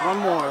 One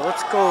more.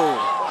 Let's go.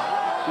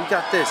 We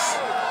got this.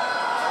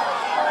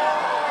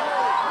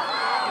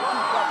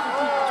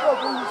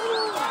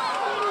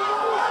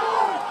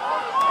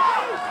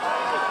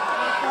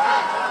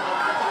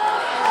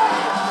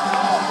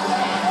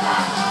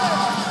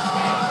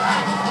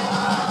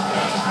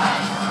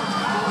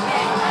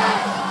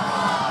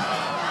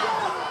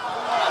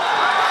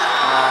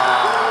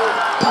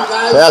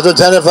 Pass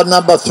intended for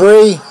number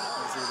 3.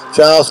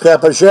 Charles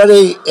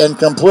Capacetti,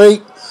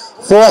 incomplete.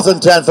 4th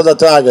and 10 for the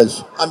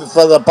Tigers.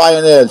 For the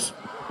Pioneers.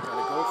 Gotta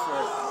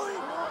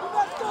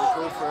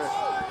go for it.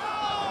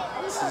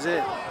 This is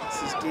it.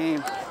 This is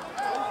game.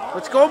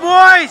 Let's go,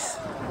 boys!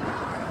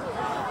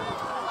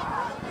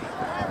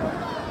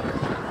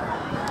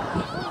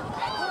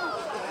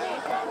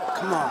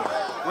 Come on.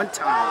 One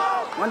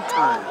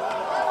time.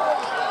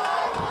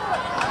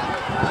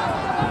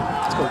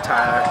 Let's go,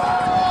 Tyler.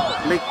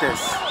 Make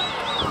this.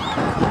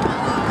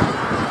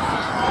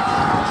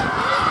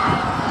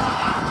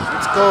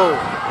 Let's go.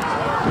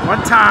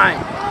 One time.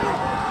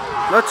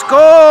 Let's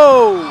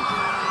go.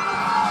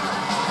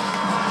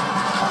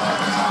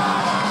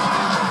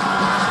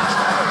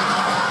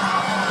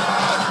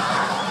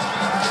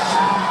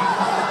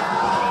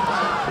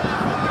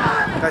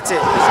 That's it.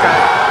 This guy.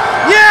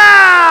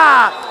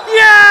 Yeah!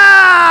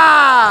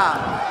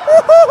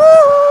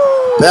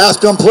 Woo-hoo-hoo! Pass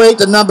complete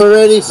to number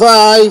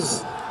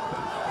 85.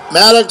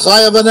 Maddox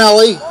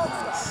Iavanelli.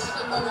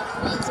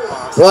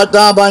 Brought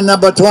down by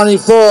number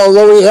 24,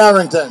 Louis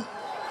Harrington.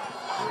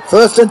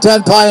 1st and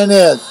 10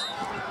 Pioneers.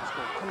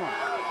 Come on.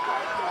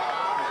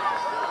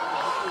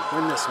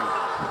 Win this one.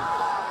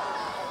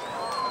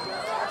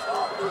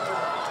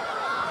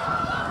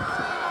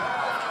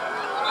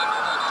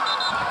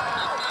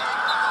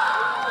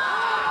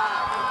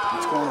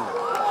 What's going on?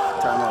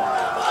 Time out.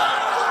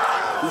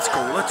 Let's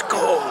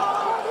go.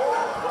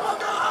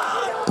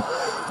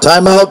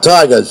 Timeout,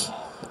 Tigers.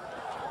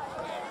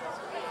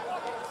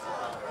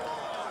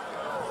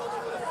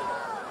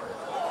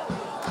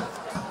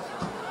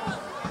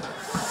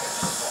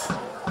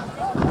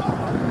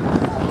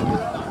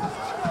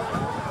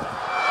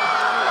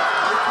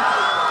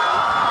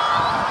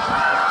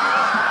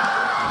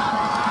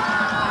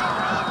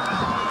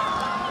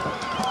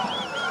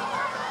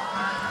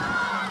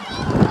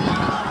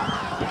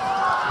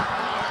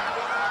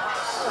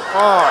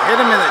 Oh, hit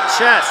him in the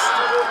chest.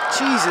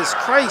 Jesus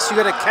Christ, you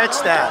gotta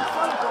catch that.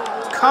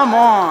 Come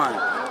on.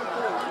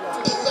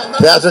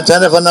 Pass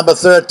intended for number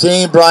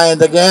 13, Brian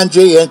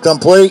DeGangi,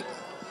 incomplete.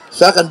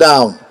 2nd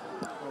down. Oh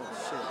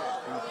shit,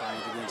 not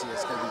Brian DeGangi,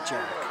 it's gonna be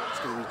Jack.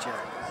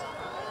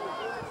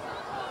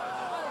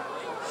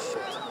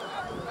 Shit.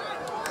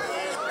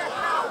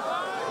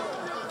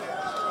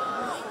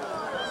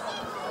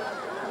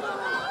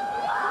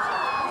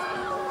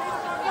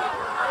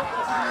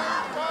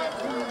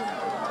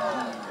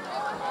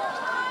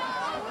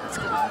 It's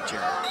gonna be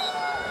Jack.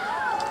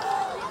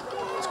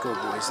 Let's go,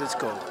 boys. Let's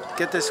go.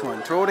 Get this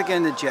one. Throw it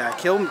again to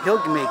Jack. He'll make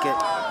it.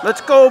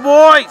 Let's go,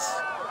 boys.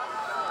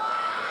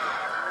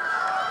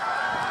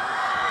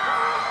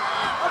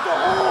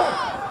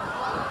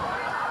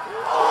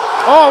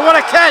 Oh, what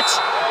a catch!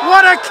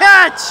 What a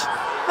catch!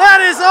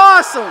 That is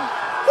awesome!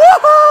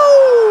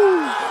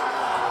 Woohoo!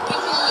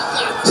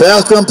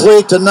 Pass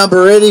complete to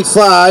number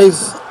 85.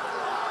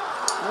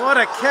 What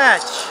a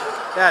catch!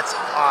 That's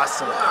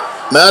awesome.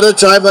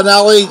 Maddox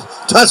Iavanelli,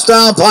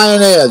 touchdown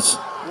Pioneers.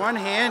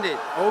 One-handed.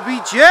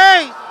 OBJ!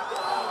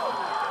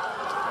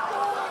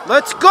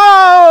 Let's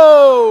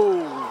go!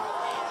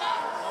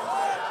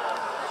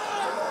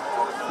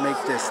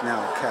 Make this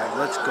now, Cat.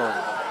 Let's go.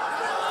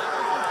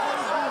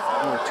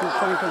 Oh,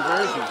 2-point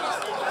conversion.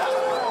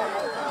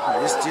 Oh,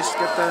 just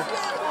get the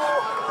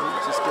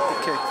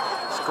kick.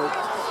 Let's go.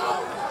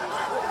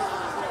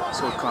 Let's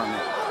go, Conley.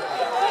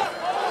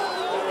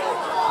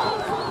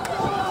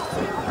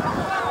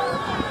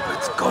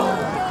 Let's go.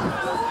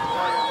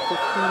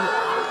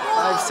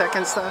 5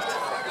 seconds left.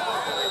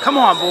 Come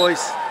on,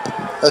 boys.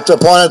 That's a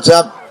point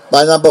attempt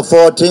by number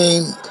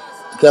 14,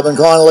 Kevin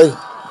Connolly. Let's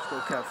go,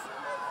 Kev.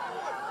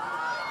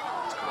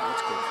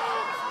 Let's go.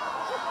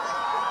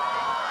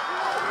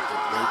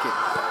 Make it.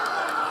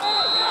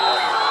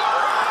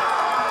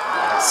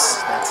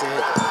 Yes, that's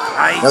it.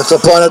 Nice. That's a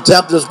point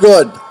attempt is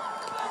good.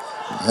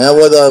 And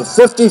with a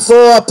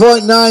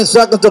 54.9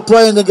 seconds to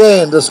play in the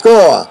game, the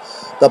score,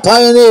 the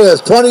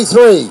Pioneers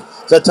 23,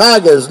 the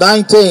Tigers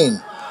 19.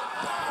 Nice.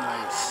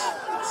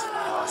 That's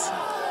awesome.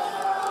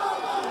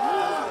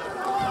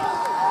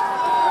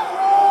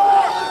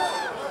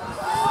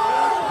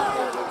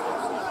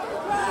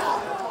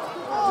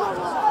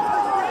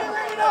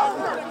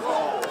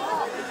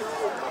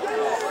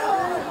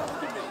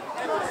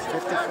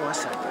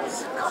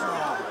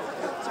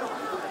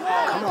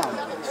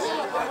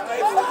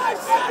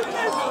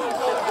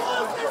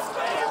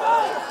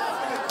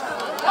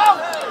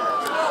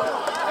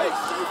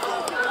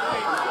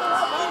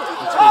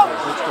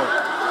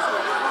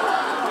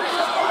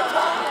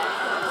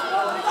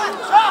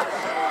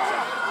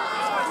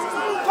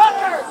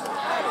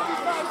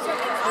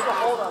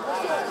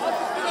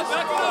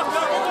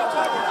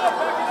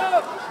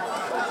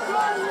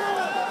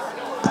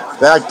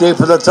 Back deep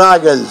for the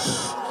Tigers.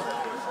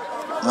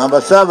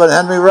 Number 7,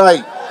 Henry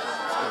Wright.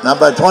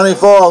 Number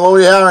 24,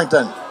 Louis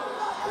Harrington.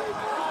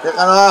 Kicking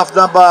off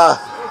number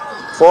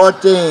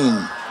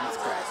 14,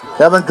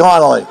 Kevin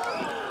Connolly.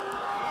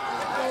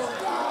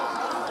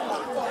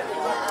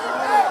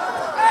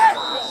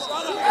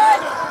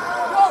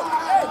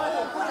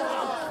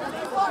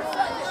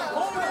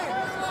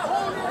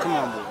 Come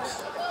on,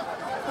 boys.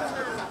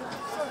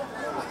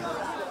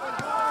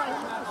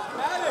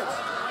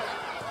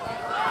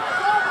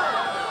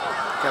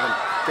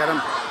 Get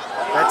him.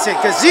 That's it,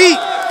 Kazee!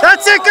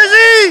 That's it,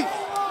 Kazee!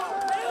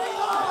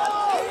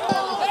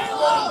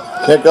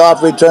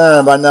 Kickoff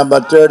return by number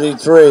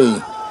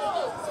 33,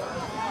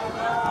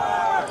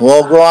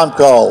 Will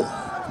Gronko.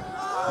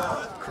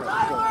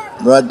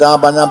 Brought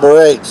down by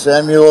number 8,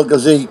 Samuel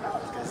Gazette.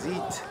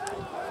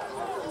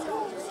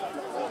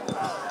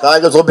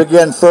 Tigers will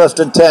begin 1st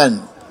and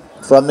 10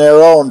 from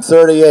their own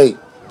 38.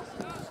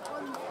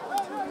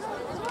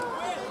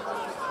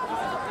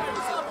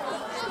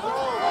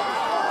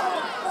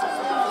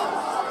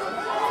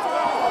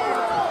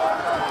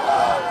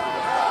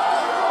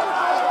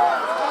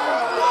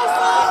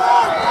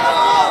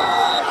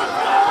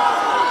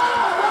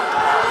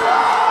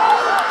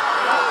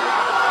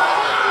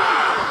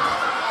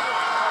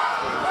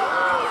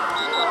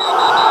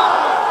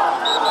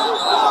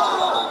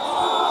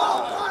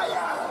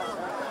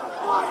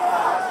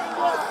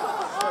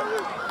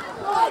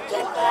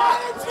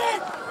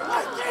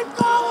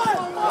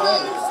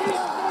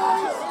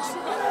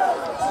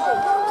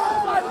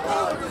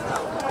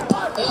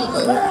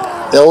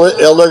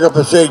 Illegal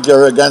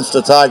procedure against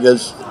the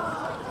Tigers.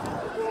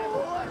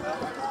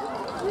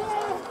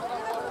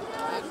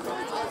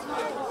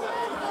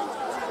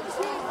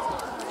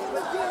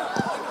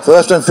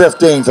 First and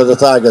 15 for the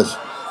Tigers.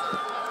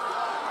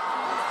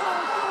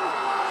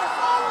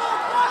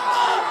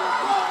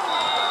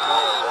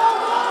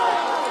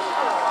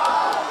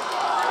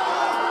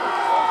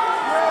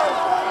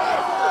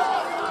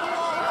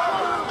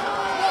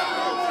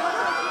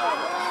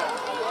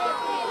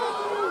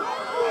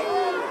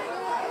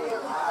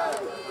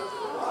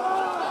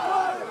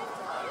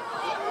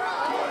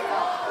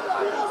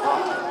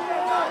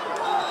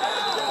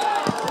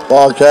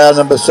 Ball carrier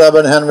number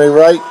 7, Henry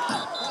Wright.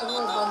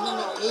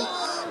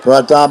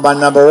 Brought down by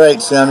number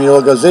 8,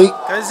 Samuel Gazette.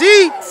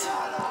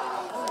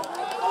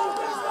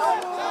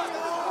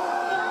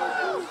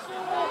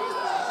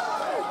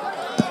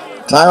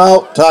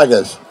 Timeout,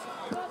 Tigers.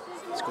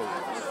 Let's go.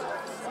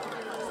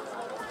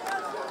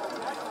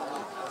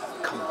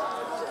 Come on.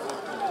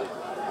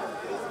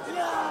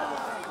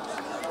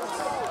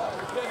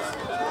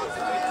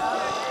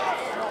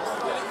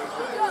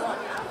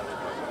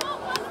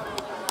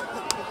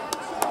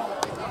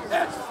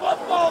 That's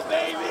football,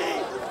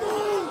 baby!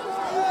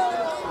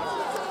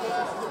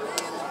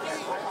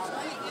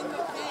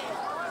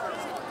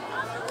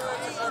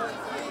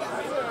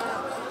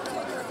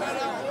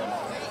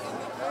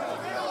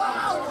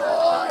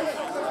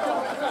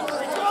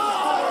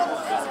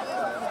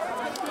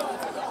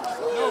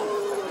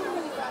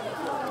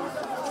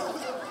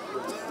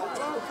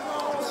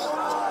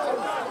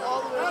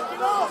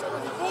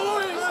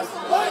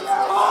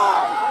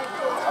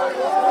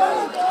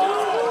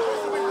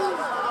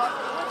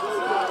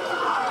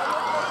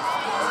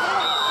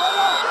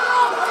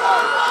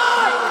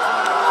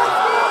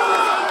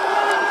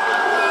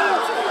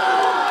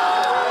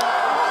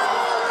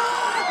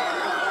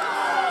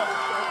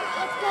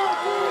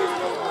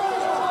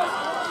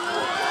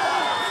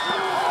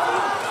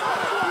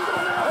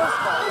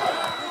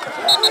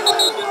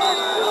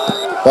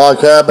 Ball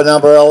carrier by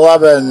number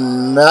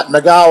 11, Matt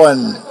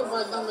McGowan.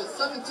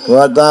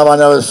 Brought down by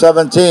number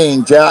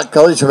 17, Jack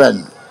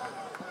Kalichman.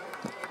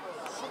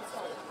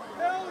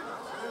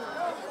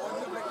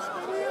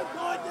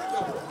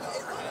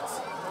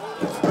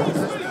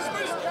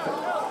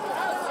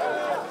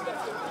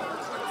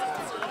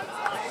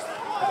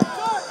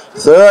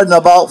 Third and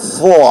about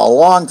 4,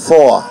 long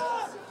 4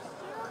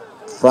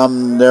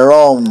 from their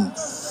own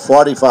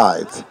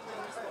 45.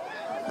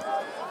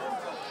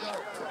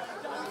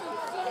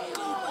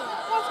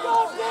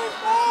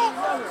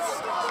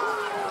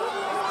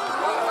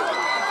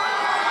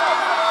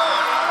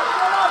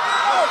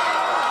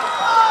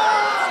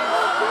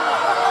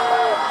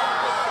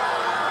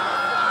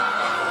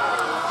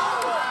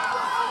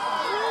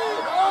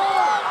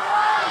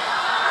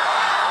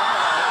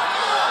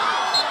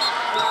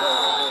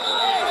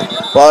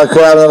 Ball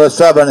carrier number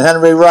 7,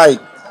 Henry Wright.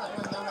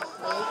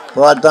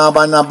 Brought down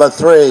by number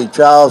 3,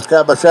 Charles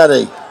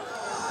Capacetti.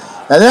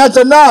 And that's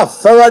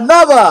enough for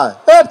another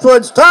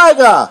Ipswich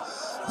Tiger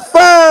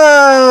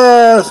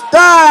first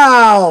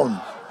down.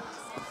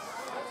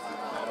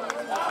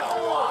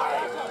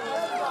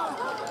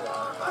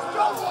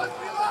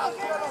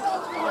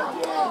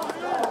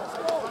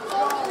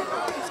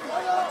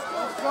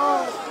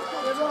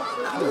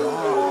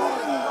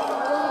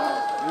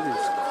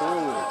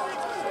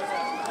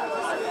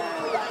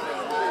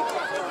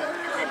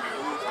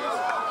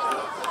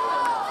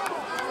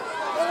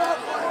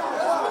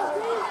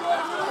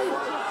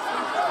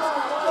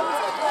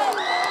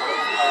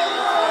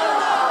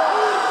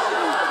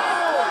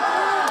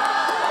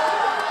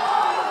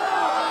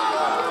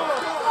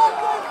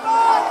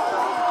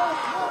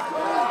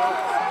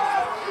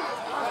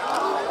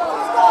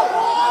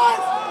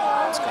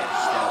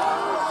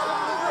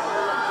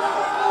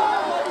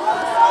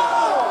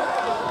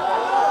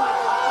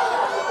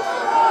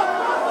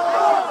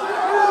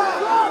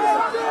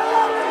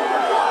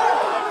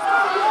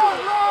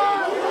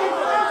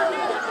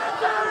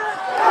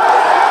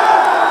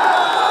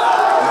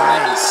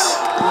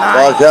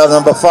 Ball carrier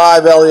number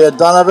 5, Elliot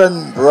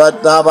Donovan.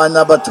 Brought down by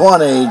number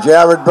 20,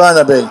 Jared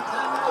Burnaby.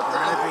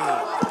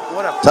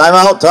 What a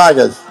timeout,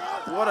 Tigers.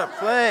 What a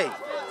play.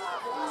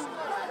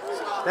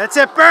 That's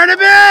it,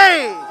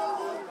 Burnaby!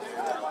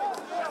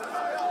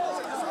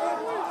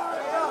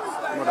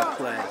 What a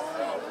play.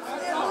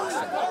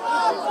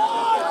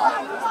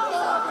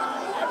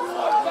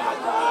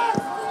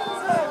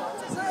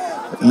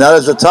 And that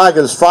is the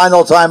Tigers'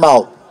 final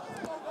timeout.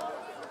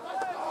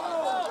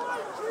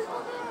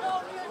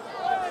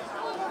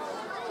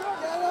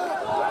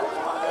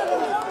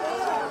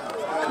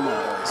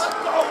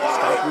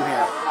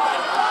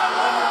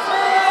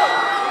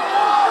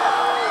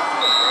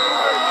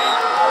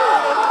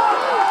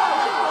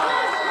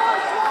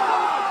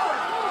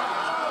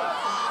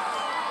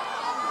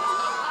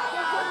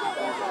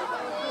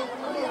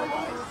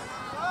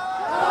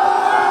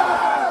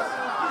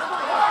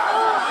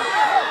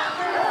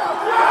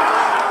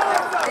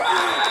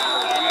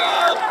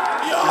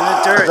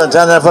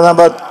 Intended for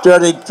number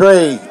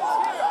 33. In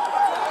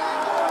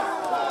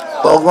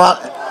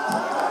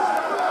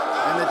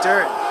the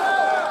dirt.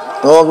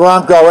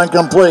 Gronko,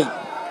 incomplete.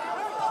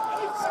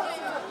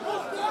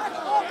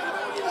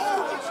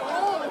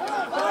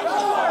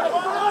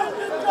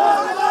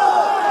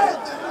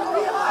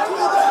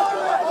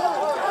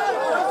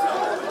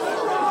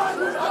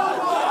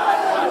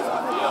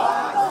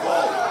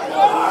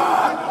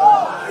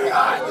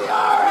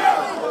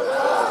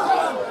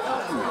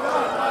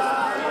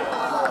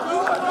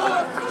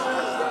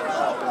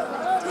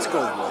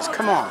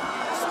 Come on.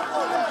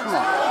 Come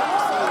on.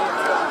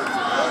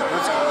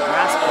 Let's go.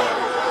 Last play.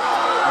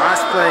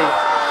 Last play.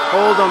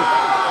 Hold them.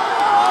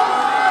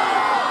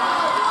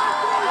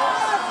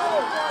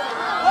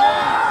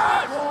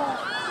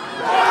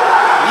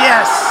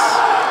 Yes!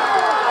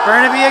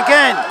 Burnaby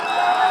again.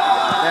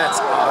 That's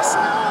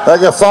awesome.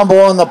 Like a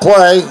fumble on the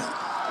play.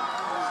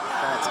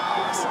 That's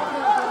awesome.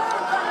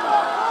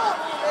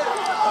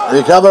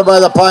 Recovered by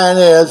the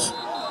Pioneers.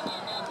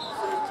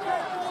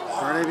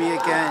 Burnaby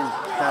again.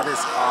 That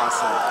is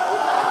awesome.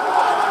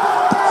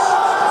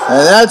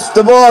 And that's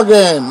the ball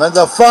game. And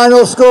the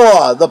final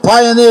score, the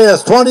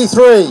Pioneers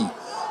 23,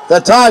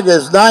 the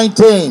Tigers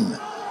 19.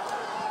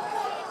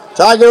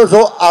 Tigers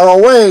are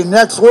away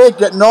next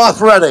week at North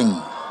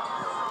Reading.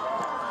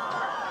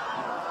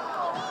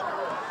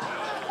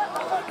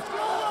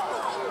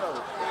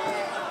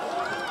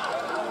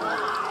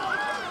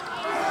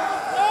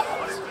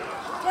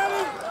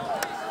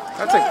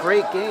 That's a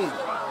great game.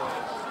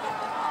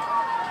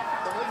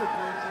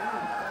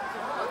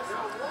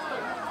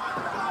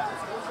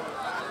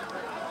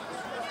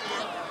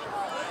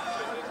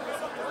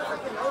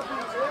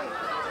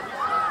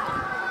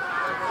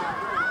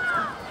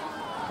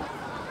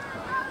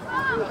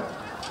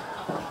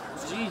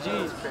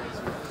 GG's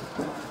crazy.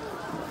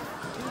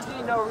 GG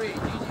no read.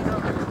 GG no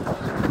read.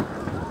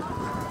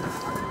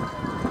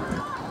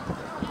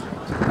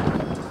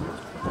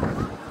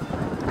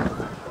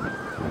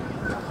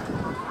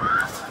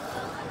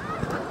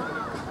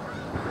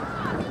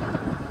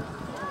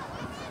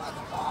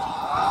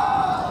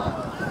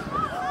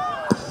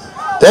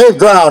 Dave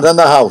Brown in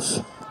the house.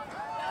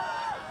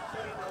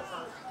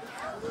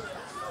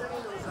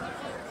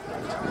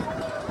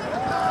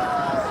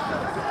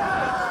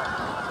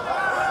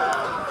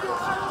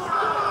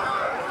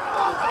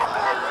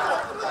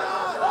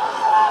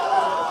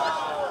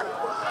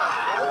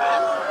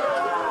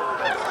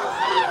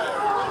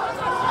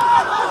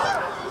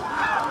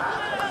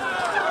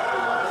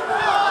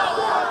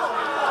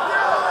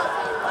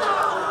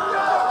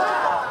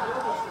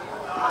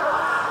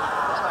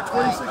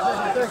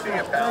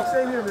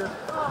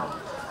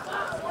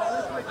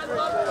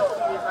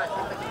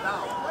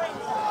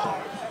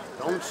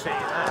 Don't say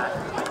that.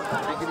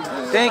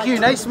 Thank you.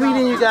 Nice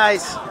meeting you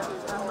guys.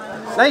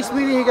 Nice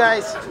meeting you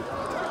guys.